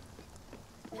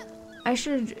 I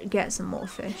should get some more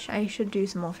fish. I should do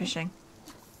some more fishing.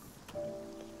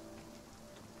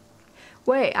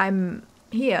 Wait, I'm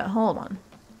here. Hold on.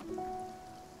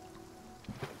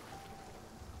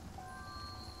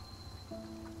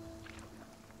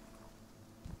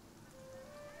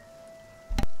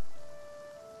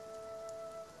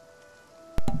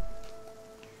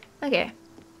 Okay.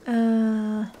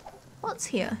 What's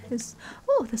here?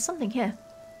 Oh, there's something here.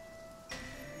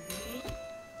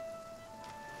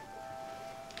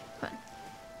 What?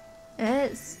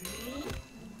 It's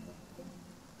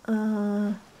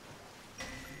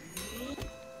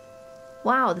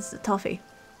wow, this is a toffee.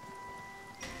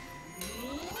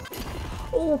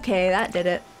 Okay, that did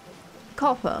it.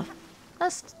 Copper.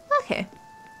 That's okay.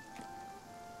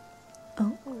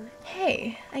 Oh,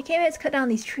 hey, I came here to cut down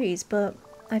these trees, but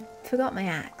I forgot my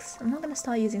axe. I'm not gonna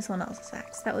start using someone else's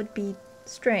axe. That would be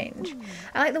strange.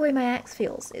 I like the way my axe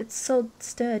feels. It's so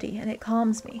sturdy and it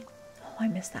calms me. Oh, I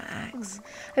miss that axe.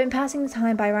 I've been passing the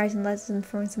time by writing letters and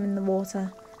throwing some in the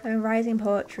water. I've been writing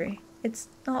poetry. It's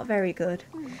not very good,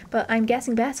 but I'm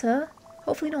getting better.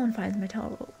 Hopefully no one finds my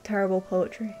terrible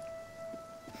poetry.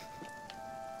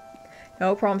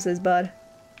 No promises, bud.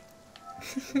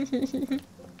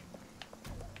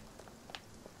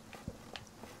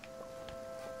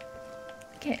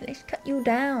 Okay, let's cut you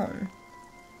down.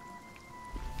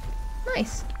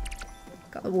 Nice.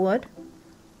 Got the wood.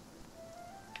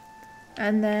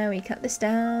 And then we cut this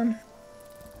down.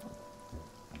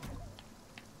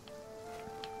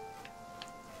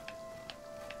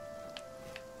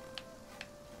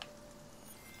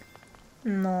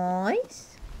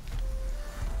 Nice.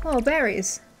 Oh,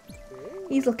 berries.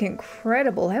 These look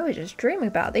incredible. I was just dreaming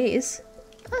about these.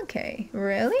 Okay,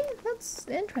 really? That's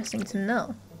interesting to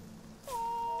know.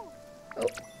 Oh.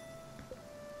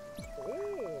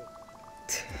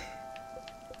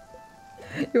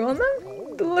 You want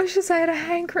them? Delicious, I had a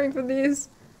hankering for these.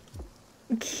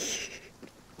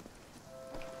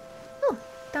 Oh,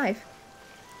 dive.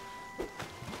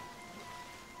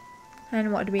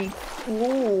 And what do we...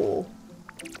 Ooh.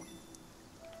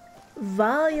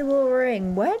 Valuable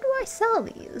ring. Where do I sell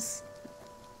these?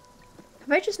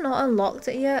 Have I just not unlocked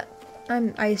it yet?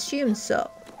 I assume so.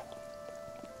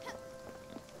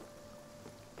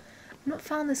 I've not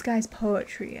found this guy's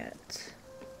poetry yet.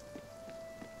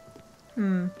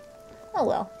 Oh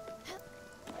well.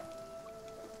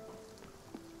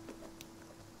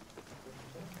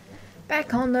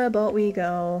 Back on the boat we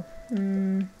go.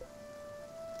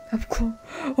 Of course.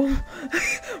 Oh,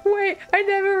 wait! I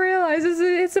never realized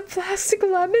it's a plastic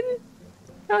lemon.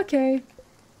 Okay.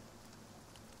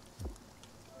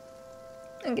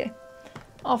 Okay.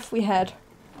 Off we head.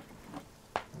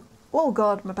 Oh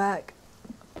god, my back.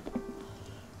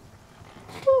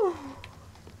 Oh.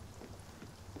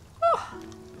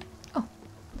 Oh.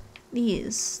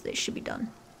 These should be done.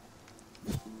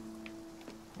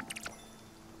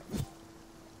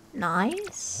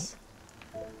 Nice.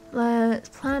 Let's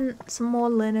plant some more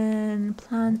linen,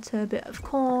 plant a bit of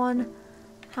corn.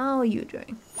 How are you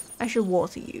doing? I should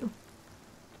water you.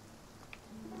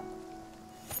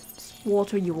 Just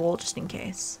water you all just in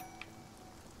case.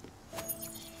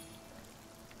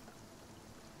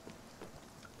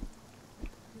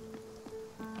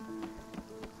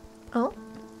 Oh.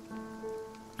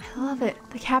 I love it.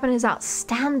 The cabin is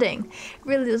outstanding. It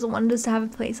really does wonders to have a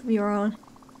place of your own.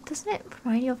 Doesn't it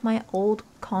remind you of my old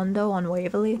condo on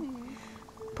Waverley?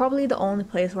 Probably the only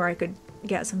place where I could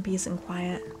get some peace and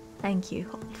quiet. Thank you,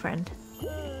 old friend.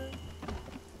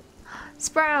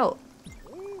 Sprout!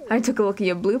 I took a look at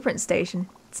your blueprint station.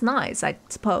 It's nice, I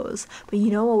suppose, but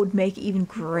you know what would make it even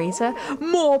greater?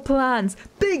 More plans!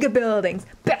 Bigger buildings!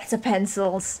 Better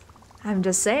pencils! I'm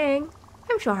just saying.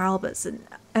 I'm sure Albert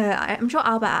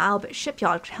at Albert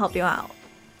Shipyard could help you out.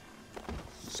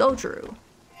 So true.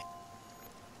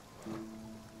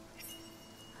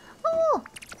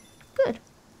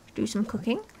 do some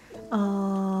cooking.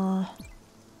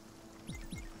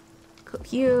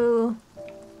 Cook you.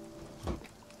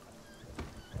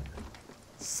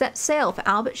 Set sail for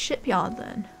Albert Shipyard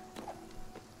then.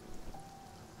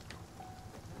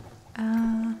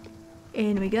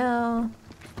 In we go.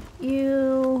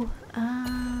 You,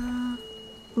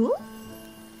 ooh.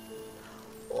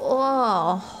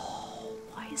 Oh,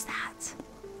 what is that?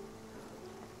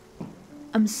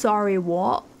 I'm sorry,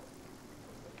 what?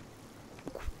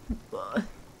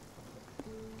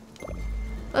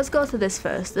 Let's go to this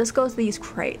first. Let's go to these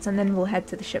crates and then we'll head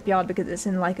to the shipyard because it's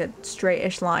in like a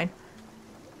straight-ish line.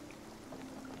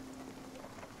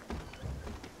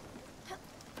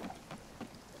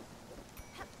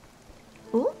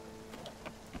 Ooh.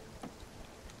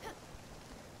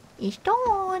 It's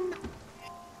done.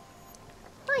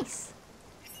 Nice.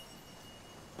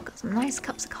 Got some nice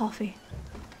cups of coffee.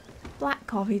 Black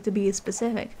coffee to be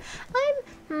specific.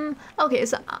 Okay,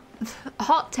 so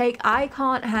hot take, I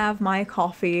can't have my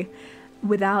coffee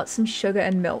without some sugar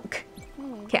and milk.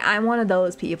 Okay, I'm one of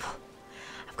those people.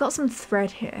 I've got some thread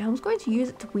here. I was going to use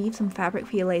it to weave some fabric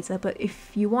for you later, but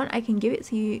if you want, I can give it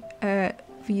to you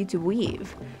for you to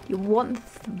weave. You want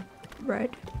the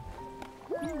thread?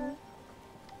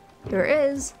 There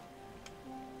it is.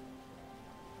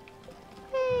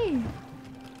 Hey.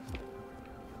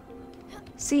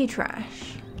 Sea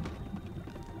trash.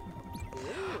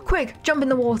 Quick, jump in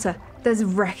the water. There's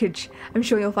wreckage. I'm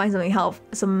sure you'll find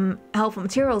some helpful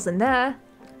materials in there.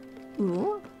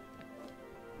 Ooh.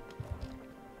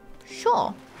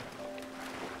 Sure.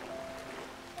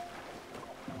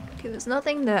 Okay, there's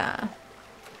nothing there.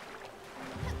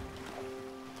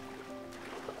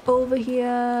 Over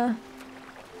here.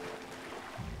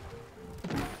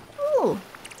 Ooh.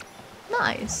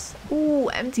 Nice. Ooh,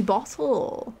 empty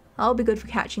bottle. That'll be good for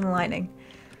catching lightning.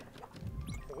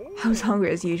 I was hungry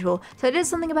as usual, so I did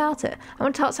something about it. I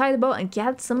went outside the boat and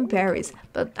gathered some berries,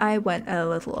 but I went a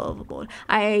little overboard.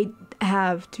 I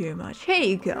have too much. Here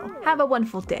you go. Have a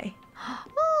wonderful day.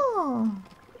 Oh.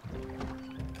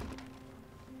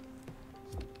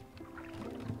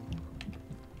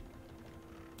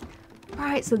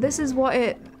 Right, so this is what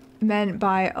it meant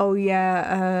by, oh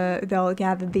yeah, they'll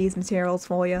gather these materials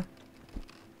for you.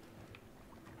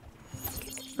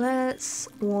 Let's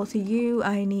water you.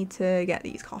 I need to get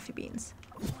these coffee beans.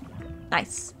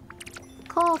 Nice.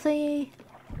 Coffee.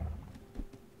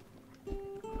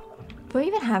 Do I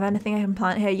even have anything I can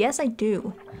plant here? Yes, I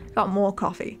do. Got more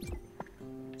coffee.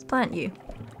 Let's plant you.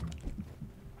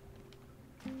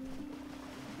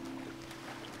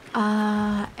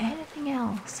 Anything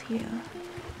else here?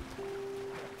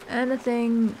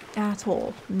 Anything at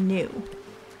all new?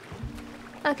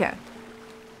 Okay.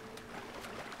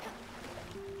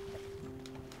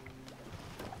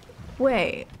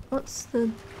 Wait, what's the...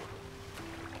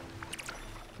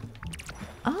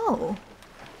 Oh.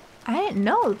 I didn't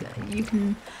know that you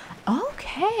can...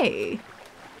 Okay.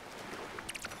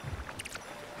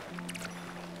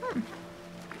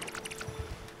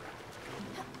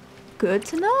 Good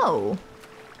to know.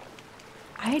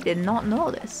 I did not know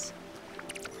this.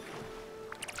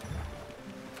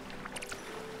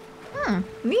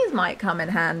 These might come in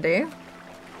handy.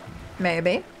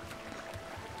 Maybe.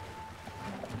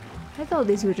 I thought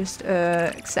these were just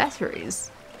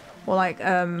accessories. Or like,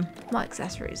 not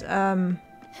accessories.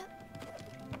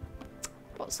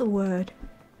 What's the word?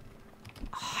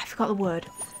 Oh, I forgot the word.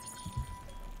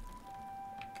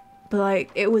 But like,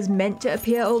 it was meant to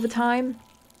appear over time.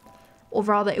 Or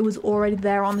rather, it was already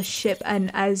there on the ship,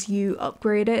 and as you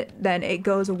upgrade it, then it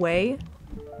goes away.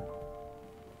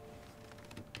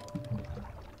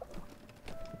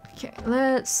 Okay,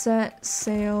 let's set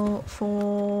sail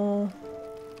for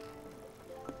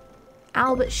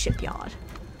Albert Shipyard.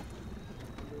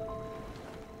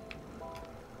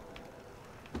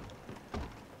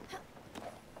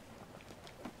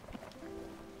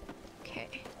 Okay.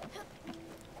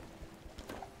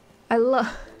 I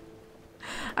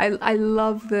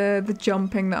love the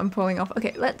jumping that I'm pulling off.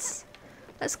 Okay, let's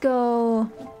go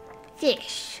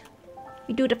fish.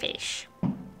 We do the fish.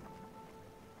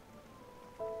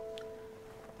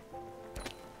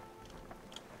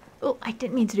 Oh, I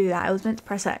didn't mean to do that. I was meant to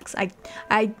press X.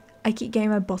 I keep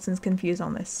getting my buttons confused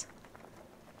on this.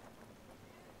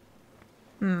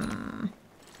 Okay,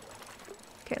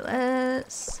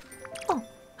 let's... Oh.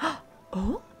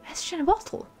 Oh, message in a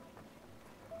bottle.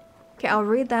 Okay, I'll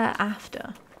read that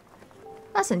after.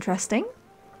 That's interesting.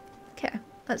 Okay,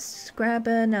 let's grab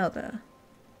another.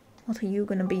 What are you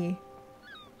gonna be?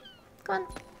 Come on.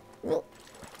 Whoa.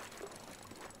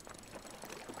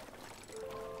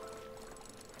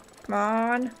 Come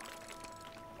on.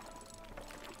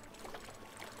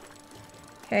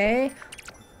 Okay.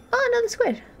 Oh, another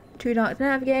squid. Too dark to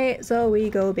navigate, so we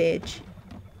go bitch.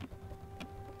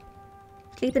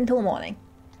 Sleep until morning.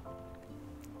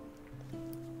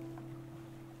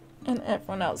 And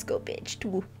everyone else go bitch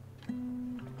too.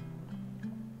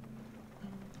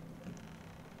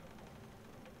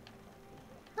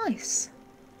 Nice.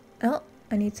 Oh,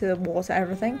 I need to water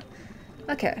everything.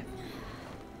 Okay.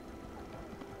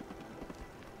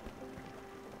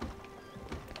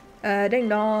 Ding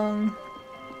dong.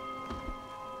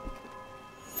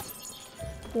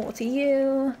 Water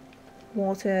you.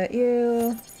 Water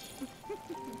you.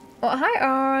 Oh, hi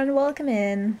Arn, welcome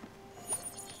in.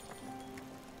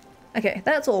 Okay,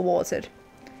 that's all watered.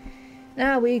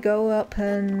 Now we go up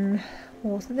and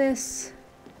water this.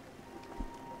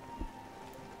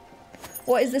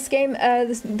 What is this game?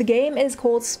 The game is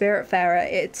called Spiritfarer.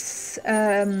 It's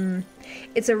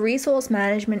a resource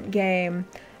management game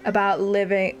about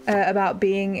about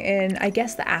being in, I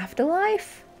guess, the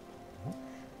afterlife.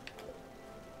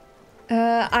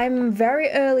 I'm very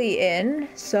early in,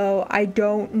 so I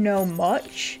don't know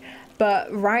much.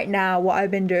 But right now, what I've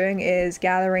been doing is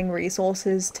gathering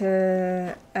resources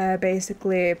to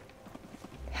basically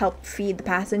help feed the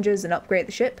passengers and upgrade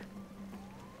the ship.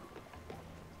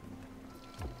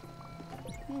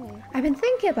 I've been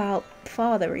thinking about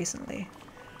Father recently.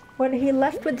 When he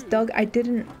left with Doug, I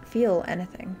didn't feel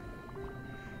anything.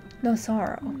 No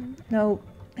sorrow. No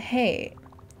hate.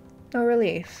 No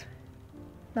relief.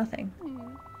 Nothing.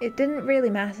 It didn't really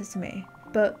matter to me,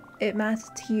 but it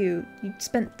mattered to you. You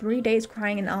spent 3 days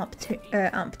crying in Aunt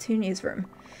Petunia's room.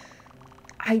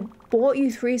 I bought you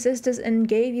 3 sisters and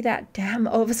gave you that damn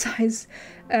oversized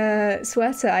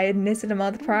sweater I had knitted a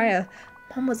month prior.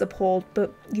 Mum was appalled,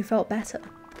 but you felt better.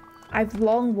 I've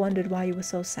long wondered why you were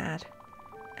so sad.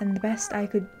 And the best I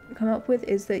could come up with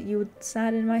is that you were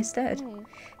sad in my stead.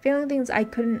 Feeling things I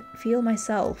couldn't feel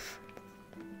myself.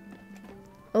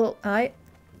 Oh, hi.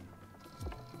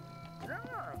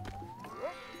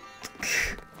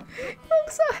 You look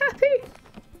so happy.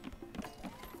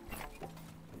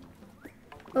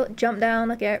 Oh, jump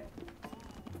down, okay.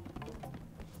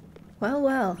 Well,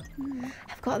 well.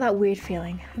 I've got that weird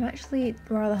feeling. I'm actually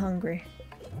rather hungry.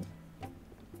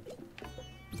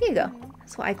 Here you go.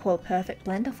 That's what I call a perfect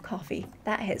blend of coffee.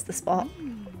 That hits the spot.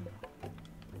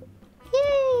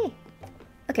 Yay!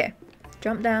 Okay,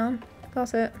 jump down.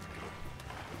 Got it.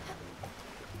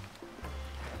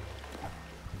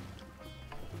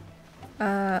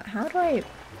 How do I...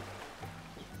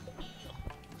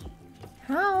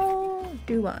 How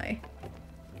do I?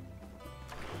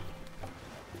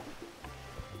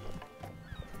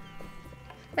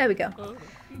 There we go.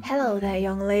 Hello there,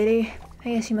 young lady.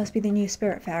 I guess you must be the new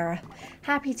Spiritfarer.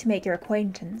 Happy to make your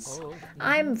acquaintance.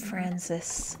 I'm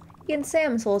Francis. You can say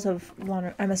I'm a sort of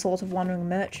wandering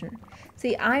merchant.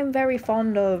 See, I'm very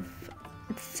fond of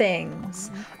things,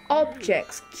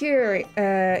 objects, curios,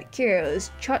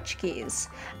 tchotchkes.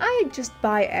 I just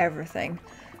buy everything.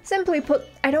 Simply put,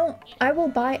 I will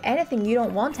buy anything you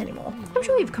don't want anymore. I'm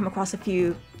sure you've come across a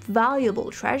few valuable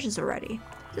treasures already.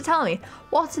 So tell me,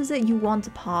 what is it you want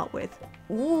to part with?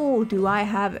 Ooh, do I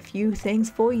have a few things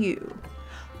for you?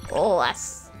 Oh, that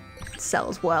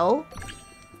sells well.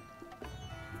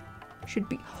 Should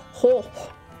be... Oh.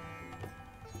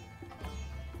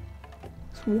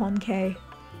 It's 1k.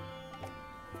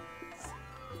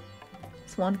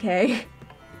 It's 1k.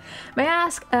 May I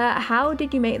ask, how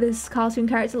did you make this cartoon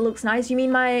character that looks nice? You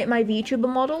mean my VTuber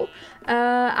model?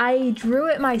 I drew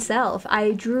it myself.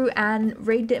 I drew and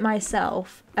rigged it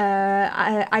myself.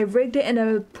 I rigged it in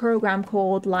a program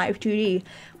called Live 2D,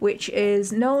 which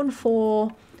is known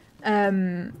for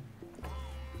being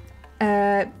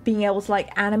able to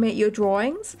like animate your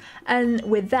drawings. And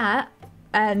with that,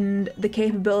 and the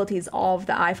capabilities of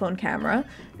the iPhone camera,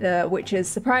 which is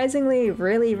surprisingly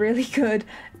really, really good,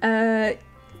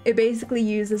 it basically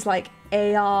uses like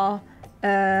AR,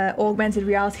 augmented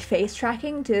reality face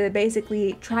tracking to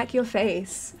basically track your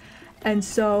face. And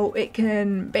so it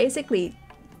can basically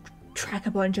track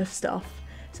a bunch of stuff.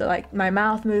 So like my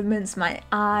mouth movements, my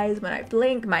eyes, when I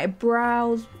blink, my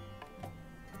brows.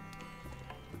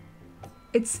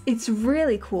 It's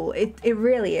really cool. It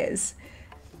really is.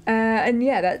 And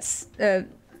yeah, that's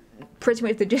pretty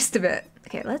much the gist of it.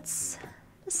 Okay, let's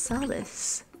sell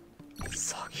this.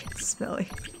 Soggy and smelly.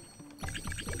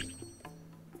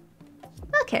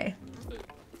 Okay.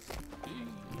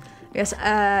 Yes,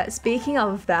 speaking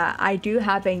of that, I do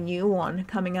have a new one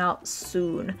coming out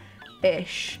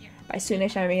soon-ish. By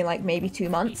soonish, I mean like maybe 2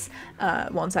 months,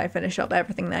 once I finish up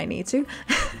everything that I need to.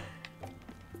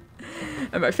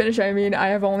 And by finish, I mean I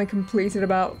have only completed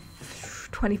about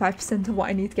 25% of what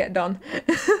I need to get done.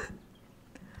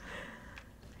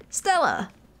 Stella,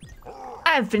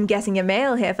 I've been getting your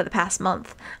mail here for the past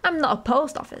month. I'm not a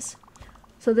post office.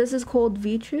 So this is called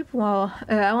VTube. Well,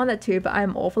 I want that too, but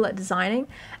I'm awful at designing.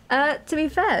 To be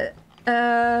fair,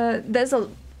 there's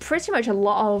pretty much a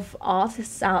lot of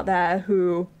artists out there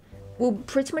who will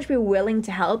pretty much be willing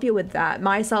to help you with that,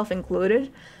 myself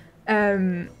included.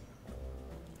 Like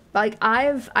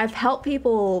I've helped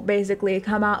people basically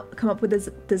come up with this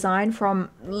design from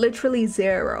literally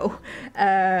zero.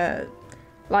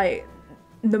 Like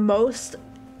the most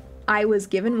I was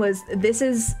given was, this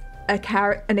is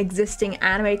an existing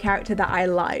anime character that I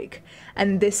like,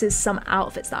 and this is some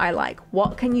outfits that I like.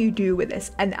 What can you do with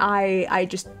this? And I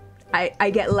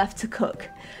get left to cook.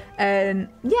 And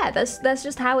yeah, that's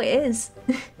just how it is.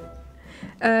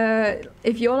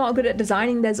 If you're not good at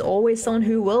designing, there's always someone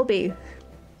who will be.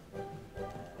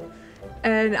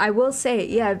 And I will say,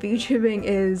 yeah, VTubing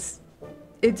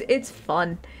it's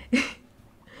fun.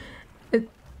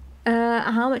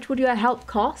 How much would your help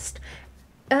cost?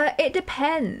 It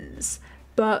depends,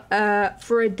 but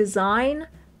for a design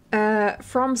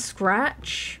from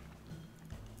scratch,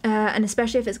 and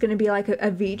especially if it's going to be like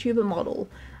a VTuber model,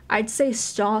 I'd say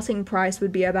starting price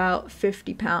would be about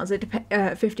 £50.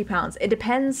 £50. It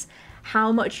depends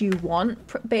how much you want,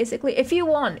 basically. If you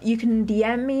want, you can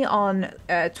DM me on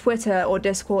Twitter or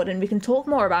Discord and we can talk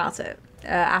more about it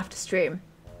after stream.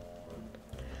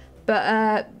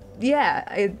 But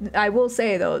yeah, I will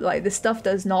say though, like, this stuff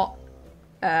does not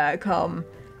come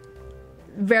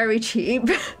very cheap.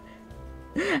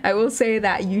 I will say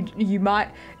that you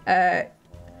might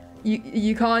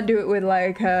you can't do it with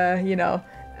like you know,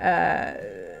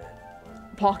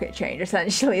 pocket change,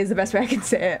 essentially, is the best way I can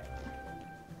say it.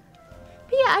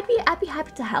 But yeah, I'd be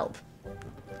happy to help.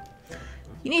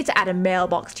 You need to add a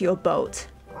mailbox to your boat.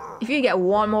 If you get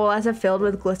one more letter filled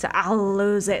with glitter, I'll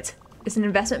lose it. It's an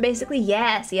investment, basically.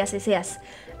 Yes.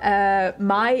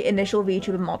 My initial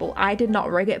VTuber model, I did not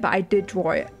rig it, but I did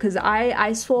draw it because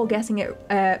I swore getting it,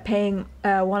 paying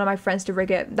one of my friends to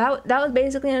rig it. That was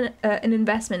basically an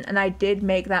investment, and I did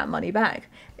make that money back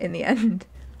in the end.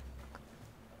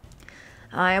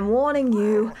 I am warning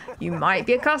you, you might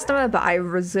be a customer, but I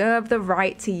reserve the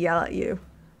right to yell at you.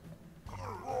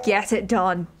 Get it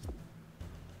done.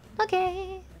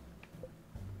 Okay.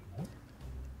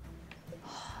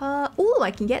 Oh,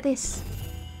 I can get this.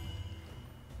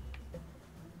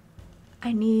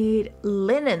 I need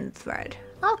linen thread.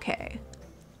 Okay.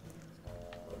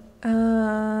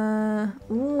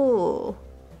 Ooh.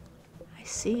 I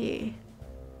see.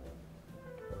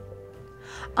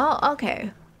 Oh,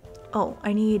 okay. Oh,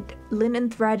 I need linen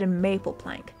thread and maple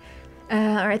plank.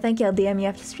 Alright, thank you. I'll DM you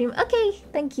after stream. Okay,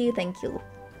 thank you.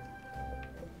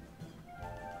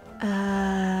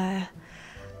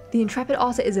 The Intrepid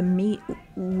Otter is a meat.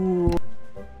 Ooh.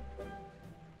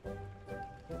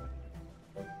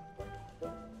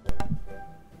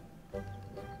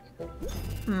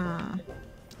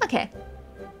 Okay.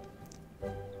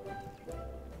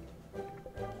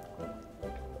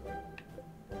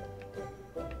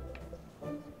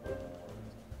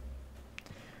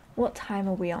 What time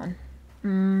are we on?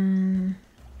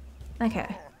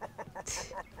 Okay.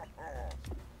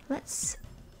 Let's...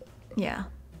 yeah.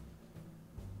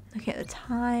 Okay, the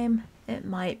time, it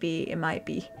might be, it might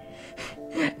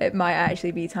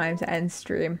actually be time to end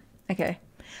stream. Okay.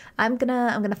 I'm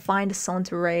gonna find someone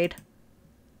to raid.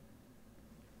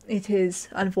 It is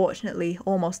unfortunately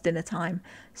almost dinner time,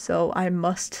 so I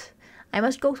must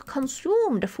go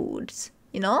consume the foods,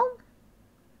 you know?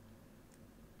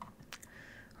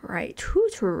 Right, who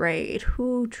to raid?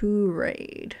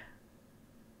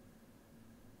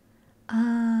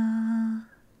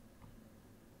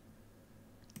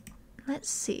 Let's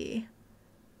see.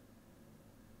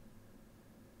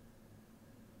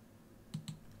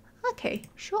 Okay,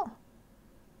 sure.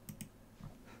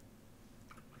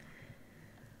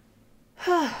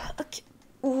 Okay.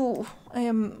 Ooh,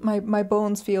 my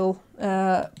bones feel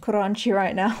crunchy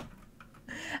right now.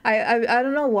 I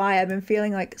don't know why I've been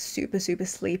feeling like super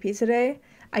sleepy today.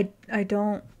 I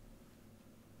don't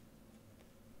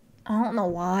know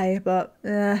why, but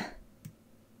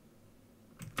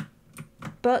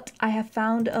I have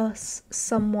found us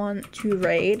someone to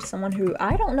raid, someone who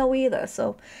I don't know either.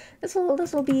 So this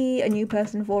will be a new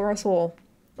person for us all.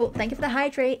 Oh, thank you for the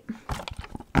hydrate.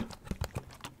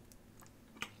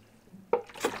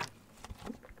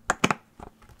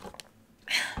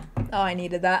 Oh, I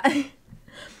needed that.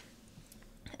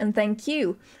 And thank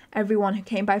you, everyone who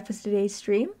came by for today's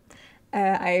stream.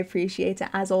 I appreciate it,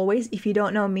 as always. If you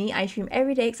don't know me, I stream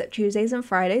every day except Tuesdays and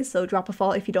Fridays, so drop a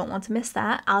follow if you don't want to miss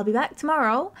that. I'll be back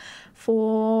tomorrow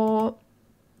for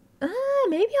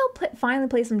maybe Maybe I'll finally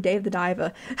play some Dave the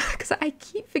Diver, because I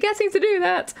keep forgetting to do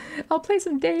that. I'll play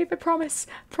some Dave, I promise.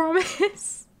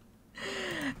 Promise.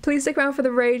 Please stick around for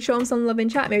the raid, show them some love in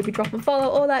chat, maybe drop a follow,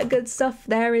 all that good stuff.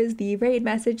 There is the raid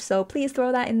message, so please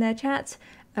throw that in their chat.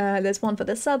 There's one for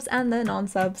the subs and the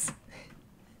non-subs.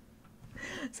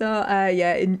 So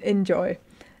yeah, enjoy.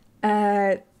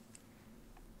 Thank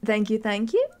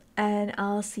you, and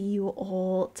I'll see you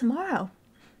all tomorrow.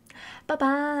 Bye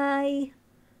bye.